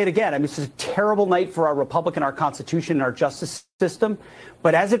 and I'll say it again, I mean, this is a terrible night for our Republican, our Constitution, and our justice system.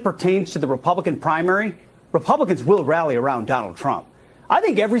 But as it pertains to the Republican primary, Republicans will rally around Donald Trump. I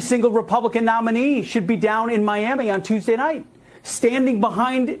think every single Republican nominee should be down in Miami on Tuesday night, standing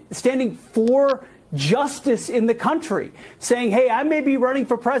for justice in the country, saying, hey, I may be running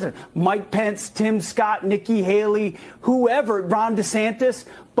for president. Mike Pence, Tim Scott, Nikki Haley, whoever, Ron DeSantis.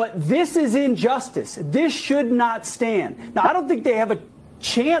 But this is injustice. This should not stand. Now, I don't think they have a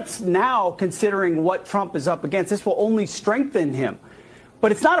chance now, considering what Trump is up against. This will only strengthen him.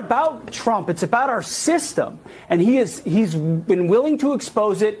 But it's not about Trump. It's about our system. And he's been willing to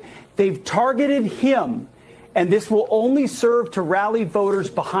expose it. They've targeted him. And this will only serve to rally voters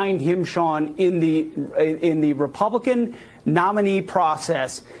behind him, Sean, in the Republican nominee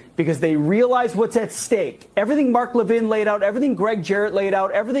process, because they realize what's at stake. Everything Mark Levin laid out, everything Greg Jarrett laid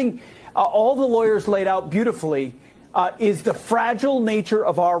out, everything all the lawyers laid out beautifully is the fragile nature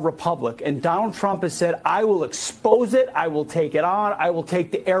of our republic. And Donald Trump has said, I will expose it. I will take it on. I will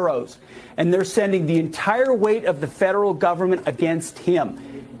take the arrows. And they're sending the entire weight of the federal government against him.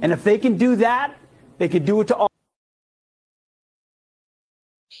 And if they can do that, they could do it to all.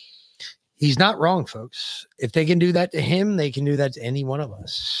 He's not wrong, folks. If they can do that to him, they can do that to any one of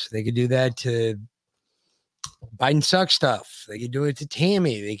us. They could do that to Biden sucks stuff. They could do it to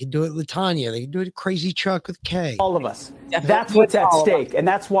Tammy. They could do it with Tanya. They could do it to Crazy Chuck with K. All of us. That's what's at stake. And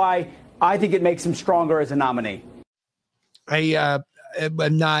that's why I think it makes him stronger as a nominee. I'm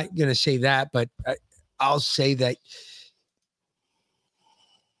not going to say that, but I'll say that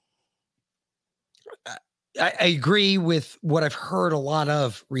I agree with what I've heard a lot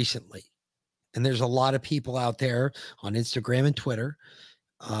of recently. And there's a lot of people out there on Instagram and Twitter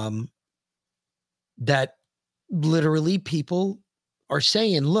that literally people are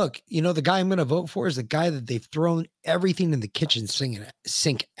saying, look, the guy I'm going to vote for is the guy that they've thrown everything in the kitchen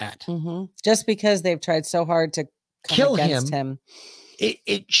sink at. Just because they've tried so hard to kill him.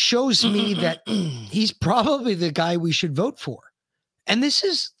 It shows me that he's probably the guy we should vote for. And this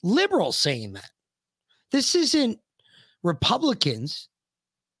is liberals saying that. This isn't Republicans.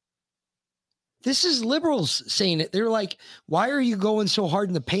 This is liberals saying it. They're like, why are you going so hard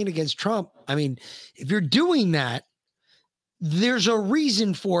in the paint against Trump? I mean, if you're doing that, there's a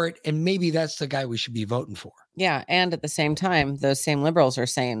reason for it. And maybe that's the guy we should be voting for. Yeah. And at the same time, those same liberals are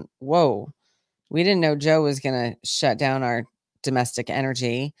saying, whoa, we didn't know Joe was going to shut down our domestic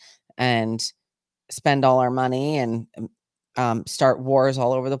energy and spend all our money and start wars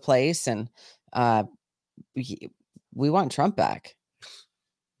all over the place. And we want Trump back.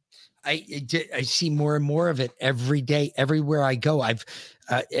 I see more and more of it every day, everywhere I go. I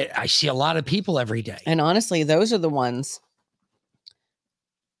see a lot of people every day. And honestly, those are the ones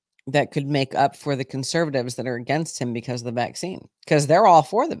that could make up for the conservatives that are against him because of the vaccine, because they're all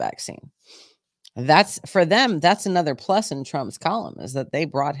for the vaccine. That's for them. That's another plus in Trump's column, is that he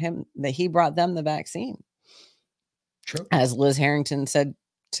brought them the vaccine. True. As Liz Harrington said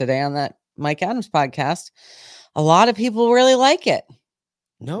today on that Mike Adams podcast, a lot of people really like it.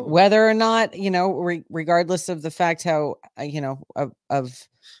 No, whether or not, regardless of the fact how, of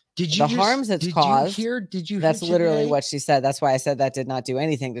the harms it's caused. Did you That's hear literally today? what she said. That's why I said that did not do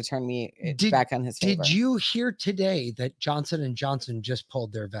anything to turn me back on his favor. Did you hear today that Johnson & Johnson just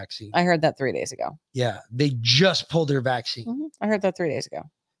pulled their vaccine? I heard that 3 days ago. Yeah, they just pulled their vaccine. Mm-hmm. I heard that 3 days ago.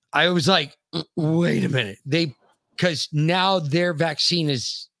 I was like, wait a minute. Because now their vaccine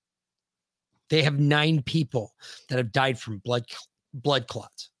they have 9 people that have died from blood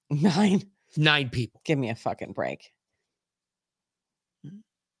clots. 9 people. Give me a fucking break.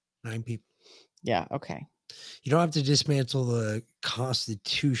 9 people. Yeah. Okay. You don't have to dismantle the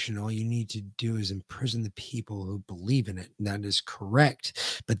Constitution. All you need to do is imprison the people who believe in it. And that is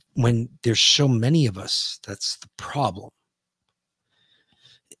correct. But when there's so many of us, that's the problem.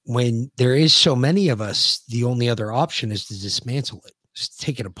 When there is so many of us, the only other option is to dismantle it. Just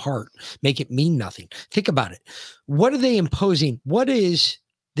take it apart. Make it mean nothing. Think about it. What are they imposing? What is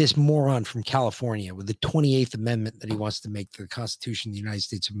this moron from California with the 28th Amendment that he wants to make to the Constitution of the United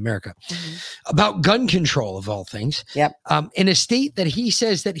States of America about gun control, of all things? Yep. In a state that he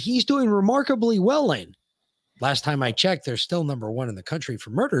says that he's doing remarkably well in. Last time I checked, they're still number 1 in the country for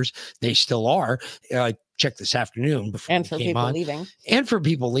murders. They still are. I checked this afternoon before and for people leaving. And for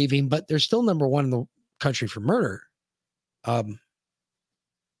people leaving, but they're still number 1 in the country for murder.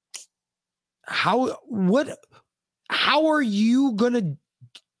 How are you gonna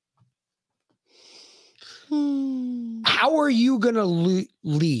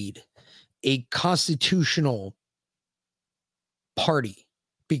lead a constitutional party?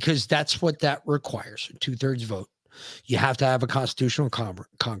 Because that's what that requires, a 2/3 vote. You have to have a constitutional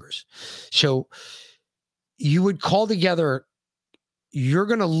Congress. So you would call together, you're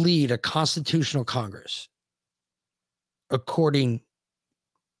going to lead a constitutional Congress according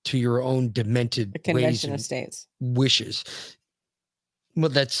to your own demented Convention ways of States wishes. Well,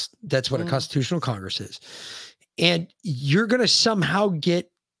 that's what a constitutional Congress is. And you're going to somehow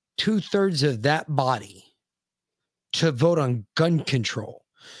get 2/3 of that body to vote on gun control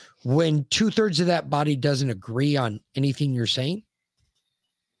when 2/3 of that body doesn't agree on anything you're saying.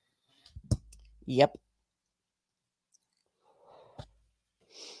 Yep.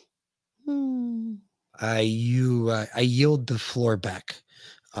 I yield the floor back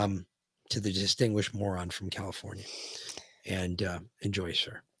to the distinguished moron from California, and enjoy,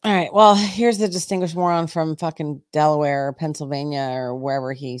 sir. All right. Well, here's the distinguished moron from fucking Delaware or Pennsylvania or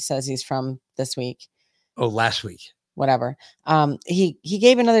wherever he says he's from this week. Oh, last week. Whatever. He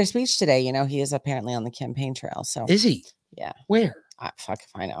gave another speech today. He is apparently on the campaign trail. So is he? Yeah. Where? Fuck if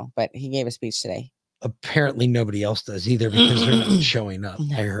I know. But he gave a speech today. Apparently nobody else does either because they're not showing up.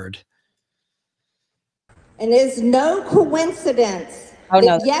 I heard. And it is no coincidence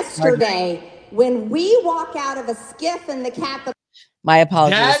that yesterday, when we walk out of a skiff in the Capitol. My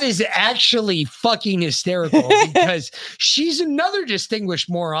apologies. That is actually fucking hysterical because she's another distinguished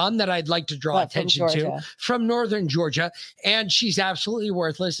moron that I'd like to draw attention to from Northern Georgia. And she's absolutely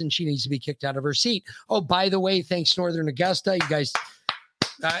worthless and she needs to be kicked out of her seat. Oh, by the way, thanks, Northern Augusta. You guys,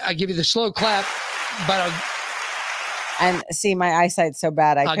 I give you the slow clap, but and see, my eyesight's so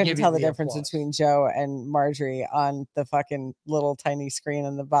bad. I couldn't tell the difference applause between Joe and Marjorie on the fucking little tiny screen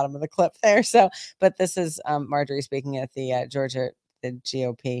in the bottom of the clip there. So, but this is Marjorie speaking at the the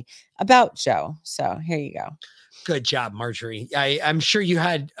GOP about Joe. So here you go. Good job, Marjorie. I'm sure you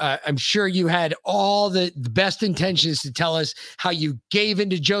had all the best intentions to tell us how you gave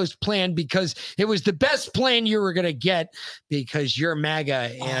into Joe's plan because it was the best plan you were going to get because you're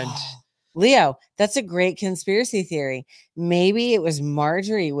MAGA and Leo, that's a great conspiracy theory. Maybe it was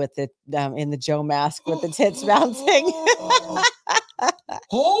Marjorie with the in the Joe mask with the tits bouncing.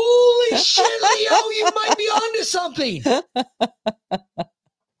 Holy shit, Leo, you might be onto something.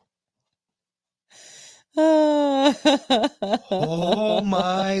 Oh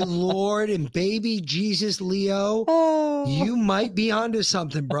my Lord and baby Jesus, Leo, you might be onto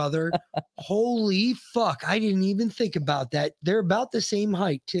something, brother. Holy fuck. I didn't even think about that. They're about the same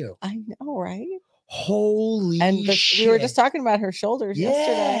height too. I know, right? Holy shit. We were just talking about her shoulders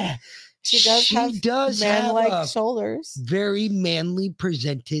yesterday. She does have man-like a shoulders. Very manly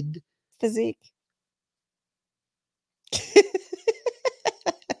presented physique.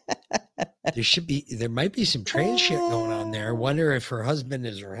 There might be some trans shit going on there. I wonder if her husband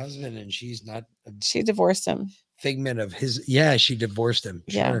is her husband and she's not. She divorced him. Figment of his. Yeah, she divorced him.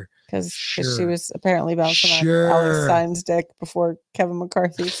 Yeah, Sure. because she was apparently bouncing on Alice Stein's dick before Kevin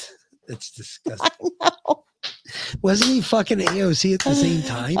McCarthy's. That's disgusting. I know. Wasn't he fucking AOC at the same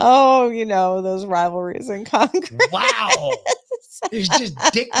time? Oh, those rivalries in Congress. Wow. There's just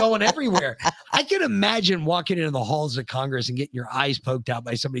dick going everywhere. I can imagine walking into the halls of Congress and getting your eyes poked out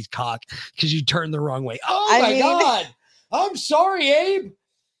by somebody's cock because you turned the wrong way. Oh my God. I'm sorry, Abe.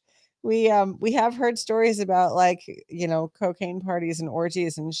 We have heard stories about cocaine parties and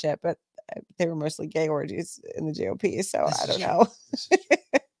orgies and shit, but they were mostly gay orgies in the GOP. So I don't know.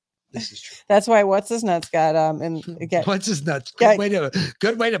 This is true. That's why what's his nuts got what's his nuts? Good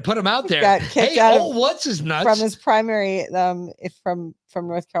way to put him out there. What's his nuts from his primary from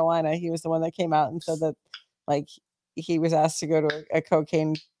North Carolina. He was the one that came out and said that he was asked to go to a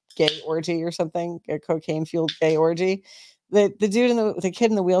cocaine gay orgy or something, a cocaine fueled gay orgy. The dude the kid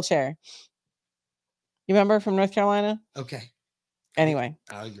in the wheelchair. You remember from North Carolina? Okay. Anyway,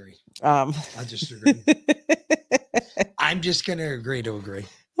 I agree. I'll just agree. I'm just gonna agree to agree.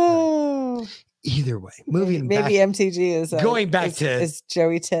 Oh. Either way, moving maybe back, MTG is going back to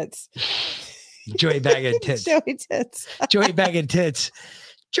Joey Tits. Joey Bag of Tits. Joey Tits. Joey Bag of Tits.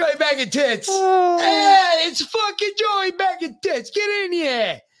 Joey Bag of Tits. Hey, it's fucking Joey Bag of Tits. Get in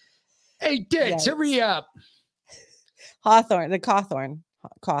here. Hey, Tits, hurry up. Cawthorn,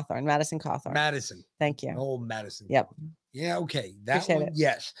 Madison Cawthorn. Madison. Thank you. Oh, Madison. Yep. Yeah, okay. That Appreciate one, it.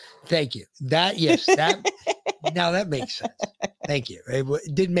 yes. Thank you. That now that makes sense. Thank you.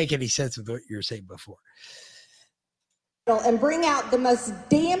 It didn't make any sense with what you were saying before. And bring out the most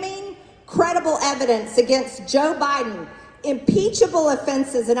damning, credible evidence against Joe Biden, impeachable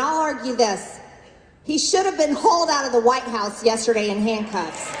offenses, and I'll argue this. He should have been hauled out of the White House yesterday in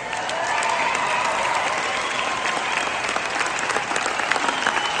handcuffs.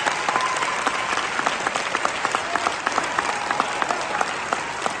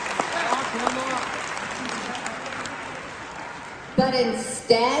 But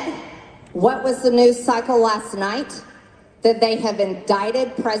instead, what was the news cycle last night? That they have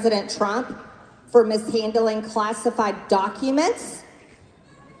indicted President Trump for mishandling classified documents?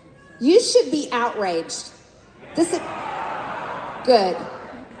 You should be outraged. This is good,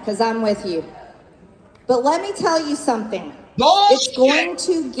 because I'm with you. But let me tell you something. Bullshit. It's going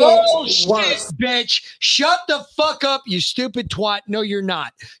to get worse. Bitch. Shut the fuck up, you stupid twat. No, you're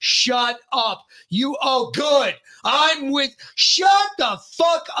not. Shut up. Good. Shut the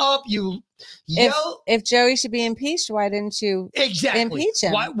fuck up, you. If Joey should be impeached, why didn't you impeach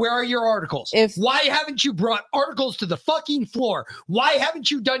him? Where are your articles? Why haven't you brought articles to the fucking floor? Why haven't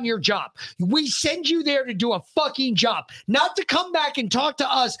you done your job? We send you there to do a fucking job, not to come back and talk to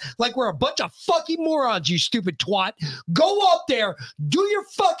us like we're a bunch of fucking morons, you stupid twat. Go up there, do your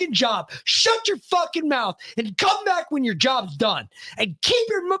fucking job, shut your fucking mouth, and come back when your job's done. And keep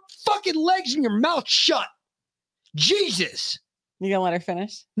your fucking legs in your mouth shut. Jesus. You gonna let her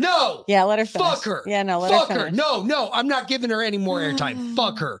finish? No. Yeah, let her finish. Fuck her. Yeah, no, let her finish. No, I'm not giving her any more airtime.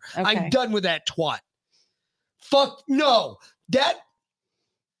 Fuck her. Okay. I'm done with that twat. Fuck no. That.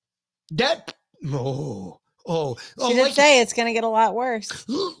 She did say it's gonna get a lot worse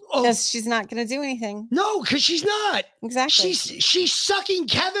because she's not gonna do anything. No, because she's not. Exactly. She's sucking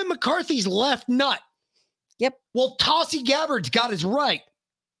Kevin McCarthy's left nut. Yep. Well, Tulsi Gabbard's got his right.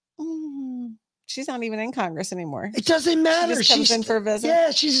 She's not even in Congress anymore. It doesn't matter. She just comes in for a visit.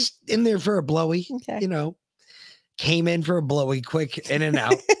 Yeah, she's in there for a blowy. Okay. Came in for a blowy, quick in and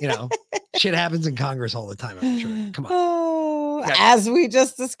out. Shit happens in Congress all the time, I'm sure. Come on. Oh, as we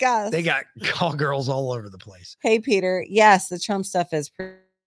just discussed. They got call girls all over the place. Hey, Peter. Yes, the Trump stuff is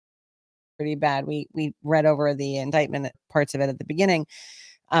pretty bad. We read over the indictment parts of it at the beginning.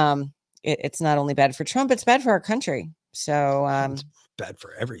 It's not only bad for Trump, it's bad for our country. So it's bad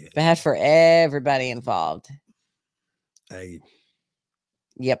for everything. Bad for everybody involved.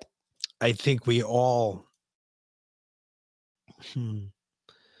 Yep. I think we all.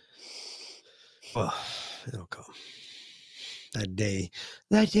 Well, it'll come. That day,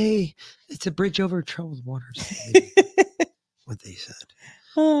 it's a bridge over troubled waters. What they said.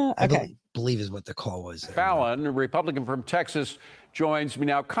 I believe is what the call was. Fallon, a Republican from Texas, joins me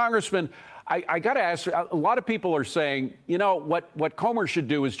now. Congressman, I got to ask, a lot of people are saying, you know, what Comer should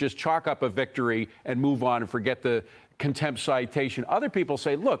do is just chalk up a victory and move on and forget the contempt citation. Other people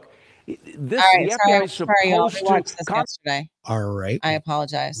say, look, this All right, the FBI is supposed we watched this to. yesterday. All right. I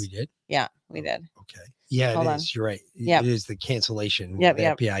apologize. We did? Yeah, we did. Okay. Yeah, Hold it on. is. You're right. Yep. It is the cancellation. Yep, the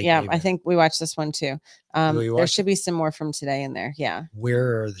yep, FBI yeah. gave I it. think we watched this one too. We There watched should be some more from today in there. Yeah,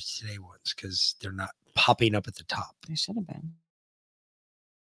 Where are the today ones? Because they're not popping up at the top. they should have been.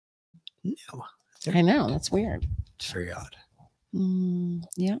 No. I know, that's weird. It's very odd.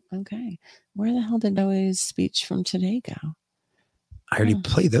 Yeah, okay. Where the hell did Noah's speech from today go? I already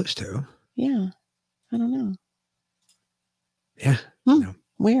played those two. Yeah, I don't know. Yeah.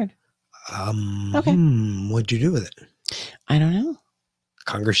 Weird. Okay. What'd you do with it? I don't know.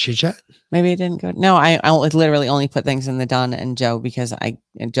 Congress chit chat? Maybe it didn't go. No, I literally only put things in the Donna and Joe because I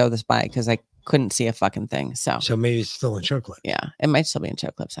couldn't see a fucking thing. So maybe it's still in show clip. Yeah, it might still be in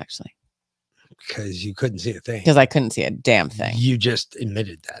show clips actually. Because you couldn't see a thing. Because I couldn't see a damn thing. You just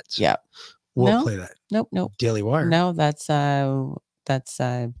admitted that. So Yep. We'll play that. Nope. Daily Wire. No, that's What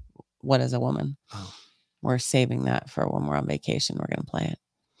Is a Woman. Oh. We're saving that for when we're on vacation. We're gonna play it.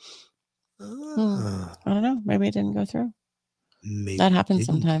 I don't know. Maybe it didn't go through. Maybe that happens it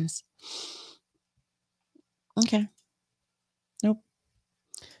didn't. sometimes. Okay. Nope.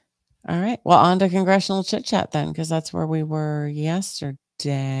 All right. Well, on to congressional chit chat then, because that's where we were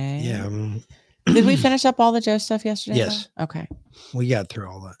yesterday. Yeah. Did we finish up all the Joe stuff yesterday? Yes. though? Okay. We got through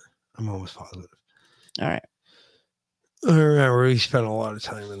all that. I'm almost positive. All right. I remember we spent a lot of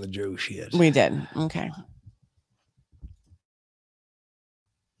time in the Joe shit. We did. Okay.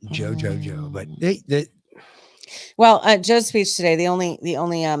 Joe. But Well, Joe's speech today, the only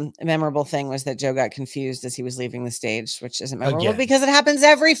memorable thing was that Joe got confused as he was leaving the stage, which isn't memorable Again. because it happens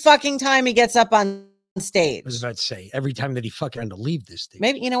every fucking time he gets up on stage. I was about to say, every time that he fucking had to leave this thing.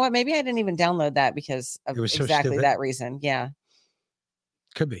 Maybe, you know what? Maybe I didn't even download that because of It was so exactly stupid. that reason. Yeah.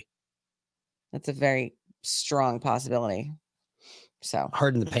 Could be. That's a very strong possibility. So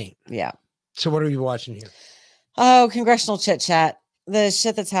Hard in the paint. Yeah. So what are you watching here? Oh, congressional chit chat. The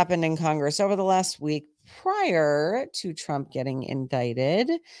shit that's happened in Congress over the last week prior to Trump getting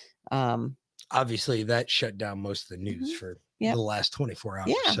indicted. Obviously, that shut down most of the news for Yep. the last 24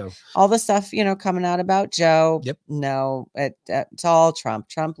 hours. Yeah. So All the stuff, coming out about Joe. Yep. No, it's all Trump.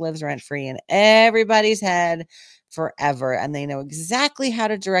 Trump lives rent free in everybody's head forever. And they know exactly how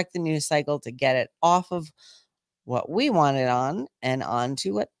to direct the news cycle to get it off of what we wanted on and on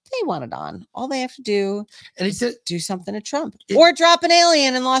to what they wanted on. All they have to do is do something to Trump or drop an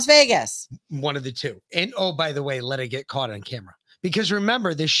alien in Las Vegas. one of the two. And oh, by the way, let it get caught on camera. Because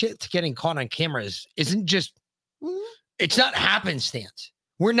remember, this shit getting caught on camera isn't just, it's not happenstance.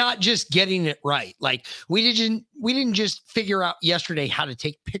 We're not just getting it right. Like we didn't just figure out yesterday how to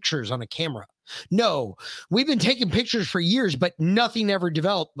take pictures on a camera. No, we've been taking pictures for years, but nothing ever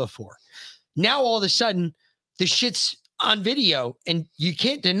developed before. Now all of a sudden, the shit's on video and you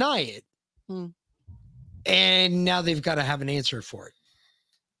can't deny it. And now they've got to have an answer for it.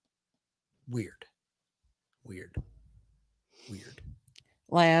 Weird.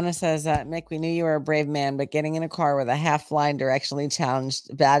 Liana says, Mick, we knew you were a brave man, but getting in a car with a half-blind directionally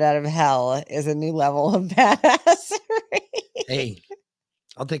challenged bat out of hell is a new level of badassery. Hey,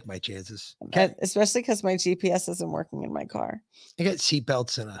 I'll take my chances. Especially because my GPS isn't working in my car. I got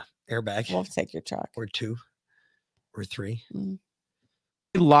seatbelts and a airbag. We'll take your truck. Or 2 or 3. Every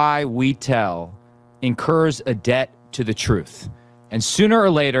lie we tell incurs a debt to the truth. And sooner or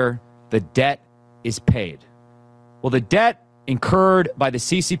later, the debt is paid. Well, the debt incurred by the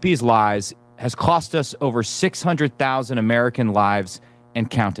CCP's lies has cost us over 600,000 American lives and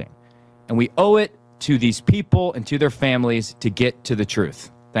counting. And we owe it to these people and to their families to get to the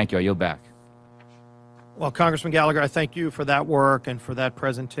truth. Thank you. I yield back. Well, Congressman Gallagher, I thank you for that work and for that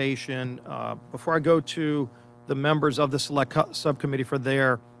presentation. Before I go to the members of the Select Subcommittee for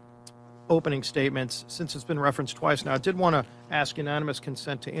their opening statements, since it's been referenced twice now, I did want to ask unanimous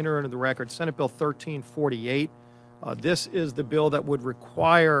consent to enter into the record Senate Bill 1348. This is the bill that would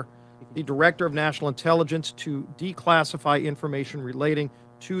require the Director of National Intelligence to declassify information relating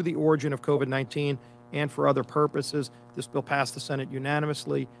to the origin of COVID-19 and for other purposes. This bill passed the Senate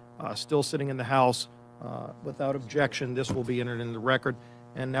unanimously, still sitting in the House without objection. This will be entered in the record.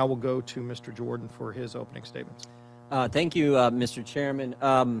 And now we'll go to Mr. Jordan for his opening statements. Thank you, Mr. Chairman.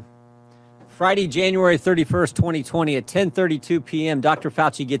 Friday, January 31st, 2020 at 10:32 p.m., Dr.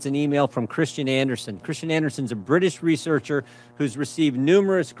 Fauci gets an email from Christian Anderson. Christian Anderson's a British researcher who's received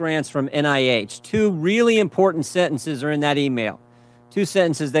numerous grants from NIH. Two really important sentences are in that email. Two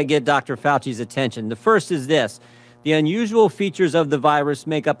sentences that get Dr. Fauci's attention. The first is this: the unusual features of the virus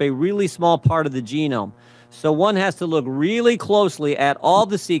make up a really small part of the genome. So one has to look really closely at all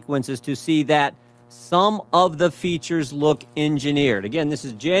the sequences to see that some of the features look engineered. Again, this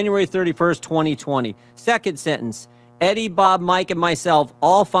is January 31st, 2020. Second sentence: Eddie, Bob, Mike, and myself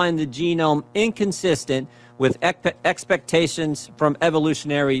all find the genome inconsistent with expectations from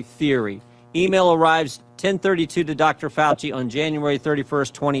evolutionary theory. Email arrives 10:32 to Dr. Fauci on January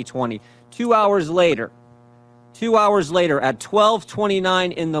 31st, 2020. 2 hours later at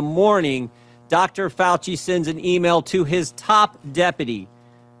 12:29 in the morning, Dr. Fauci sends an email to his top deputy,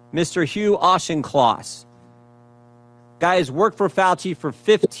 Mr. Hugh Auchincloss. Guy has worked for Fauci for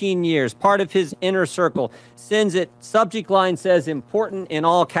 15 years, part of his inner circle. Sends it, subject line says important in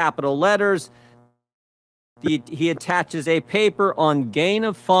all capital letters. He attaches a paper on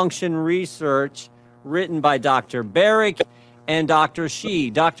gain-of-function research written by Dr. Barrick and Dr.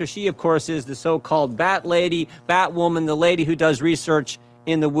 Shi. Dr. Shi, of course, is the so-called Bat Lady, Batwoman, the lady who does research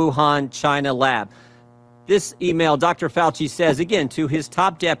in the Wuhan, China lab. This email, Dr. Fauci says, again, to his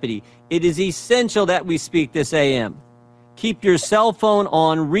top deputy, it is essential that we speak this AM. Keep your cell phone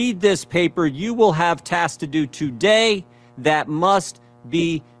on, read this paper. You will have tasks to do today that must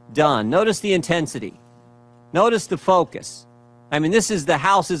be done. Notice the intensity. Notice the focus. I mean, this is the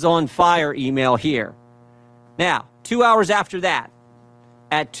house is on fire email here. Now, 2 hours after that,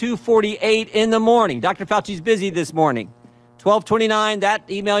 at 2:48 in the morning, Dr. Fauci's busy this morning. 12:29, that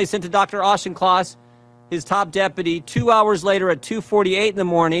email he sent to Dr. Auchincloss, his top deputy. 2 hours later at 2:48 in the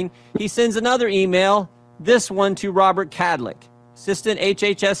morning, he sends another email, this one to Robert Kadlec, Assistant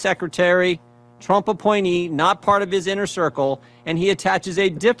HHS Secretary, Trump appointee, not part of his inner circle, and he attaches a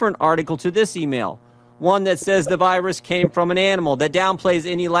different article to this email, one that says the virus came from an animal, that downplays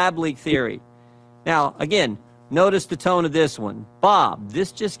any lab leak theory. Now, again, notice the tone of this one. Bob,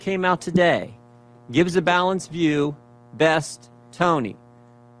 this just came out today. Gives a balanced view, best, Tony.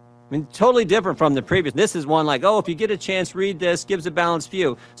 I mean, totally different from the previous. This is one like, oh, if you get a chance, read this, gives a balanced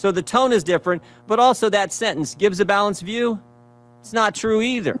view. So the tone is different, but also that sentence, gives a balanced view, it's not true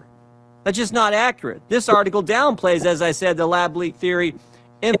either. That's just not accurate. This article downplays, as I said, the lab leak theory,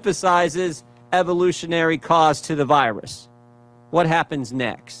 emphasizes evolutionary cause to the virus. What happens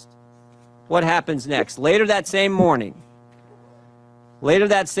next? What happens next? Later that same morning at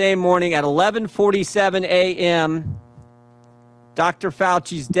 11:47 a.m., Dr.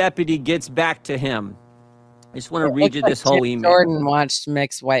 Fauci's deputy gets back to him. I just want to read you this whole email. Jordan watched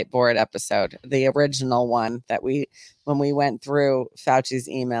Mick's whiteboard episode, the original one that when we went through Fauci's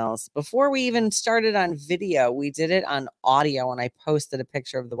emails. Before we even started on video, we did it on audio, and I posted a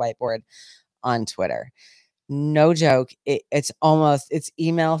picture of the whiteboard on Twitter. No joke. It's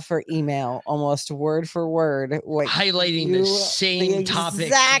email for email, almost word for word. Highlighting the same topic,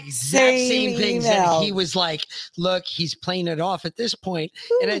 exact same things. Email. And he was like, look, he's playing it off at this point.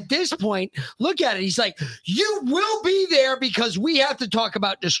 And at this point, look at it. He's like, you will be there because we have to talk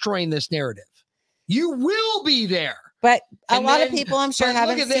about destroying this narrative. You will be there. But a lot of people, I'm sure,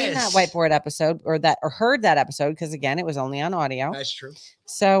 haven't seen this. that whiteboard episode or heard that episode because, again, it was only on audio. That's true.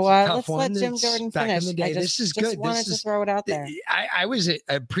 So let's let Jim It's Jordan back finish. in the day. This is good. Wanted to throw it out there. I was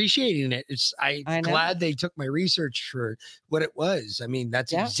appreciating it. I'm glad they took my research for what it was. I mean,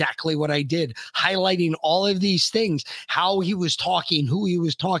 that's exactly what I did. Highlighting all of these things, how he was talking, who he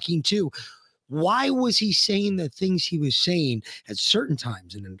was talking to. Why was he saying the things he was saying at certain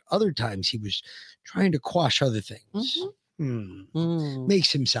times, and at other times he was trying to quash other things?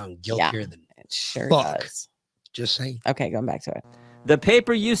 Makes him sound guiltier than it sure fuck. Does. Just saying. Okay, going back to it. The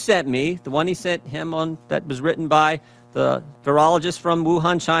paper you sent me, the one he sent him on, that was written by the virologist from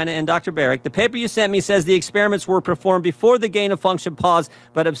Wuhan, China, and Dr. Barrick. The paper you sent me says the experiments were performed before the gain-of-function pause,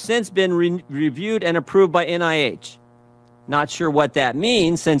 but have since been reviewed and approved by NIH. Not sure what that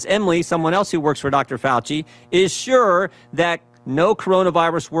means, since Emily, someone else who works for Dr. Fauci, is sure that no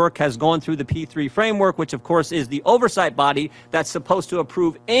coronavirus work has gone through the P3 framework, which of course is the oversight body that's supposed to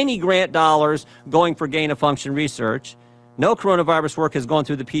approve any grant dollars going for gain-of-function research. No coronavirus work has gone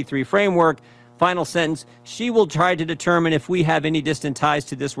through the P3 framework. Final sentence, she will try to determine if we have any distant ties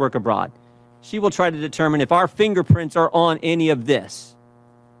to this work abroad. She will try to determine if our fingerprints are on any of this.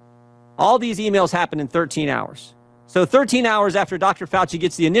 All these emails happen in 13 hours. So 13 hours after Dr. Fauci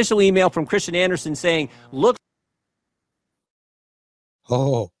gets the initial email from Christian Anderson saying, look.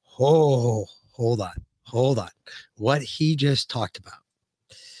 Hold on. What he just talked about.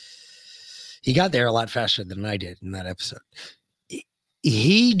 He got there a lot faster than I did in that episode.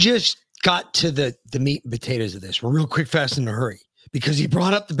 He just got to the meat and potatoes of this real quick, fast, in a hurry, because he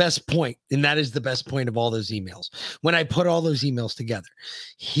brought up the best point, and that is the best point of all those emails. When I put all those emails together,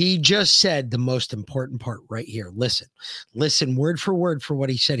 he just said the most important part right here. Listen word for word for what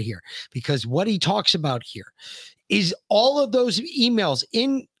he said here, because what he talks about here is all of those emails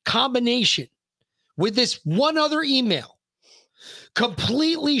in combination with this one other email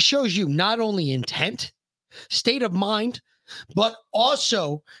completely shows you not only intent, state of mind, but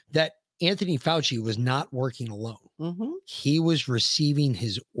also that Anthony Fauci was not working alone. He was receiving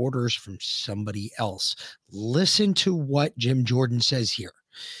his orders from somebody else. Listen to what Jim Jordan says here.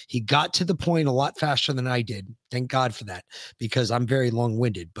 He got to the point a lot faster than I did. Thank God for that, because I'm very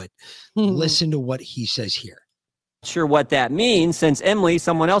long-winded, but listen to what he says here. Sure what that means, since Emily,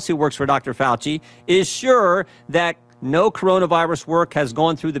 someone else who works for Dr. Fauci, is sure that no coronavirus work has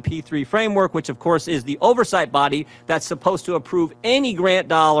gone through the P3 framework, which of course is the oversight body that's supposed to approve any grant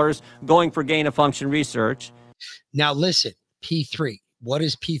dollars going for gain-of-function research. Now listen, P3, what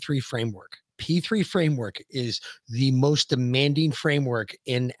is P3 framework? P3 framework is the most demanding framework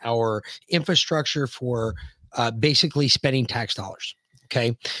in our infrastructure for basically spending tax dollars.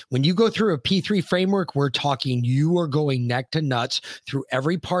 Okay. When you go through a P3 framework, we're talking you are going neck to nuts through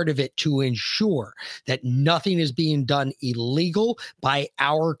every part of it to ensure that nothing is being done illegal by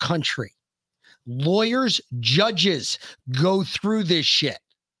our country. Lawyers, judges go through this shit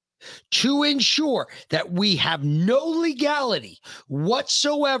to ensure that we have no legality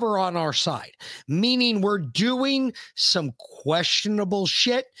whatsoever on our side, meaning we're doing some questionable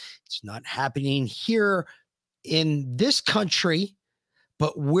shit. It's not happening here in this country,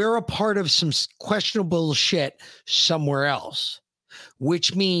 but we're a part of some questionable shit somewhere else,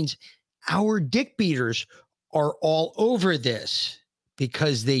 which means our dick beaters are all over this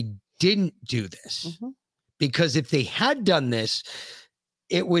because they didn't do this. Because if they had done this,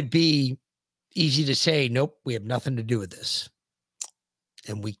 it would be easy to say, nope, we have nothing to do with this.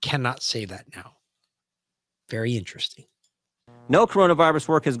 And we cannot say that now. Very interesting. No coronavirus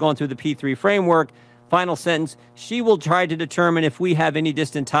work has gone through the P3 framework. Final sentence, she will try to determine if we have any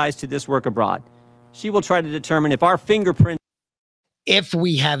distant ties to this work abroad. She will try to determine if our fingerprint. If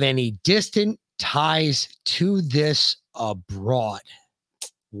we have any distant ties to this abroad.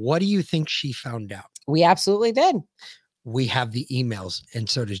 What do you think she found out? We absolutely did. We have the emails, and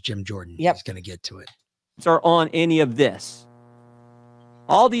so does Jim Jordan. Yep. He's going to get to it. Are on any of this.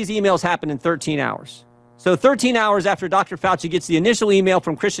 All these emails happen in 13 hours. So 13 hours after Dr. Fauci gets the initial email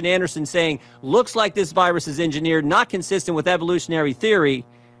from Christian Anderson saying, looks like this virus is engineered, not consistent with evolutionary theory,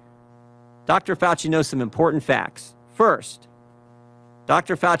 Dr. Fauci knows some important facts. First,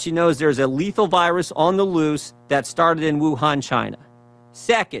 Dr. Fauci knows there's a lethal virus on the loose that started in Wuhan, China.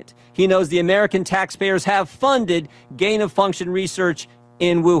 Second, he knows the American taxpayers have funded gain-of-function research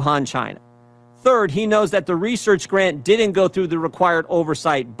in Wuhan, China. Third, he knows that the research grant didn't go through the required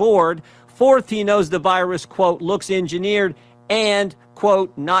oversight board. Fourth, he knows the virus, quote, looks engineered and,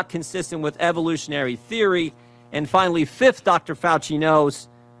 quote, not consistent with evolutionary theory. And finally, fifth, Dr. Fauci knows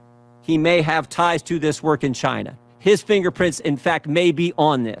he may have ties to this work in China. His fingerprints, in fact, may be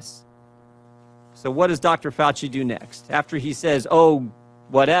on this. So what does Dr. Fauci do next? After he says, oh,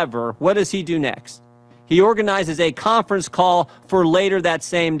 whatever, what does he do next? He organizes a conference call for later that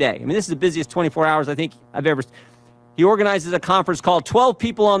same day. I mean, this is the busiest 24 hours I think I've ever. He organizes a conference call, 12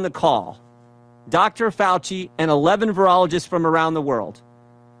 people on the call. Dr. Fauci and 11 virologists from around the world.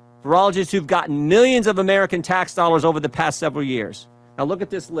 Virologists who've gotten millions of American tax dollars over the past several years. Now look at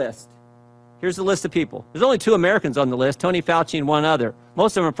this list. Here's the list of people. There's only 2 Americans on the list, Tony Fauci and one other.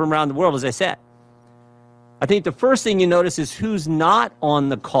 Most of them are from around the world, as I said. I think the first thing you notice is who's not on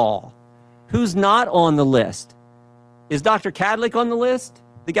the call. Who's not on the list? Is Dr. Kadlec on the list?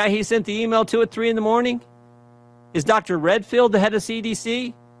 The guy he sent the email to at 3 in the morning? Is Dr. Redfield the head of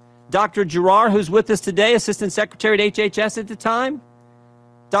CDC? Dr. Girard, who's with us today, Assistant Secretary at HHS at the time?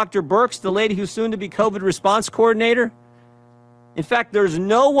 Dr. Birx, the lady who's soon to be COVID response coordinator? In fact, there's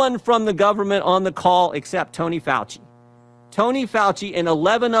no one from the government on the call except Tony Fauci. Tony Fauci and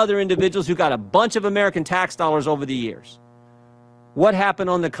 11 other individuals who got a bunch of American tax dollars over the years. What happened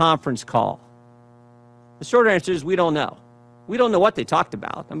on the conference call? The short answer is we don't know. We don't know what they talked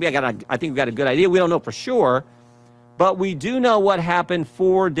about. I mean, I think we got a good idea. We don't know for sure. But we do know what happened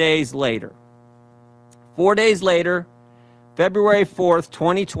 4 days later. 4 days later, February 4th,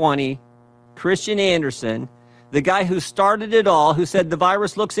 2020, Christian Anderson, the guy who started it all, who said the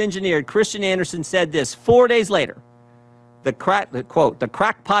virus looks engineered, Christian Anderson said this 4 days later. The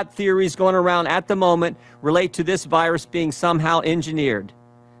crackpot theories going around at the moment relate to this virus being somehow engineered.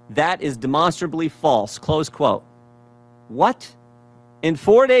 That is demonstrably false, close quote. What? In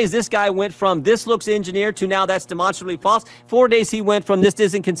 4 days, this guy went from this looks engineered to now that's demonstrably false. 4 days, he went from this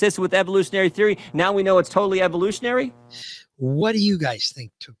isn't consistent with evolutionary theory. Now we know it's totally evolutionary. What do you guys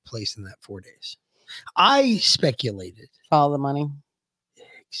think took place in that 4 days? I speculated. Follow the money.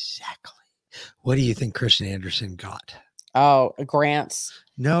 Exactly. What do you think Christian Anderson got? Oh, grants.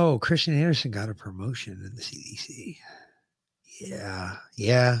 No, Christian Anderson got a promotion in the CDC. Yeah.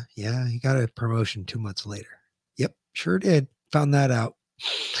 He got a promotion 2 months later. Yep, sure did. Found that out.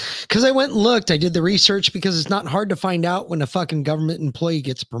 Because I went and looked. I did the research because it's not hard to find out when a fucking government employee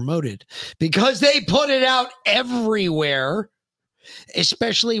gets promoted. Because they put it out everywhere.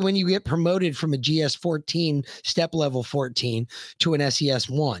 Especially when you get promoted from a GS-14, step level 14, to an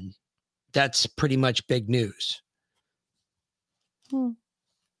SES-1. That's pretty much big news.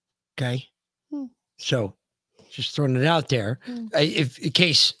 Okay. So just throwing it out there. If in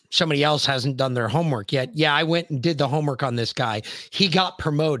case somebody else hasn't done their homework yet. Yeah, I went and did the homework on this guy. He got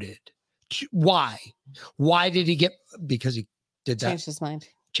promoted. Why? Why did he get? Because he did that. Changed his mind.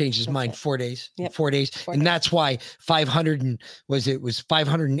 Changed his mind. 4 days. Yep. 4 days. And that's why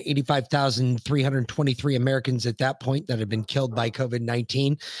 585,323 Americans at that point that had been killed by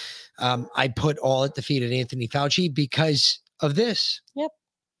COVID-19. I put all at the feet of Anthony Fauci because of this. Yep.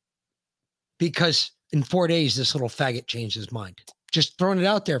 Because in 4 days, this little faggot changed his mind. Just throwing it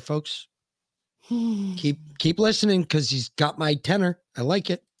out there, folks. Keep listening because he's got my tenor. I like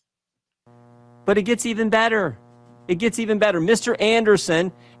it. But it gets even better. It gets even better. Mr.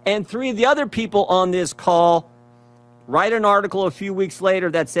 Anderson and 3 of the other people on this call write an article a few weeks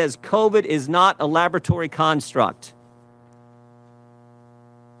later that says COVID is not a laboratory construct.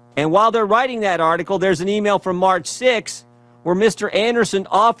 And while they're writing that article, there's an email from March 6 where Mr. Anderson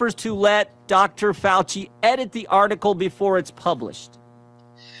offers to let Dr. Fauci edit the article before it's published.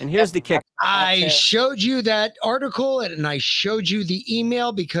 And here's the kick. I showed you that article and I showed you the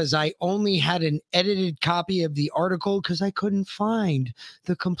email because I only had an edited copy of the article because I couldn't find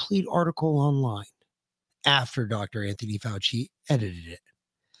the complete article online after Dr. Anthony Fauci edited it,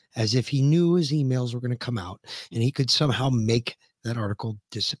 as if he knew his emails were going to come out and he could somehow make that article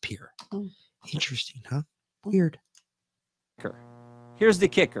disappear. Interesting, huh? Weird. Here's the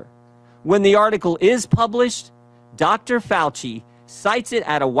kicker. When the article is published, Dr. Fauci cites it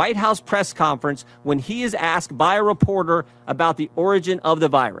at a White House press conference when he is asked by a reporter about the origin of the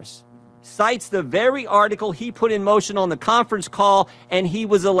virus. Cites the very article he put in motion on the conference call and he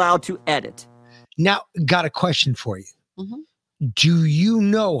was allowed to edit. Now, got a question for you. Do you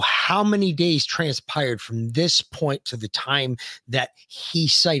know how many days transpired from this point to the time that he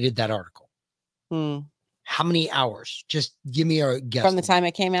cited that article? How many hours? Just give me a guess. From the time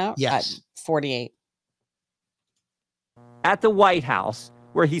it came out? Yes. 48. At the White House,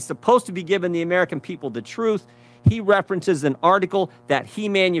 where he's supposed to be giving the American people the truth, he references an article that he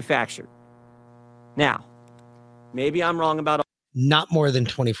manufactured. Now, maybe I'm wrong about... Not more than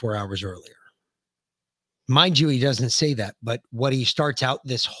 24 hours earlier. Mind you, he doesn't say that, but what he starts out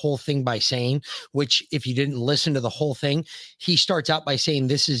this whole thing by saying, which if you didn't listen to the whole thing, he starts out by saying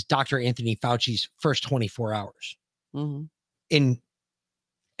this is Dr. Anthony Fauci's first 24 hours. And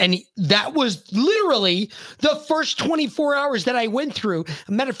that was literally the first 24 hours that I went through.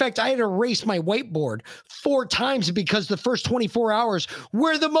 A matter of fact, I had to erase my whiteboard 4 times because the first 24 hours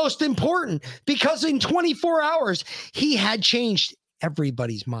were the most important, because in 24 hours, he had changed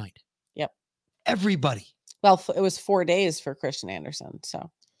everybody's mind. Yep. Everybody. Well, it was 4 days for Christian Anderson. So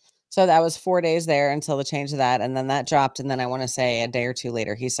that was 4 days there until the change of that. And then that dropped. And then I want to say a day or two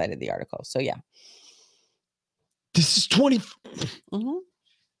later, he cited the article. So yeah. This is 20.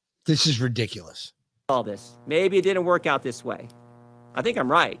 This is ridiculous. All this. Maybe it didn't work out this way. I think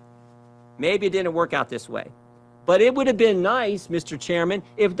I'm right. Maybe it didn't work out this way. But it would have been nice, Mr. Chairman,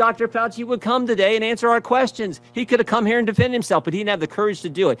 if Dr. Fauci would come today and answer our questions. He could have come here and defend himself, but he didn't have the courage to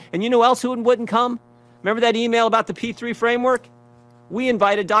do it. And you know who else wouldn't come? Remember that email about the P3 framework? We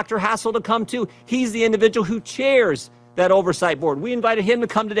invited Dr. Hassel to come too. He's the individual who chairs that oversight board. We invited him to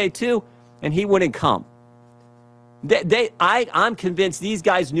come today too, and he wouldn't come. I'm convinced these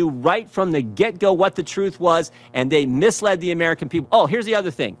guys knew right from the get-go what the truth was, and they misled the American people. Oh, here's the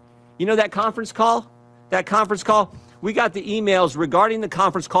other thing. You know that conference call? That conference call? We got the emails regarding the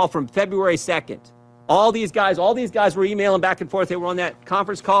conference call from February 2nd. All these guys were emailing back and forth. They were on that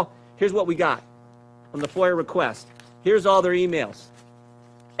conference call. Here's what we got on the FOIA request. Here's all their emails.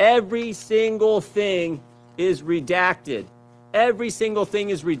 Every single thing is redacted. Every single thing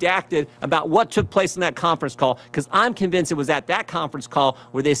is redacted about what took place in that conference call, because I'm convinced it was at that conference call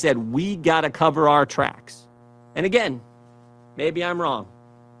where they said, we got to cover our tracks. And again, maybe I'm wrong.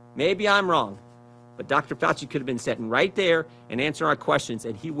 Maybe I'm wrong, but Dr. Fauci could have been sitting right there and answering our questions,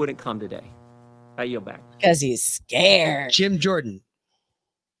 and he wouldn't come today. I yield back. Because he's scared. Jim Jordan,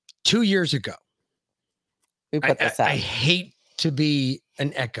 2 years ago. We put this out. I hate to be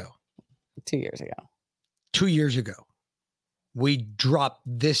an echo. 2 years ago. 2 years ago, we dropped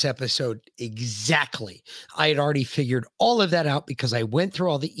this episode exactly. I had already figured all of that out because I went through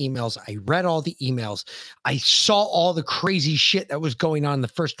all the emails. I read all the emails. I saw all the crazy shit that was going on the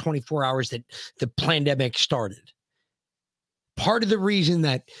first 24 hours that the pandemic started. Part of the reason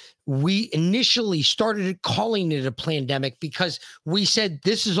that we initially started calling it a pandemic because we said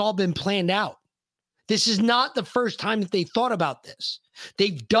this has all been planned out. This is not the first time that they thought about this.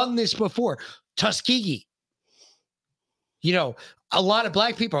 They've done this before. Tuskegee. You know, a lot of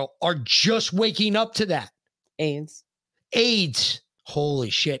black people are just waking up to that. AIDS.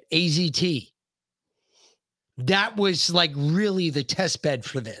 Holy shit. AZT. That was like really the test bed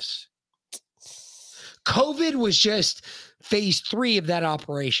for this. COVID was just phase 3 of that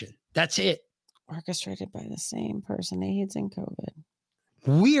operation. That's it. Orchestrated by the same person, AIDS and COVID.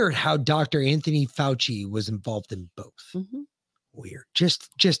 Weird how Dr. Anthony Fauci was involved in both. Mm-hmm. Weird.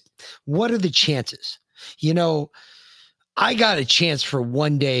 Just what are the chances? You know, I got a chance for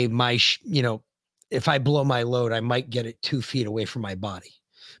one day, if I blow my load, I might get it 2 feet away from my body.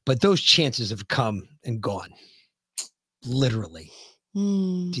 But those chances have come and gone. Literally.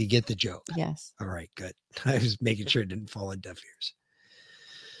 Do you get the joke? Yes. All right, good. I was making sure it didn't fall on deaf ears.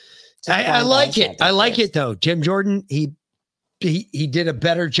 I like it. I like it, though. Jim Jordan, he did a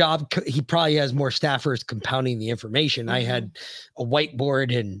better job. He probably has more staffers compounding the information. I had a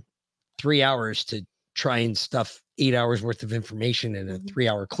whiteboard and 3 hours to try and stuff 8 hours worth of information in a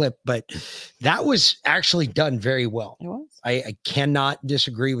 3-hour clip, but that was actually done very well. It was. I cannot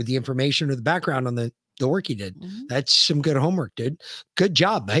disagree with the information or the background on the work he did. That's some good homework, dude. Good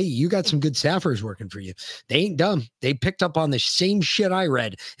job. Hey, you got some good staffers working for you. They ain't dumb. They picked up on the same shit I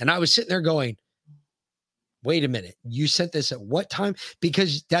read. And I was sitting there going, wait a minute, you sent this at what time?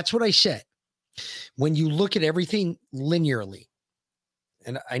 Because that's what I said. When you look at everything linearly,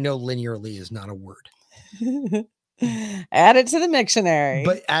 and I know linearly is not a word. Add it to the dictionary.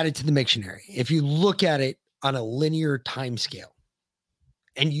 But add it to the dictionary. If you look at it on a linear time scale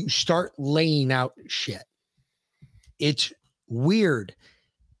and you start laying out shit, it's weird.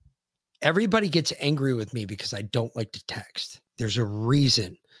 Everybody gets angry with me because I don't like to text. There's a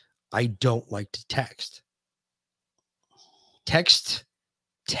reason I don't like to text. Texts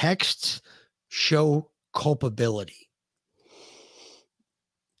show culpability.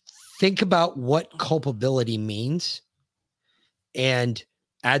 Think about what culpability means and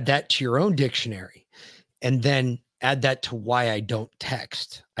add that to your own dictionary and then add that to why I don't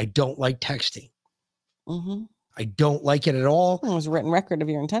text. I don't like texting. Mm-hmm. I don't like it at all. It was a written record of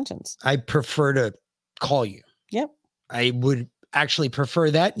your intentions. I prefer to call you. Yep. I would actually prefer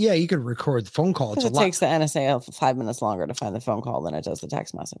that. Yeah, you could record the phone call. Because it takes the NSA 5 minutes longer to find the phone call than it does the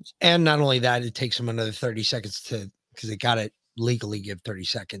text message. And not only that, it takes them another 30 seconds because they got to legally give 30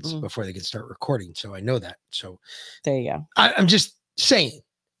 seconds before they can start recording. So I know that. So there you go. I'm just saying,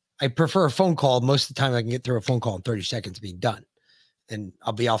 I prefer a phone call. Most of the time I can get through a phone call in 30 seconds being done. And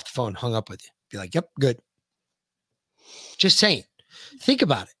I'll be off the phone, hung up with you. Be like, yep, good. Just saying. Think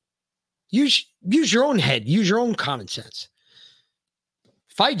about it. Use your own head. Use your own common sense.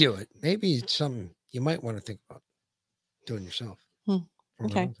 If I do it, maybe it's something you might want to think about doing yourself.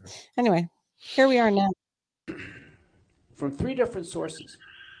 Okay. Anyway, here we are now. From 3 different sources.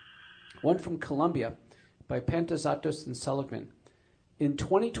 One from Colombia by Pantazatos and Seligman. In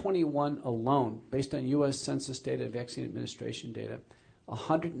 2021 alone, based on U.S. Census data and Vaccine Administration data,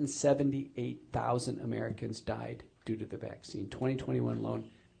 178,000 Americans died due to the vaccine. 2021 alone,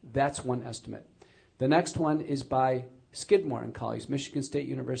 that's one estimate. The next one is by Skidmore and colleagues, Michigan State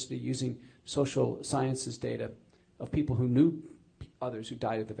University, using social sciences data of people who knew others who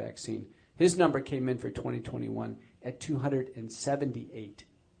died of the vaccine. His number came in for 2021 at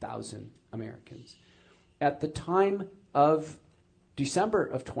 278,000 Americans. At the time of December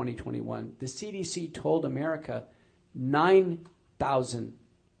of 2021, the CDC told America 9,000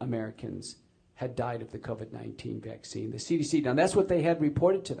 Americans had died of the COVID-19 vaccine. The CDC, now that's what they had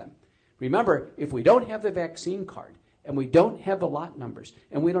reported to them. Remember, if we don't have the vaccine card and we don't have the lot numbers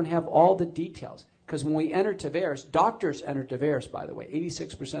and we don't have all the details, because when we enter Tavares, doctors enter Tavares, by the way,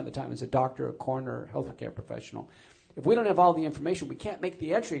 86% of the time is a doctor, a coroner, a healthcare professional. If we don't have all the information, we can't make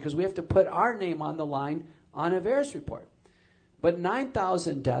the entry because we have to put our name on the line on a VAERS report. But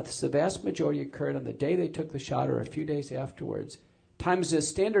 9,000 deaths, the vast majority occurred on the day they took the shot or a few days afterwards, times the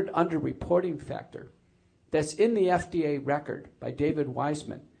standard underreporting factor that's in the FDA record by David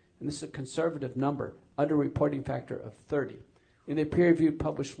Weissman, and this is a conservative number, underreporting factor of 30. In the peer-reviewed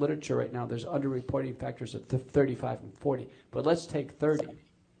published literature right now, there's underreporting factors of 35 and 40. But let's take 30.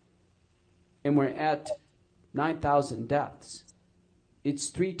 And we're at 9,000 deaths. It's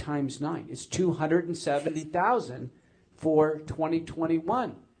 3 times 9. It's 270,000 for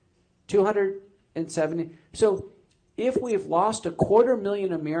 2021. 270. So if we've lost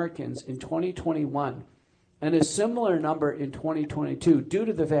 250,000 Americans in 2021 and a similar number in 2022 due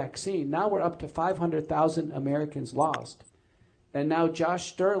to the vaccine, now we're up to 500,000 Americans lost. And now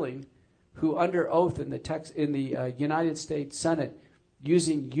Josh Sterling, who under oath in the United States Senate,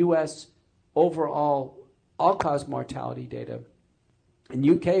 using U.S. overall all-cause mortality data and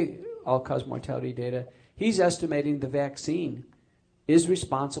UK all-cause mortality data, he's estimating the vaccine is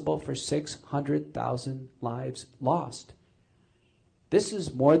responsible for 600,000 lives lost. This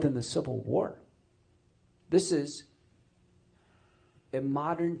is more than the Civil War. This is a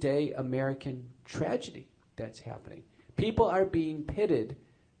modern-day American tragedy that's happening. People are being pitted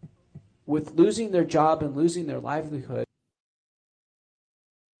with losing their job and losing their livelihood.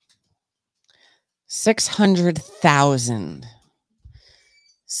 600,000.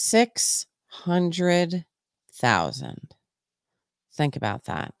 600,000. Think about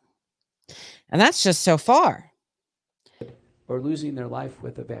that. And that's just so far. Or losing their life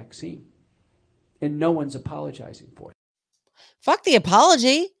with a vaccine. And no one's apologizing for it. Fuck the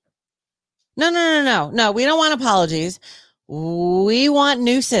apology. No, we don't want apologies. We want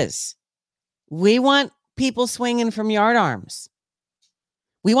nooses. We want people swinging from yard arms.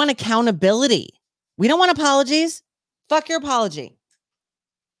 We want accountability. We don't want apologies. Fuck your apology.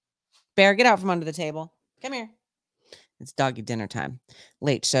 Bear, get out from under the table. Come here. It's doggy dinner time.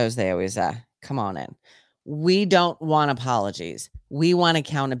 Late shows, they always come on in. We don't want apologies. We want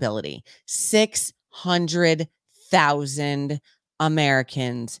accountability. 600,000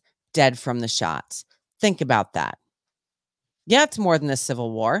 Americans dead from the shots. Think about that. Yeah, it's more than the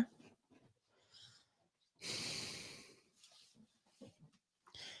Civil War.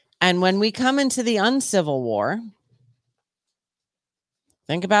 And when we come into the uncivil war,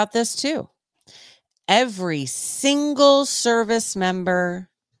 think about this too. Every single service member,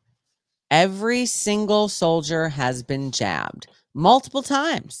 every single soldier has been jabbed multiple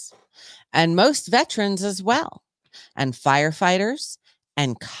times, and most veterans as well, and firefighters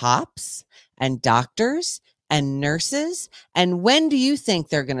and cops and doctors and nurses. And when do you think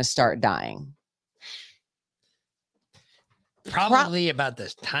they're going to start dying? Probably about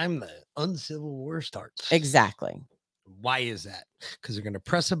this time the uncivil war starts. Exactly. Why is that? Because they're going to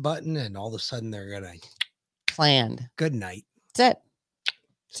press a button and all of a sudden they're going to planned. Good night. That's it.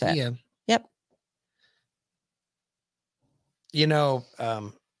 See ya. Yep. You know,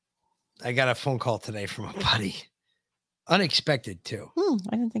 I got a phone call today from a buddy. Unexpected too. I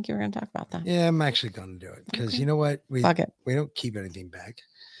didn't think you were going to talk about that. Yeah, I'm actually going to do it because you know what? We don't keep anything back,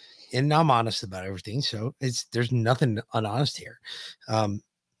 and I'm honest about everything. So there's nothing unhonest here. Hold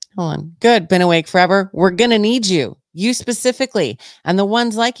on. Good. Been awake forever. We're going to need you specifically, and the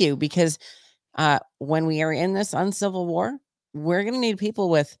ones like you, because when we are in this uncivil war, we're going to need people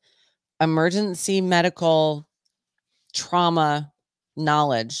with emergency medical trauma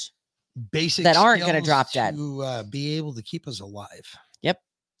knowledge. Basic that aren't going to skills drop dead to be able to keep us alive. Yep.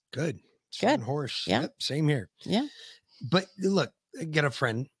 Good. Good. Horse. Yeah. Yep. Same here. Yeah. But look, I got a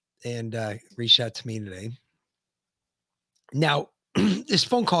friend and reached out to me today. Now, this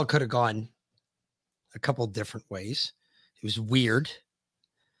phone call could have gone a couple different ways. It was weird.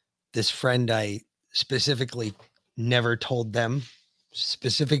 This friend, I specifically never told them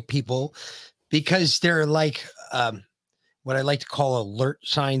specific people because they're like, what I like to call alert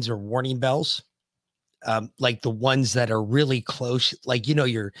signs or warning bells, like the ones that are really close, like, you know,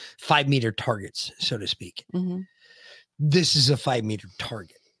 your 5 meter targets, so to speak. Mm-hmm. This is a 5 meter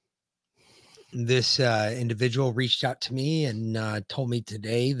target. This individual reached out to me and told me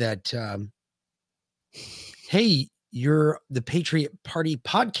today that, hey, you're the Patriot Party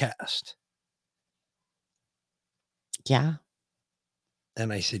podcast. Yeah.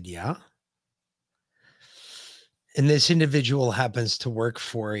 And I said, yeah. And this individual happens to work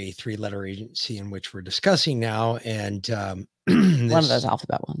for a 3-letter agency in which we're discussing now. And one of those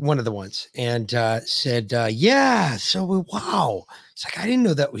alphabet ones. One of the ones. And said, yeah, so wow. It's like, I didn't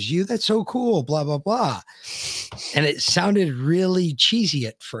know that was you. That's so cool, blah, blah, blah. And it sounded really cheesy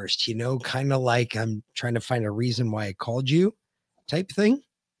at first, you know, kind of like I'm trying to find a reason why I called you type thing.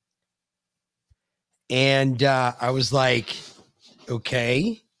 And I was like,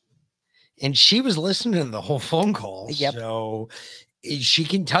 okay. And she was listening to the whole phone call. Yep. So she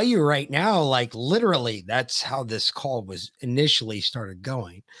can tell you right now, like literally, that's how this call was initially started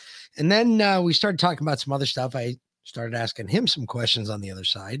going. And then we started talking about some other stuff. I started asking him some questions on the other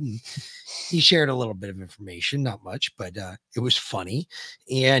side, and he shared a little bit of information, not much, but it was funny.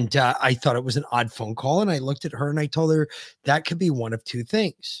 And I thought it was an odd phone call. And I looked at her and I told her that could be one of two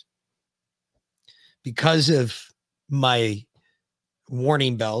things. Because of my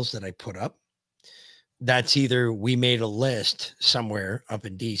warning bells that I put up, that's either we made a list somewhere up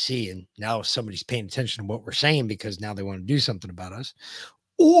in DC and now somebody's paying attention to what we're saying because now they want to do something about us,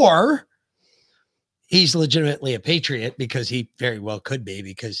 or he's legitimately a patriot, because he very well could be,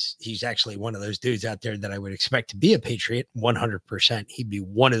 because he's actually one of those dudes out there that I would expect to be a patriot 100%. He'd be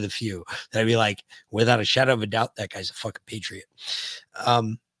one of the few that I'd be like, without a shadow of a doubt, that guy's a fucking patriot.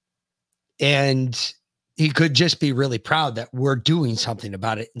 And he could just be really proud that we're doing something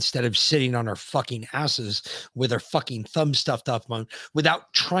about it instead of sitting on our fucking asses with our fucking thumb stuffed up on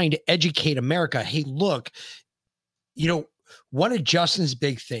without trying to educate America. Hey, look, you know, one of Justin's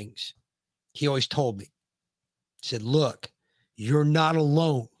big things, he always told me, he said, look, you're not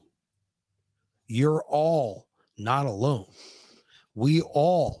alone. You're all not alone. We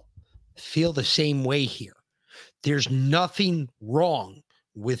all feel the same way here. There's nothing wrong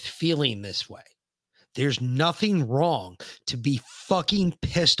with feeling this way. There's nothing wrong to be fucking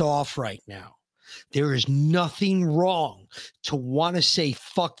pissed off right now. There is nothing wrong to want to say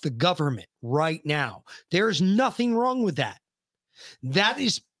fuck the government right now. There is nothing wrong with that. That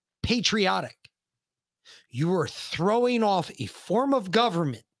is patriotic. You are throwing off a form of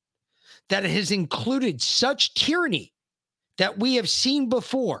government that has included such tyranny that we have seen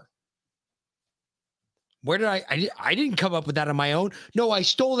before. Where did I didn't come up with that on my own. No, I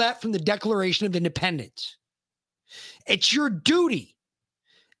stole that from the Declaration of Independence. It's your duty.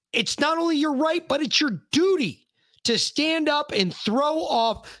 It's not only your right, but it's your duty to stand up and throw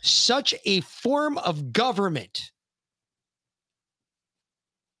off such a form of government.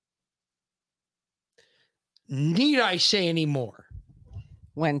 Need I say any more?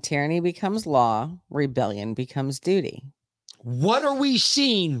 When tyranny becomes law, rebellion becomes duty. What are we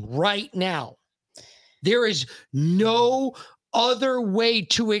seeing right now? There is no other way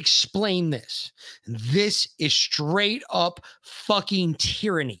to explain this. This is straight up fucking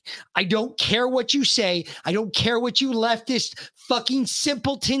tyranny. I don't care what you say. I don't care what you leftist fucking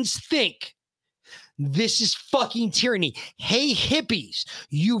simpletons think. This is fucking tyranny. Hey, hippies,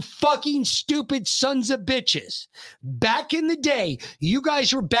 you fucking stupid sons of bitches. Back in the day, you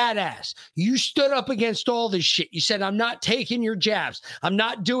guys were badass. You stood up against all this shit. You said, I'm not taking your jabs. I'm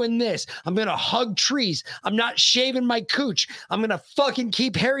not doing this. I'm going to hug trees. I'm not shaving my cooch. I'm going to fucking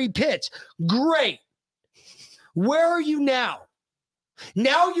keep hairy pits. Great. Where are you now?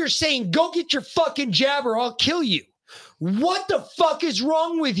 Now you're saying, go get your fucking jab or I'll kill you. What the fuck is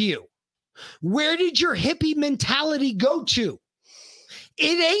wrong with you? Where did your hippie mentality go to?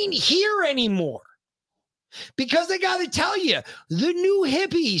 It ain't here anymore. Because I got to tell you, the new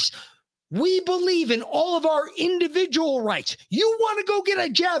hippies, we believe in all of our individual rights. You want to go get a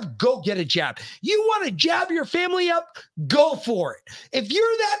jab? Go get a jab. You want to jab your family up? Go for it. If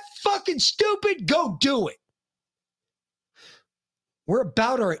you're that fucking stupid, go do it. We're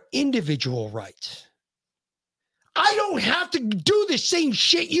about our individual rights. I don't have to do the same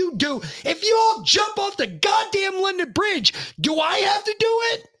shit you do. If you all jump off the goddamn London Bridge, do I have to do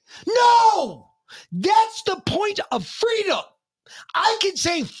it? No! That's the point of freedom. I can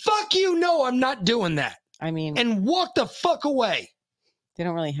say, fuck you, no, I'm not doing that. I mean, and walk the fuck away. They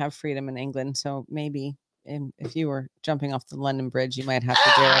don't really have freedom in England, so maybe if you were jumping off the London Bridge, you might have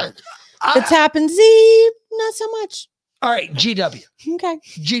to do it. The Tappan Zee, not so much. All right, GW. Okay.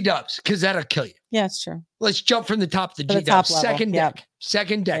 G-dubs, because that'll kill you. Yeah, it's true. Let's jump from the top to For the G-dubs. top level. Second Yep. deck.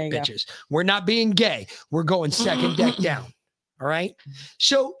 Second deck, There you go. bitches. We're not being gay. We're going second deck down. All right?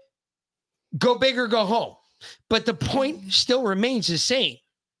 So go big or go home. But the point still remains the same.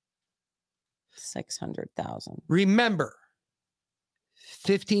 600,000. Remember,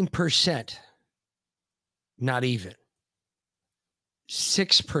 15%, not even.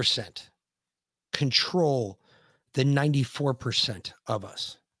 6% control the 94% of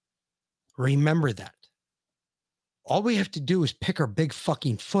us. Remember that. All we have to do is pick our big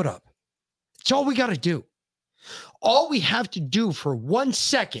fucking foot up. It's all we got to do. All we have to do for 1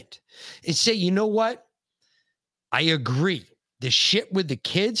 second is say, you know what? I agree. The shit with the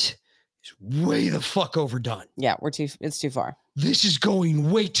kids is way the fuck overdone. Yeah, it's too far. This is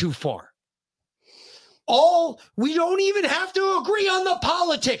going way too far. We don't even have to agree on the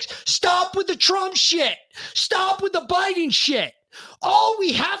politics. Stop with the Trump shit. Stop with the Biden shit. All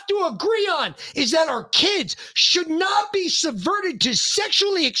we have to agree on is that our kids should not be subverted to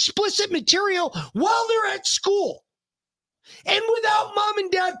sexually explicit material while they're at school and without mom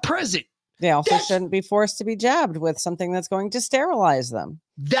and dad present. They also shouldn't be forced to be jabbed with something that's going to sterilize them.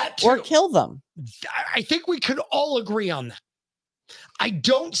 Or kill them. I think we could all agree on that. I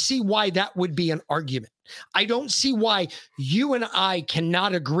don't see why that would be an argument. I don't see why you and I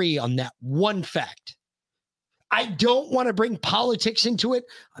cannot agree on that one fact. I don't want to bring politics into it.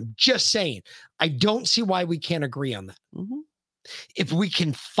 I'm just saying, I don't see why we can't agree on that. Mm-hmm. If we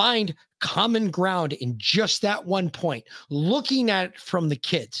can find common ground in just that one point, looking at it from the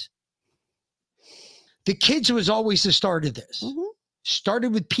kids was always the start of this. Mm-hmm.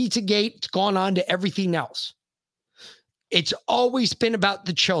 Started with Pizzagate, it's gone on to everything else. It's always been about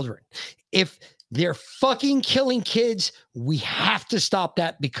the children. If they're fucking killing kids, we have to stop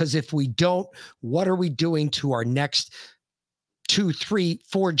that, because if we don't, what are we doing to our next 2, 3,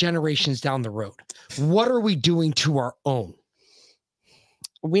 4 generations down the road? What are we doing to our own?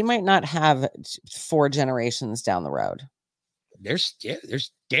 We might not have 4 generations down the road. There's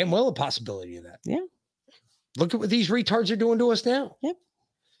damn well a possibility of that. Yeah. Look at what these retards are doing to us now. Yep.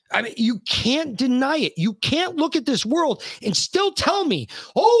 I mean, you can't deny it. You can't look at this world and still tell me,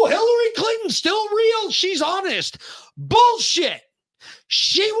 oh, Hillary Clinton's still real. She's honest. Bullshit.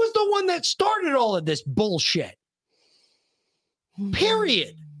 She was the one that started all of this bullshit.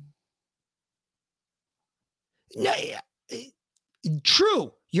 Period. No,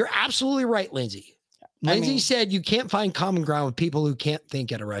 true. You're absolutely right, Lindsay. Lindsay said you can't find common ground with people who can't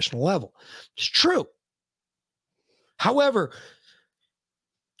think at a rational level. It's true. However,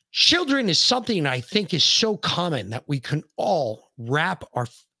 children is something I think is so common that we can all wrap our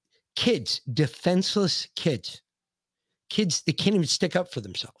kids, defenseless kids that can't even stick up for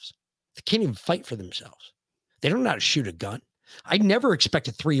themselves. They can't even fight for themselves. They don't know how to shoot a gun. I never expect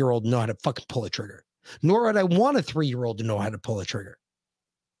a 3-year-old to know how to fucking pull a trigger, nor would I want a 3-year-old to know how to pull a trigger.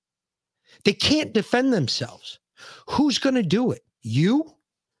 They can't defend themselves. Who's going to do it? You?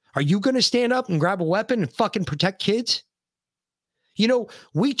 Are you going to stand up and grab a weapon and fucking protect kids? You know,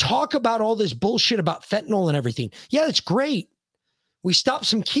 we talk about all this bullshit about fentanyl and everything. Yeah, it's great. We stopped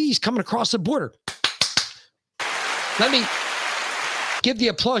some keys coming across the border. Let me give the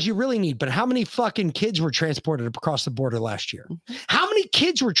applause you really need, but how many fucking kids were transported across the border last year? How many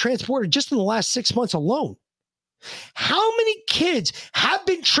kids were transported just in the last 6 months alone? How many kids have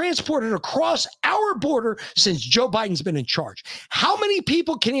been transported across our border since Joe Biden's been in charge? How many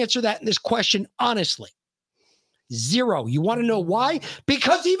people can answer that in this question honestly? 0. You want to know why?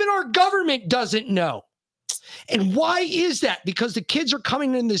 Because even our government doesn't know. And why is that? Because the kids are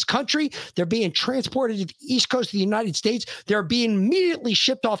coming in this country. They're being transported to the East Coast of the United States. They're being immediately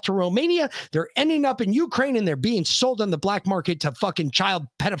shipped off to Romania. They're ending up in Ukraine, and they're being sold on the black market to fucking child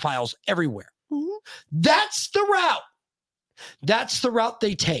pedophiles everywhere. That's the route. That's the route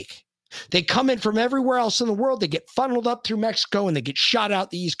they take. They come in from everywhere else in the world. They get funneled up through Mexico, and they get shot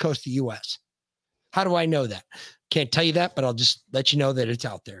out the East Coast of the U.S. How do I know that? Can't tell you that, but I'll just let you know that it's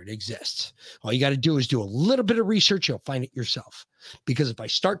out there. It exists. All you got to do is do a little bit of research. You'll find it yourself. Because if I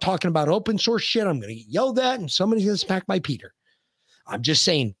start talking about open source shit, I'm going to get yelled at and somebody's going to smack my Peter. I'm just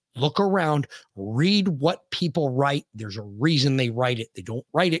saying, look around, read what people write. There's a reason they write it. They don't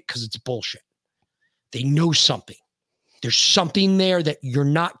write it because it's bullshit. They know something. There's something there that you're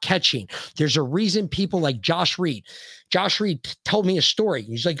not catching. There's a reason people like Josh Reed. Josh Reed told me a story.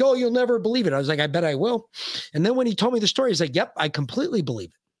 He's like, oh, you'll never believe it. I was like, I bet I will. And then when he told me the story, he's like, yep, I completely believe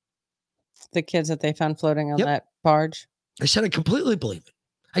it. The kids that they found floating on that barge. I said, I completely believe it.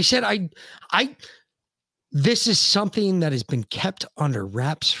 I said, this is something that has been kept under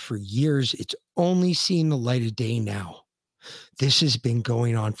wraps for years. It's only seen the light of day now. This has been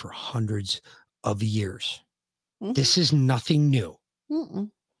going on for hundreds of years. This is nothing new.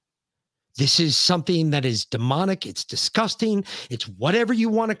 This is something that is demonic. It's disgusting. It's whatever you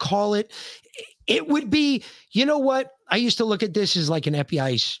want to call it. It would be, you know what? I used to look at this as like an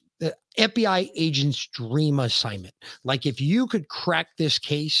FBI agent's dream assignment. Like if you could crack this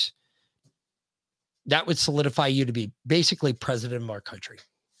case, that would solidify you to be basically president of our country.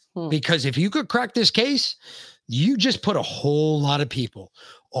 Because if you could crack this case, you just put a whole lot of people,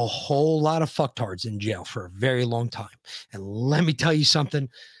 a whole lot of fucktards in jail for a very long time. And let me tell you something,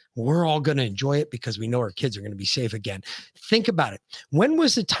 we're all going to enjoy it because we know our kids are going to be safe again. Think about it. When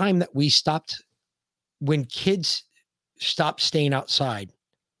was the time that when kids stopped staying outside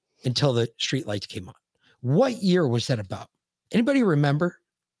until the street lights came on? What year was that about? Anybody remember?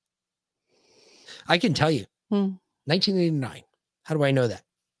 I can tell you. 1989. How do I know that?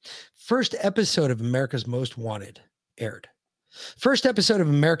 First episode of America's Most Wanted aired. First episode of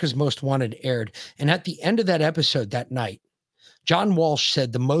America's Most Wanted aired. And at the end of that episode that night, John Walsh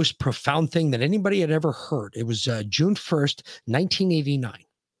said the most profound thing that anybody had ever heard. It was June 1st, 1989.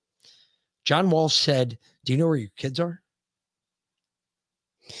 John Walsh said, "Do you know where your kids are?"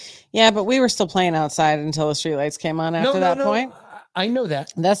 Yeah, but we were still playing outside until the streetlights came on after that point. I know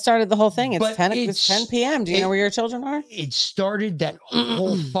that. That started the whole thing. It's But 10, it's 10 p.m. Do you know where your children are? It started that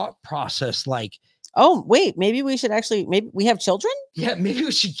whole thought process like, oh, wait, maybe we should actually, maybe we have children? yeah, maybe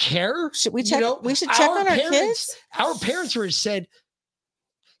we should care. Should we check? We should check on our kids? Our parents were said,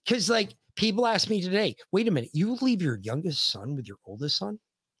 because like people ask me today, wait a minute, you leave your youngest son with your oldest son?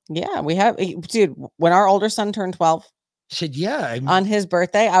 Yeah, we have, dude, when our older son turned 12, said, yeah, on his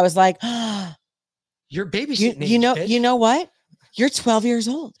birthday, I was like, you're babysitting. You know what? You're 12 years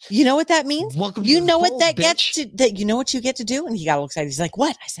old. You know what that means? Welcome you to know the what fold, that gets to, that you know what you get to do? And he got all excited. He's like,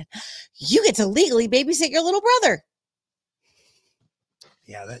 what? I said, you get to legally babysit your little brother.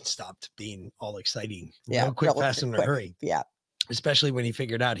 Yeah, that stopped being all exciting. Yeah, Real quick, real fast, in a quick. hurry. Yeah. Especially when he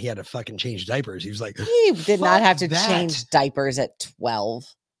figured out he had to fucking change diapers. He was like, He did not "Fuck have to that." change diapers at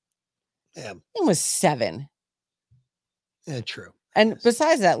 12. Yeah, He was 7. yeah, true. And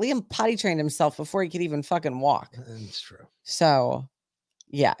besides that, Liam potty trained himself before he could even fucking walk. That's true. So,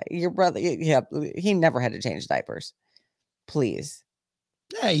 yeah, your brother, yeah, he never had to change diapers. Please.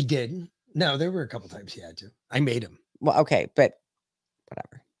 Yeah, he did. No, there were a couple times he had to. I made him. Well, okay, but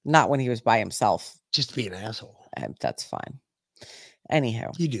whatever. Not when he was by himself. Just to be an asshole. That's fine.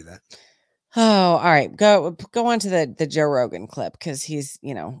 Anyhow. You do that. Oh, all right. Go on to the Joe Rogan clip because he's,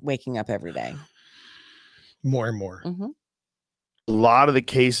 waking up every day. More and more. Mm-hmm. A lot of the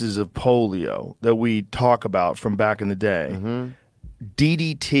cases of polio that we talk about from back in the day,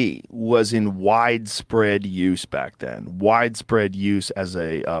 DDT was in widespread use back then, widespread use as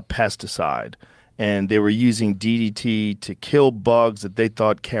a pesticide. And they were using DDT to kill bugs that they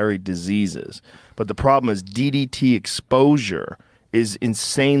thought carried diseases. But the problem is DDT exposure is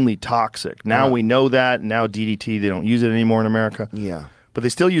insanely toxic. Now we know that. Now DDT, they don't use it anymore in America. Yeah. But they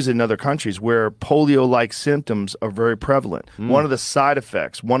still use it in other countries where polio-like symptoms are very prevalent. One of the side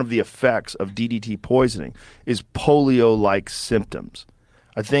effects, one of the effects of DDT poisoning is polio-like symptoms.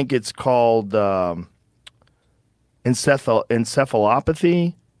 I think it's called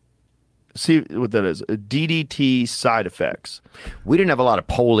encephalopathy. See what that is. DDT side effects. We didn't have a lot of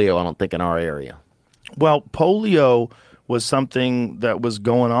polio, I don't think, in our area. Well, polio was something that was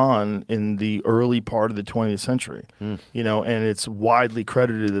going on in the early part of the 20th century, and it's widely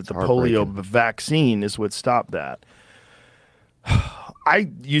credited that the polio vaccine is what stopped that. I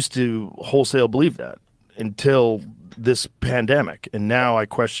used to wholesale believe that until this pandemic, and now I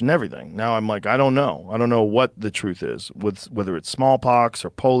question everything. Now I'm like, I don't know. I don't know what the truth is, whether it's smallpox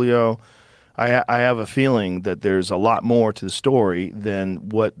or polio. I have a feeling that there's a lot more to the story than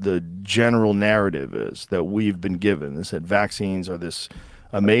what the general narrative is that we've been given. Is that vaccines are this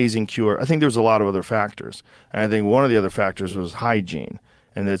amazing cure. I think there's a lot of other factors. And I think one of the other factors was hygiene.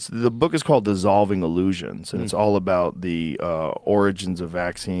 And the book is called Dissolving Illusions, and it's all about the origins of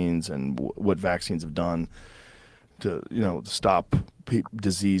vaccines and what vaccines have done to stop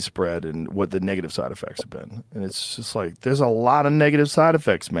disease spread and what the negative side effects have been. And it's just like there's a lot of negative side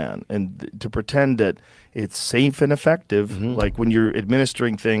effects, man. And to pretend that it's safe and effective, like when you're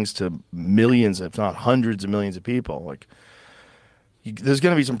administering things to millions, if not hundreds of millions of people, like there's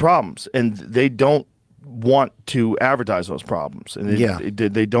going to be some problems, and they don't want to advertise those problems, and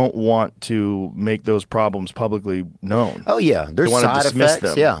they don't want to make those problems publicly known. Oh yeah, there's they want to side dismiss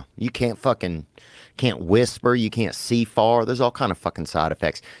effects. them. Yeah, you can't whisper, you can't see far. There's all kind of fucking side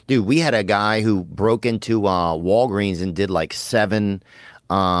effects. Dude, we had a guy who broke into Walgreens and did like 7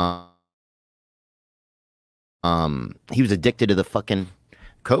 he was addicted to the fucking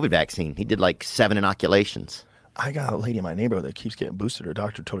COVID vaccine. He did like 7 inoculations. I got a lady in my neighborhood that keeps getting boosted. Her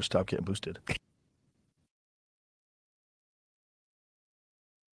doctor told her to stop getting boosted.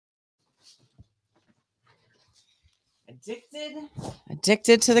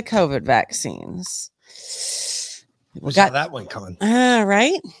 Addicted to the COVID vaccines. We saw that one coming.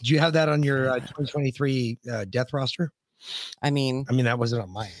 Right? Did you have that on your 2023 death roster? I mean, that wasn't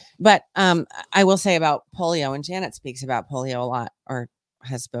on mine. But I will say about polio, and Janet speaks about polio a lot, or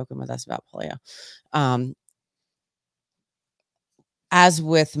has spoken with us about polio. As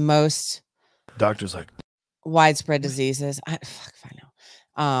with most doctors, like widespread diseases, I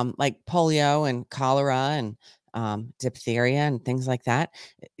know, like polio and cholera and diphtheria and things like that.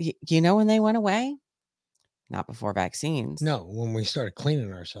 You know when they went away? Not before vaccines. No, when we started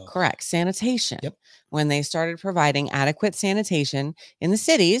cleaning ourselves. Correct. Sanitation. Yep. When they started providing adequate sanitation in the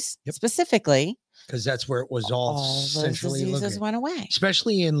cities, specifically, because that's where it was all those centrally diseases located. went away.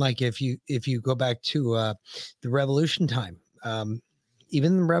 Especially in like if you go back to the Revolution time,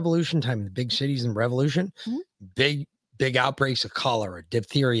 even the Revolution time, the big cities in Revolution, big outbreaks of cholera,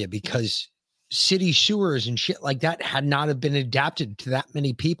 diphtheria, because city sewers and shit like that had not have been adapted to that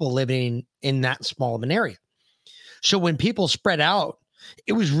many people living in that small of an area. So when people spread out,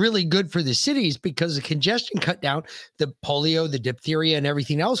 it was really good for the cities because the congestion cut down, the polio, the diphtheria, and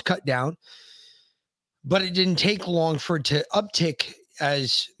everything else cut down. But it didn't take long for it to uptick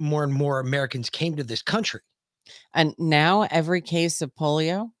as more and more Americans came to this country. And now every case of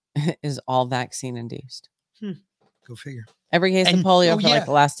polio is all vaccine induced. Go figure. Every case of polio for like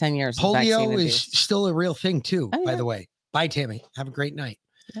the last 10 years. Polio is still a real thing too, Oh, by yeah. the way. Bye, Tammy. Have a great night.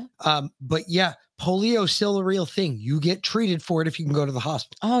 Yeah. But yeah, polio is still a real thing. You get treated for it if you can go to the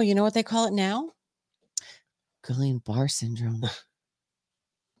hospital. Oh, you know what they call it now? Guillain-Barré syndrome.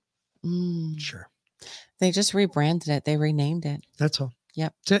 Sure. They just rebranded it. They renamed it. That's all.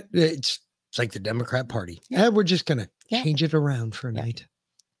 Yep. It's like the Democrat Party. Yeah, we're just going to change it around for a night.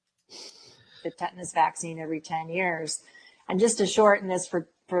 The tetanus vaccine every 10 years. And just to shorten this for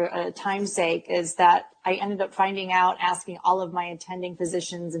time's sake, is that I ended up finding out, asking all of my attending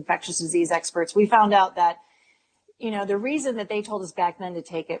physicians, infectious disease experts, we found out that, the reason that they told us back then to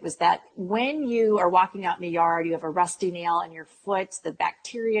take it was that when you are walking out in the yard, you have a rusty nail in your foot, the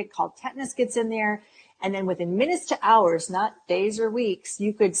bacteria called tetanus gets in there. And then within minutes to hours, not days or weeks,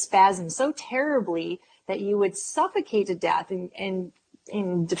 you could spasm so terribly that you would suffocate to death and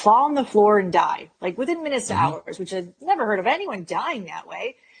fall on the floor and die, like within minutes to hours, which I'd never heard of anyone dying that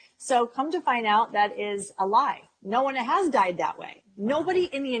way. So come to find out that is a lie. No one has died that way. Nobody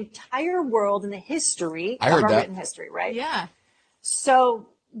in the entire world in the history I heard of our that. written history, right? Yeah. So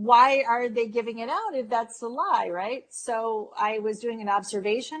why are they giving it out if that's a lie, right? So I was doing an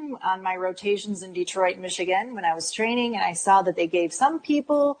observation on my rotations in Detroit, Michigan, when I was training, and I saw that they gave some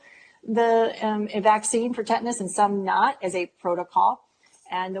people the a vaccine for tetanus and some not as a protocol.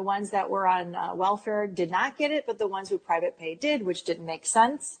 And the ones that were on welfare did not get it, but the ones who private pay did, which didn't make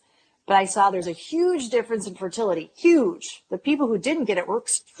sense. But I saw there's a huge difference in fertility, huge. The people who didn't get it were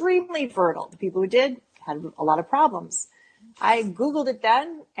extremely fertile. The people who did had a lot of problems. I Googled it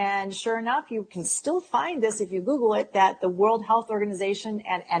then, and sure enough, you can still find this if you Google it, that the World Health Organization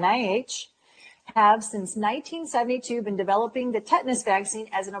and NIH have since 1972 been developing the tetanus vaccine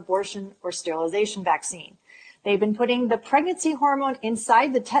as an abortion or sterilization vaccine. They've been putting the pregnancy hormone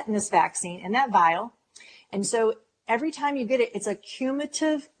inside the tetanus vaccine in that vial. And so every time you get it, it's a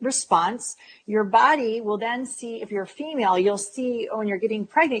cumulative response. Your body will then see, if you're a female, you'll see when you're getting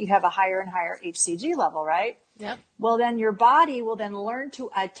pregnant, you have a higher and higher HCG level, right? Yep. Well, then your body will then learn to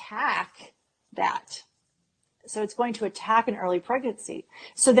attack that. So it's going to attack an early pregnancy.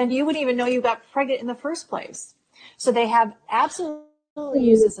 So then you wouldn't even know you got pregnant in the first place. So they have absolutely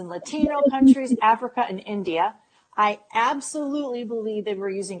used this in Latino countries, Africa, and India. I absolutely believe they were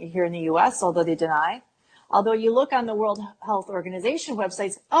using it here in the US, although they deny. Although you look on the World Health Organization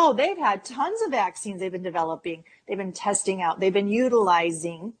websites, oh, they've had tons of vaccines they've been developing, they've been testing out, they've been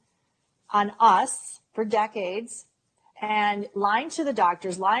utilizing on us for decades and lying to the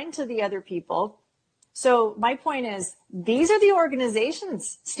doctors, lying to the other people. So my point is, these are the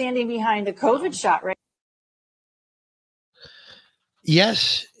organizations standing behind the COVID shot, right?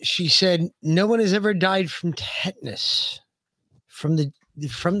 Yes, she said no one has ever died from tetanus, from the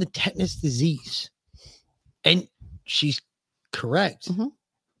tetanus disease. And she's correct.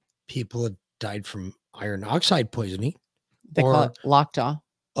 People have died from iron oxide poisoning. They call it lockjaw.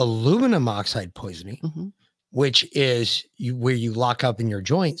 Aluminum oxide poisoning, which is where you lock up in your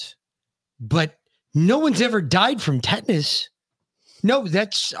joints. But no one's ever died from tetanus. No,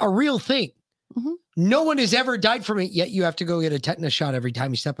 that's a real thing. No one has ever died from it, yet you have to go get a tetanus shot every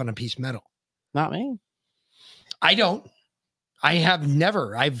time you step on a piece of metal. Not me. I don't. I have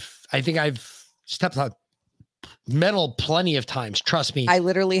never. I think I've stepped on metal plenty of times. Trust me. I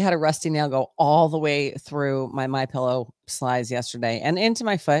literally had a rusty nail go all the way through my MyPillow slides yesterday and into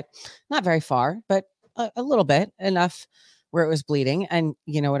my foot. Not very far, but a little bit, enough where it was bleeding. And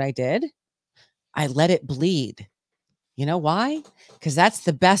you know what I did? I let it bleed. You know why? Because that's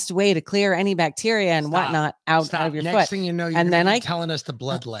the best way to clear any bacteria and whatnot out of your Next foot. thing you know, you're and then telling us the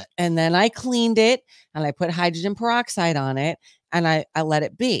bloodlet. And then I cleaned it and I put hydrogen peroxide on it and I let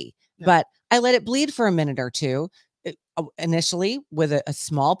it be. Yeah. But I let it bleed for a minute or two. Initially with a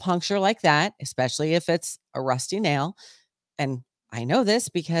small puncture like that, especially if it's a rusty nail. And I know this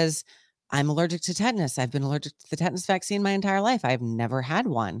because I'm allergic to tetanus. I've been allergic to the tetanus vaccine my entire life. I've never had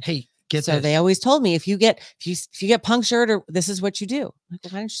one. Hey, Get so this. they always told me if you get punctured, or this is what you do. I'm like,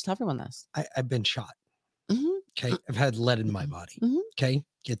 well, why didn't you tell everyone this? I've been shot. Mhm. Okay. I've had lead in my body. Mhm. Okay.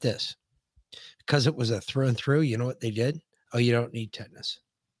 Get this. Because it was a through and through, you know what they did? Oh, you don't need tetanus.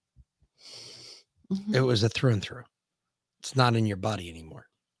 Mhm. It was a through and through. It's not in your body anymore.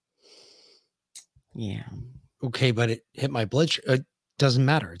 Yeah. Okay, but it hit my blood. It doesn't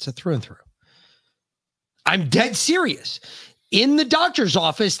matter. It's a through and through. I'm dead serious. In the doctor's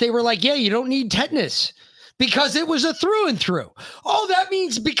office, they were like, yeah, you don't need tetanus because it was a through and through. Oh, that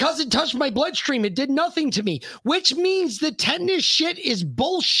means because it touched my bloodstream, it did nothing to me, which means the tetanus shit is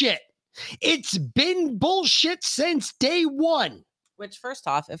bullshit. It's been bullshit since day one. Which, first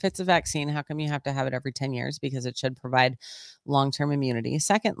off, if it's a vaccine, how come you have to have it every 10 years? Because it should provide long-term immunity.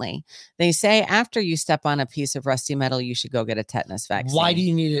 Secondly, they say after you step on a piece of rusty metal, you should go get a tetanus vaccine. Why do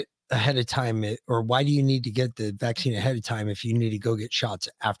you need it ahead of time, or why do you need to get the vaccine ahead of time if you need to go get shots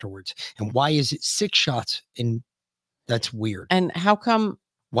afterwards? And why is it 6 shots in? That's weird. And how come?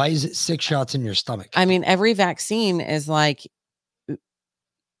 Why is it 6 shots in your stomach? I mean, every vaccine is like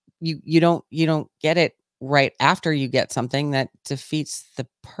you don't get it right after you get something. That defeats the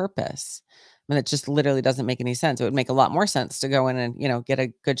purpose. I mean, it just literally doesn't make any sense. It would make a lot more sense to go in and get a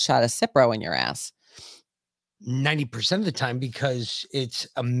good shot of Cipro in your ass. 90% of the time, because it's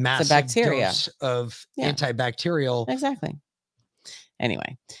a massive bacteria. dose of Yeah. antibacterial. Exactly.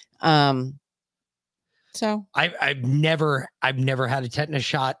 Anyway, so I've never had a tetanus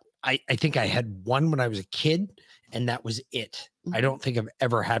shot. I think I had one when I was a kid, and that was it. I don't think I've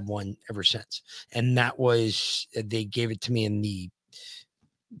ever had one ever since. And that was, they gave it to me in the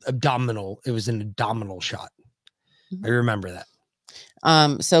abdominal. It was an abdominal shot. I remember that.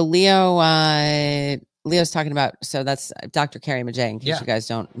 So Leo's talking about, so that's Dr. Carrie Majay, in case you guys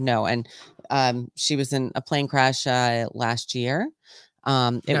don't know. And she was in a plane crash last year.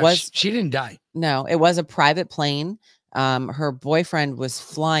 She didn't die. No, it was a private plane. Her boyfriend was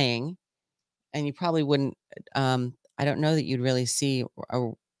flying, and you probably wouldn't, I don't know that you'd really see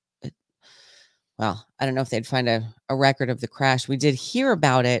well, I don't know if they'd find a record of the crash. We did hear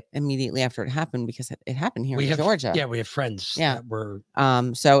about it immediately after it happened because it happened here in Georgia. Yeah, we have friends that were.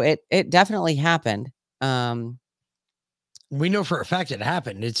 So it definitely happened. We know for a fact it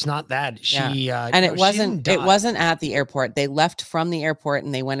happened. It's not that she and it wasn't at the airport. They left from the airport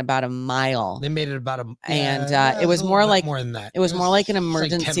and they went about a mile. They made it about it was more like more than that. It was more like an like 10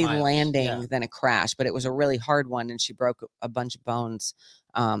 emergency miles. landing than a crash, but it was a really hard one, and she broke a bunch of bones.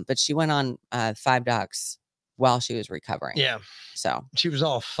 But she went on 5 docs while she was recovering. Yeah. So she was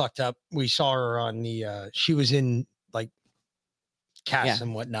all fucked up. We saw her on the she was in like casts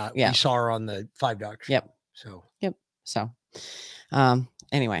and whatnot. Yeah. We saw her on the 5 docs. Yep. So So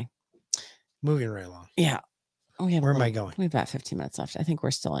anyway. Moving right along. Yeah. Where am I going? We have about 15 minutes left. I think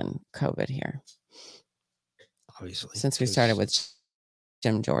we're still in COVID here. Obviously. Since we started with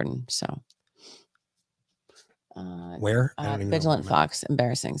Jim Jordan. So where? I don't even Vigilant know. Fox,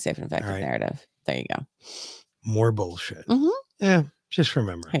 embarrassing, safe and effective narrative. There you go. More bullshit. Mm-hmm. Yeah. Just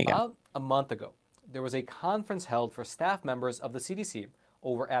remember. There you go. About a month ago, there was a conference held for staff members of the CDC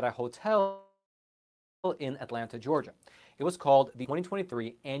over at a hotel in Atlanta, Georgia. It was called the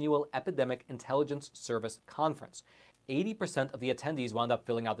 2023 Annual Epidemic Intelligence Service Conference. 80% of the attendees wound up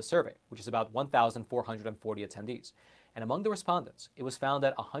filling out the survey, which is about 1,440 attendees. And among the respondents, it was found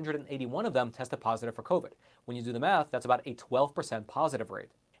that 181 of them tested positive for COVID. When you do the math, that's about a 12% positive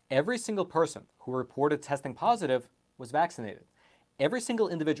rate. Every single person who reported testing positive was vaccinated. Every single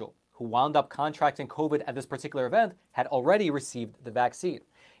individual who wound up contracting COVID at this particular event had already received the vaccine.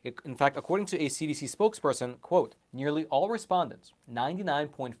 In fact, according to a CDC spokesperson, quote, nearly all respondents,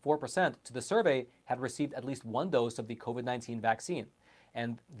 99.4% to the survey, had received at least 1 dose of the COVID-19 vaccine,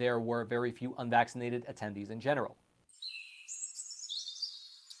 and there were very few unvaccinated attendees in general.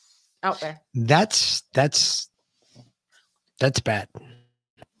 Out there. That's bad.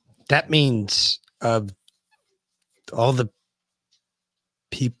 That means all the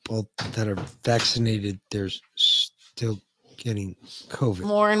people that are vaccinated, they're still getting COVID.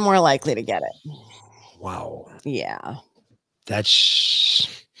 More and more likely to get it. Wow. Yeah.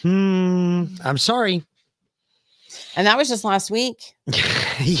 That's I'm sorry. And that was just last week.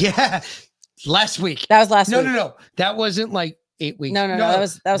 Yeah. Last week. That was last week. No. That wasn't like 8 weeks. No. That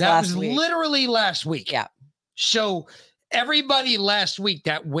was last week. Literally last week. Yeah. So everybody last week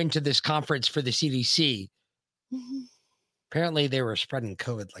that went to this conference for the CDC, apparently they were spreading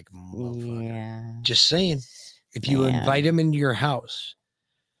COVID like a motherfucker. Yeah. Just saying. If you invite them into your house,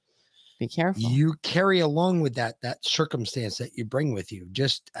 be careful. You carry along with that circumstance that you bring with you.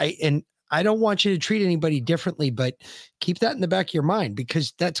 I don't want you to treat anybody differently, but keep that in the back of your mind,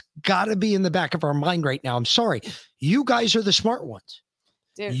 because that's got to be in the back of our mind right now. I'm sorry. You guys are the smart ones.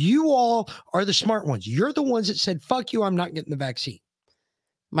 Dude. You all are the smart ones. You're the ones that said, fuck you, I'm not getting the vaccine.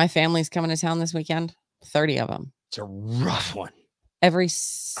 My family's coming to town this weekend. 30 of them. It's a rough one. Every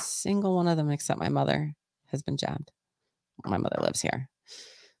single one of them except my mother has been jabbed. My mother lives here.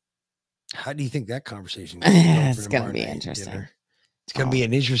 How do you think that conversation It's going to be interesting. It's going to be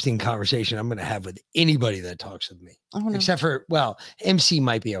an interesting conversation I'm going to have with anybody that talks with me. Oh, no. Except for, well, MC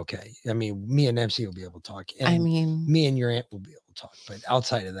might be okay. I mean, me and MC will be able to talk. And me and your aunt will be able to talk. But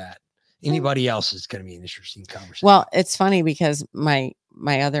outside of that, anybody else is going to be an interesting conversation. Well, it's funny because my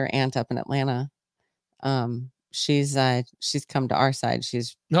other aunt up in Atlanta, she's come to our side.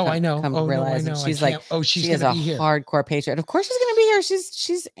 She's I know. Come to realize that she's like, she's she is gonna a be here. hardcore patriot. Of course she's going to be here.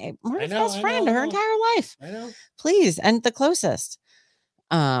 She's Marty's best friend her entire life. I know. Please, and the closest.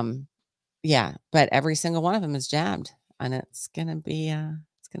 Yeah, but every single one of them is jabbed, and it's gonna be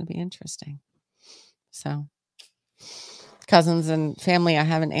interesting. So, cousins and family,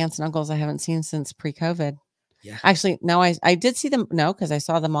 aunts and uncles I haven't seen since pre-COVID. Yeah. Actually, no, I did see them. No, because I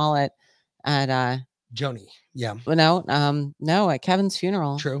saw them all at Joni. Yeah. No, at Kevin's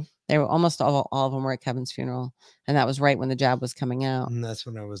funeral. True. They were almost all of them were at Kevin's funeral, and that was right when the jab was coming out. And that's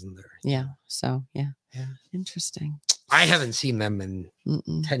when I wasn't there. Yeah. So yeah. Yeah. Interesting. I haven't seen them in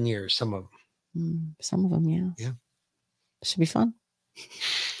 10 years. Some of them. Some of them, yeah. Yeah. Should be fun.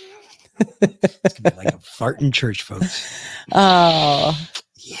 It's gonna be like a fart in church, folks. Oh,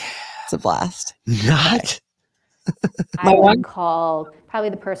 yeah. It's a blast. Not. I would call,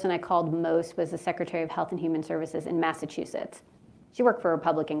 probably the person I called most was the Secretary of Health and Human Services in Massachusetts. She worked for a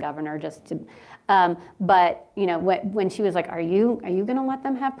Republican governor but you know, when she was like, are you going to let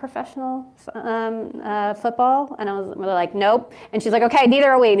them have professional football? And I was really like, nope. And she's like, okay, neither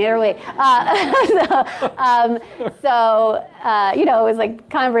are we. You know, it was like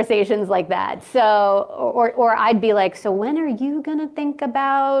conversations like that. So, or I'd be like, so when are you going to think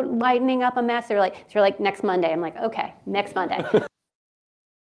about lightening up a mess? They're like, next Monday. I'm like, okay, next Monday.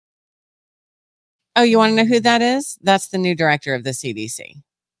 Oh, you want to know who that is? That's the new director of the CDC.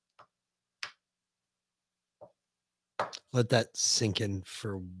 Let that sink in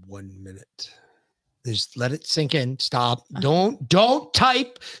for 1 minute. Just let it sink in. Stop. Don't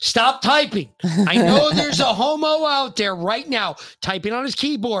type. Stop typing. I know there's a homo out there right now typing on his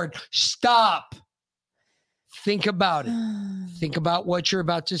keyboard. Stop. Think about it. Think about what you're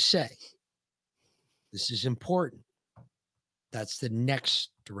about to say. This is important. That's the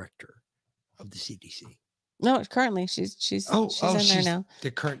next director of the CDC. No, currently she's in there now. The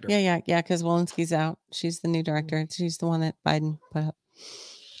current director. Yeah. Because Walensky's out. She's the new director. She's the one that Biden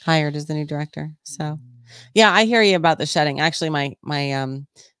hired as the new director. So, yeah, I hear you about the shedding. Actually, my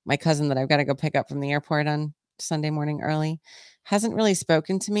cousin that I've got to go pick up from the airport on Sunday morning early hasn't really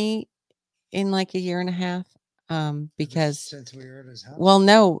spoken to me in like a year and a half. Because since we were at his house. Well,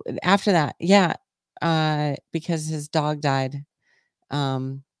 no, after that, yeah, because his dog died.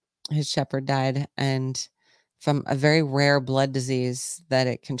 His shepherd died, and from a very rare blood disease that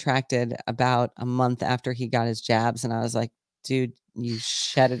it contracted about a month after he got his jabs. And I was like, dude, you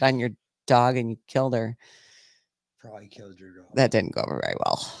shed it on your dog and you killed her. Probably killed your dog. That didn't go over very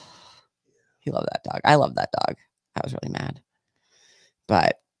well. He loved that dog. I love that dog. I was really mad.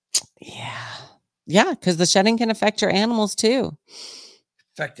 But yeah, because the shedding can affect your animals too.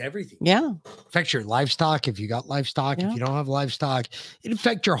 Affect everything. Yeah. Affect your livestock. If you got livestock, if you don't have livestock, it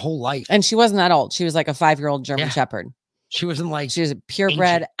affect your whole life. And she wasn't that old. She was like a 5-year-old German Shepherd. She wasn't like, she was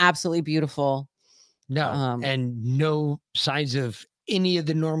purebred, absolutely beautiful. No, and no signs of any of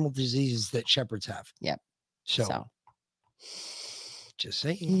the normal diseases that shepherds have. Yep. So. Just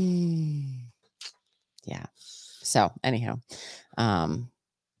saying. Yeah. So anyhow,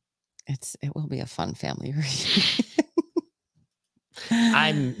 it will be a fun family reunion.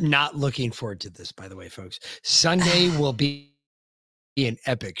 I'm not looking forward to this, by the way, folks. Sunday will be an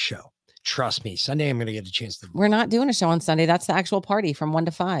epic show. Trust me. Sunday, I'm going to get a chance to. We're not doing a show on Sunday. That's the actual party from 1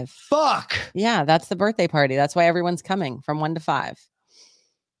 to 5. Fuck. Yeah, that's the birthday party. That's why everyone's coming from 1 to 5.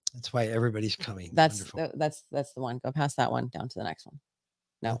 That's why everybody's coming. That's the one. Go past that one down to the next one.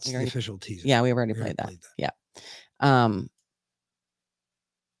 No, that's the official teaser. Yeah, we've already played that. Yeah. I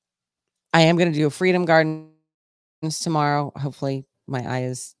am going to do a Freedom Gardens tomorrow. Hopefully my eye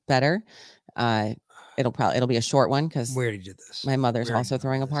is better. It'll be a short one because we already did this. My mother's also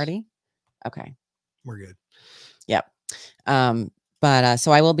throwing a party. Okay. We're good. Yep. But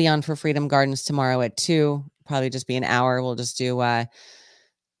so I will be on for Freedom Gardens tomorrow at 2, probably just be an hour. We'll just do a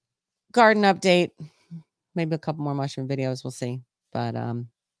garden update, maybe a couple more mushroom videos. We'll see. But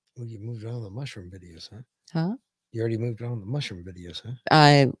Well, you moved on to the mushroom videos, huh? Huh? You already moved on to the mushroom videos,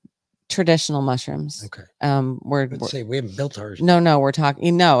 huh? Traditional mushrooms. Okay. Let's say we haven't built ours. No, we're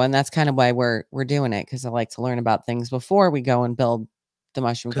talking. No, and that's kind of why we're doing it, because I like to learn about things before we go and build the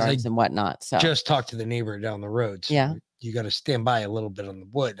mushroom 'Cause I gardens and whatnot. So Just talked to the neighbor down the road. So Yeah. You got to stand by a little bit on the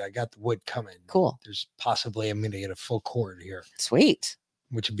wood. I got the wood coming. Cool. There's possibly I'm going to get a full cord here. Sweet.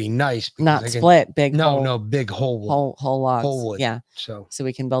 Which would be nice. because Not I can- split, big No, whole- no, big whole wood. whole logs. Whole wood. Yeah. So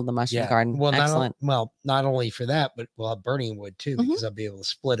we can build the mushroom yeah. garden. Well, Excellent. Not only for that, but we'll have burning wood too, because I'll be able to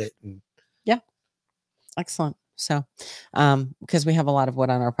split it. And Excellent. So, because we have a lot of wood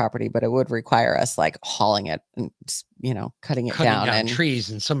on our property, but it would require us like hauling it and cutting it cutting down. down And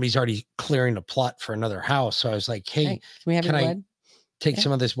trees, and somebody's already clearing a plot for another house. So I was like, hey, Hey, can we have your I wood? take Yeah.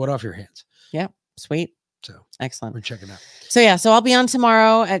 some of this wood off your hands? Yeah, sweet. So excellent. We're checking out. So so I'll be on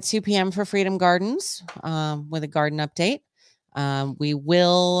tomorrow at 2 p.m. for Freedom Gardens with a garden update. We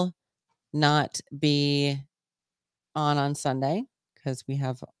will not be on Sunday because we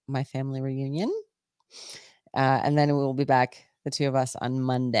have my family reunion. And then we will be back, the two of us, on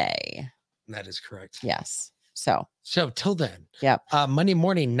Monday. That is correct. Yes. So till then, yep. Monday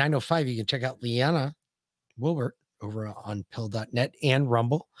morning, 9:05, you can check out Leanna Wilbert over on pill.net and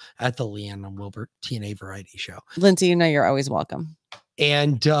Rumble at the Leanna Wilbert TNA Variety Show. Lindsay, you're always welcome.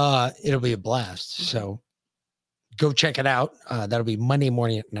 And it'll be a blast. So go check it out. That'll be Monday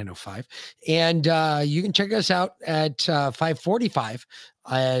morning at 9:05. And you can check us out at 5:45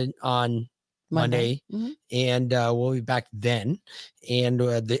 on Monday. And we'll be back then. And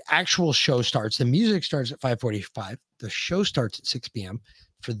the actual show starts. The music starts at 5:45. The show starts at 6 p.m.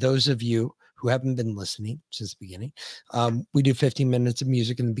 For those of you who haven't been listening since the beginning, we do 15 minutes of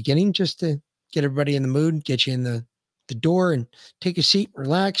music in the beginning just to get everybody in the mood, get you in the door, and take a seat,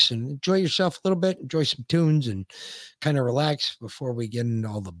 relax, and enjoy yourself a little bit, enjoy some tunes, and kind of relax before we get into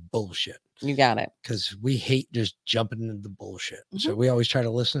all the bullshit. You got it. Because we hate just jumping into the bullshit. So we always try to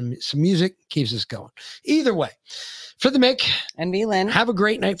listen to some music, keeps us going. Either way, for the Mick and V-Lynn, have a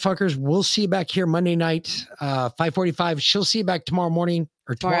great night, fuckers. We'll see you back here Monday night, 5:45. She'll see you back tomorrow morning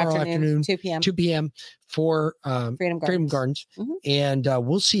or tomorrow afternoon, 2 p.m. 2 p.m. for Freedom Gardens. And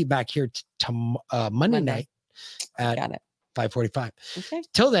we'll see you back here Monday night at 5:45. Okay.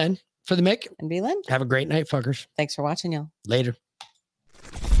 Till then, for the Mick and V-Lynn, have a great night, fuckers. Thanks for watching, y'all. Later.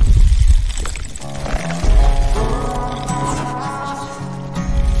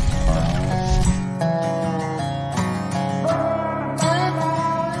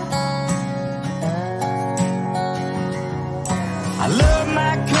 I love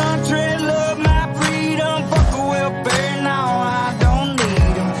my country, love my freedom, fuck a welfare, now I don't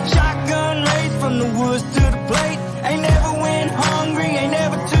need 'em. Shotgun race from the woods to the plate, ain't never went hungry, ain't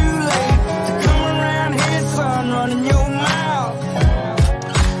never too late to come around here, son, running your mouth.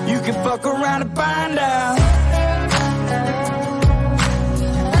 You can fuck around and find out.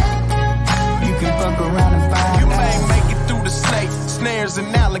 You can fuck around and find out. You may make it through the snakes, snares,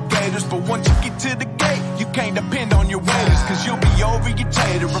 and alligators, but once you get to the gate, you can't depend on your waiters, cause you'll be overeated.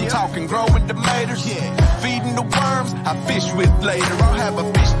 I'm talking growing tomatoes, feeding the worms I fish with later. I'll have a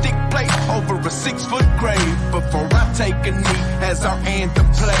fish stick plate over a 6-foot grave before I take a knee as our anthem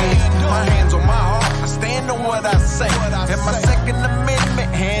plays. My hands on my heart, I stand on what I say, and my Second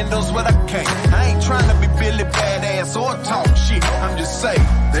Amendment handles what I can't. I ain't trying to be Billy Badass or talk shit, I'm just saying,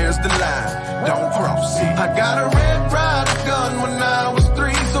 there's the line, don't cross it. I got a Red Ryder gun when I was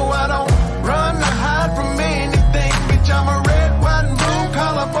 3, so I don't run or hide from anything, bitch. I'm a red, white, and blue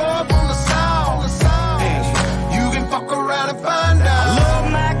collar boy from the South. And you can fuck around and find out. I love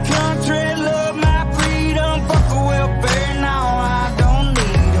my country, love my freedom, fuck a welfare, now I don't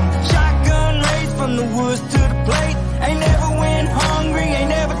need 'em. Shotgun race from the woods to the plate, ain't never went hungry, ain't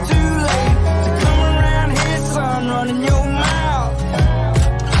never too late to come around here, son, running your mouth.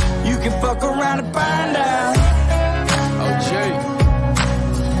 You can fuck around and find out.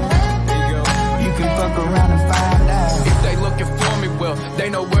 You can fuck around and find out. If they looking for me, well, they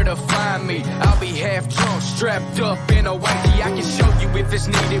know where to find me. I'll be half drunk, strapped up in a whitey. I can show you if it's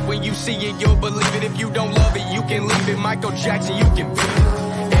needed. When you see it, you'll believe it. If you don't love it, you can leave it. Michael Jackson, you can beat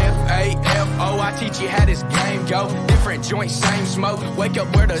it. F-A-F-O, I teach you how this game go. Different joints, same smoke. Wake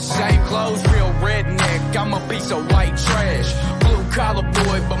up, wear the same clothes. Real redneck, I'm a piece of white trash. Blue collar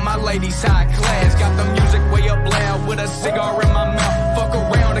boy, but my lady's high class. Got the music way up loud with a cigar in my mouth. Fuck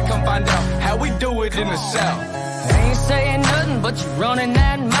around and come find out how we do it in the South. I ain't saying nothing, but you're running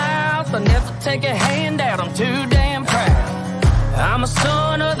that mouth. I never take a handout, I'm too damn proud. I'm a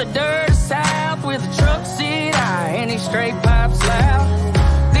son of the dirty South with a truck seat high and these straight pipes loud.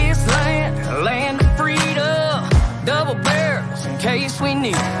 This land of freedom, double barrels in case we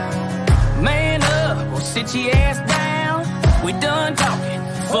need. Man up or sit your ass down. We done talking.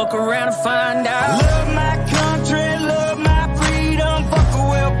 Fuck around and find out. Love my country, love my freedom. Fuck a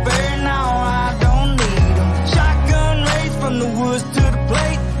welfare, now I don't need them. Shotgun raised from the woods to the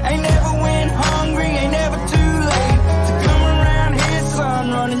plate. Ain't never went hungry, ain't never too late to come around here,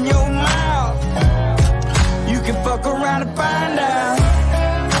 son, running your mouth. You can fuck around and find out.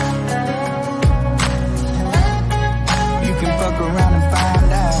 You can fuck around and find out.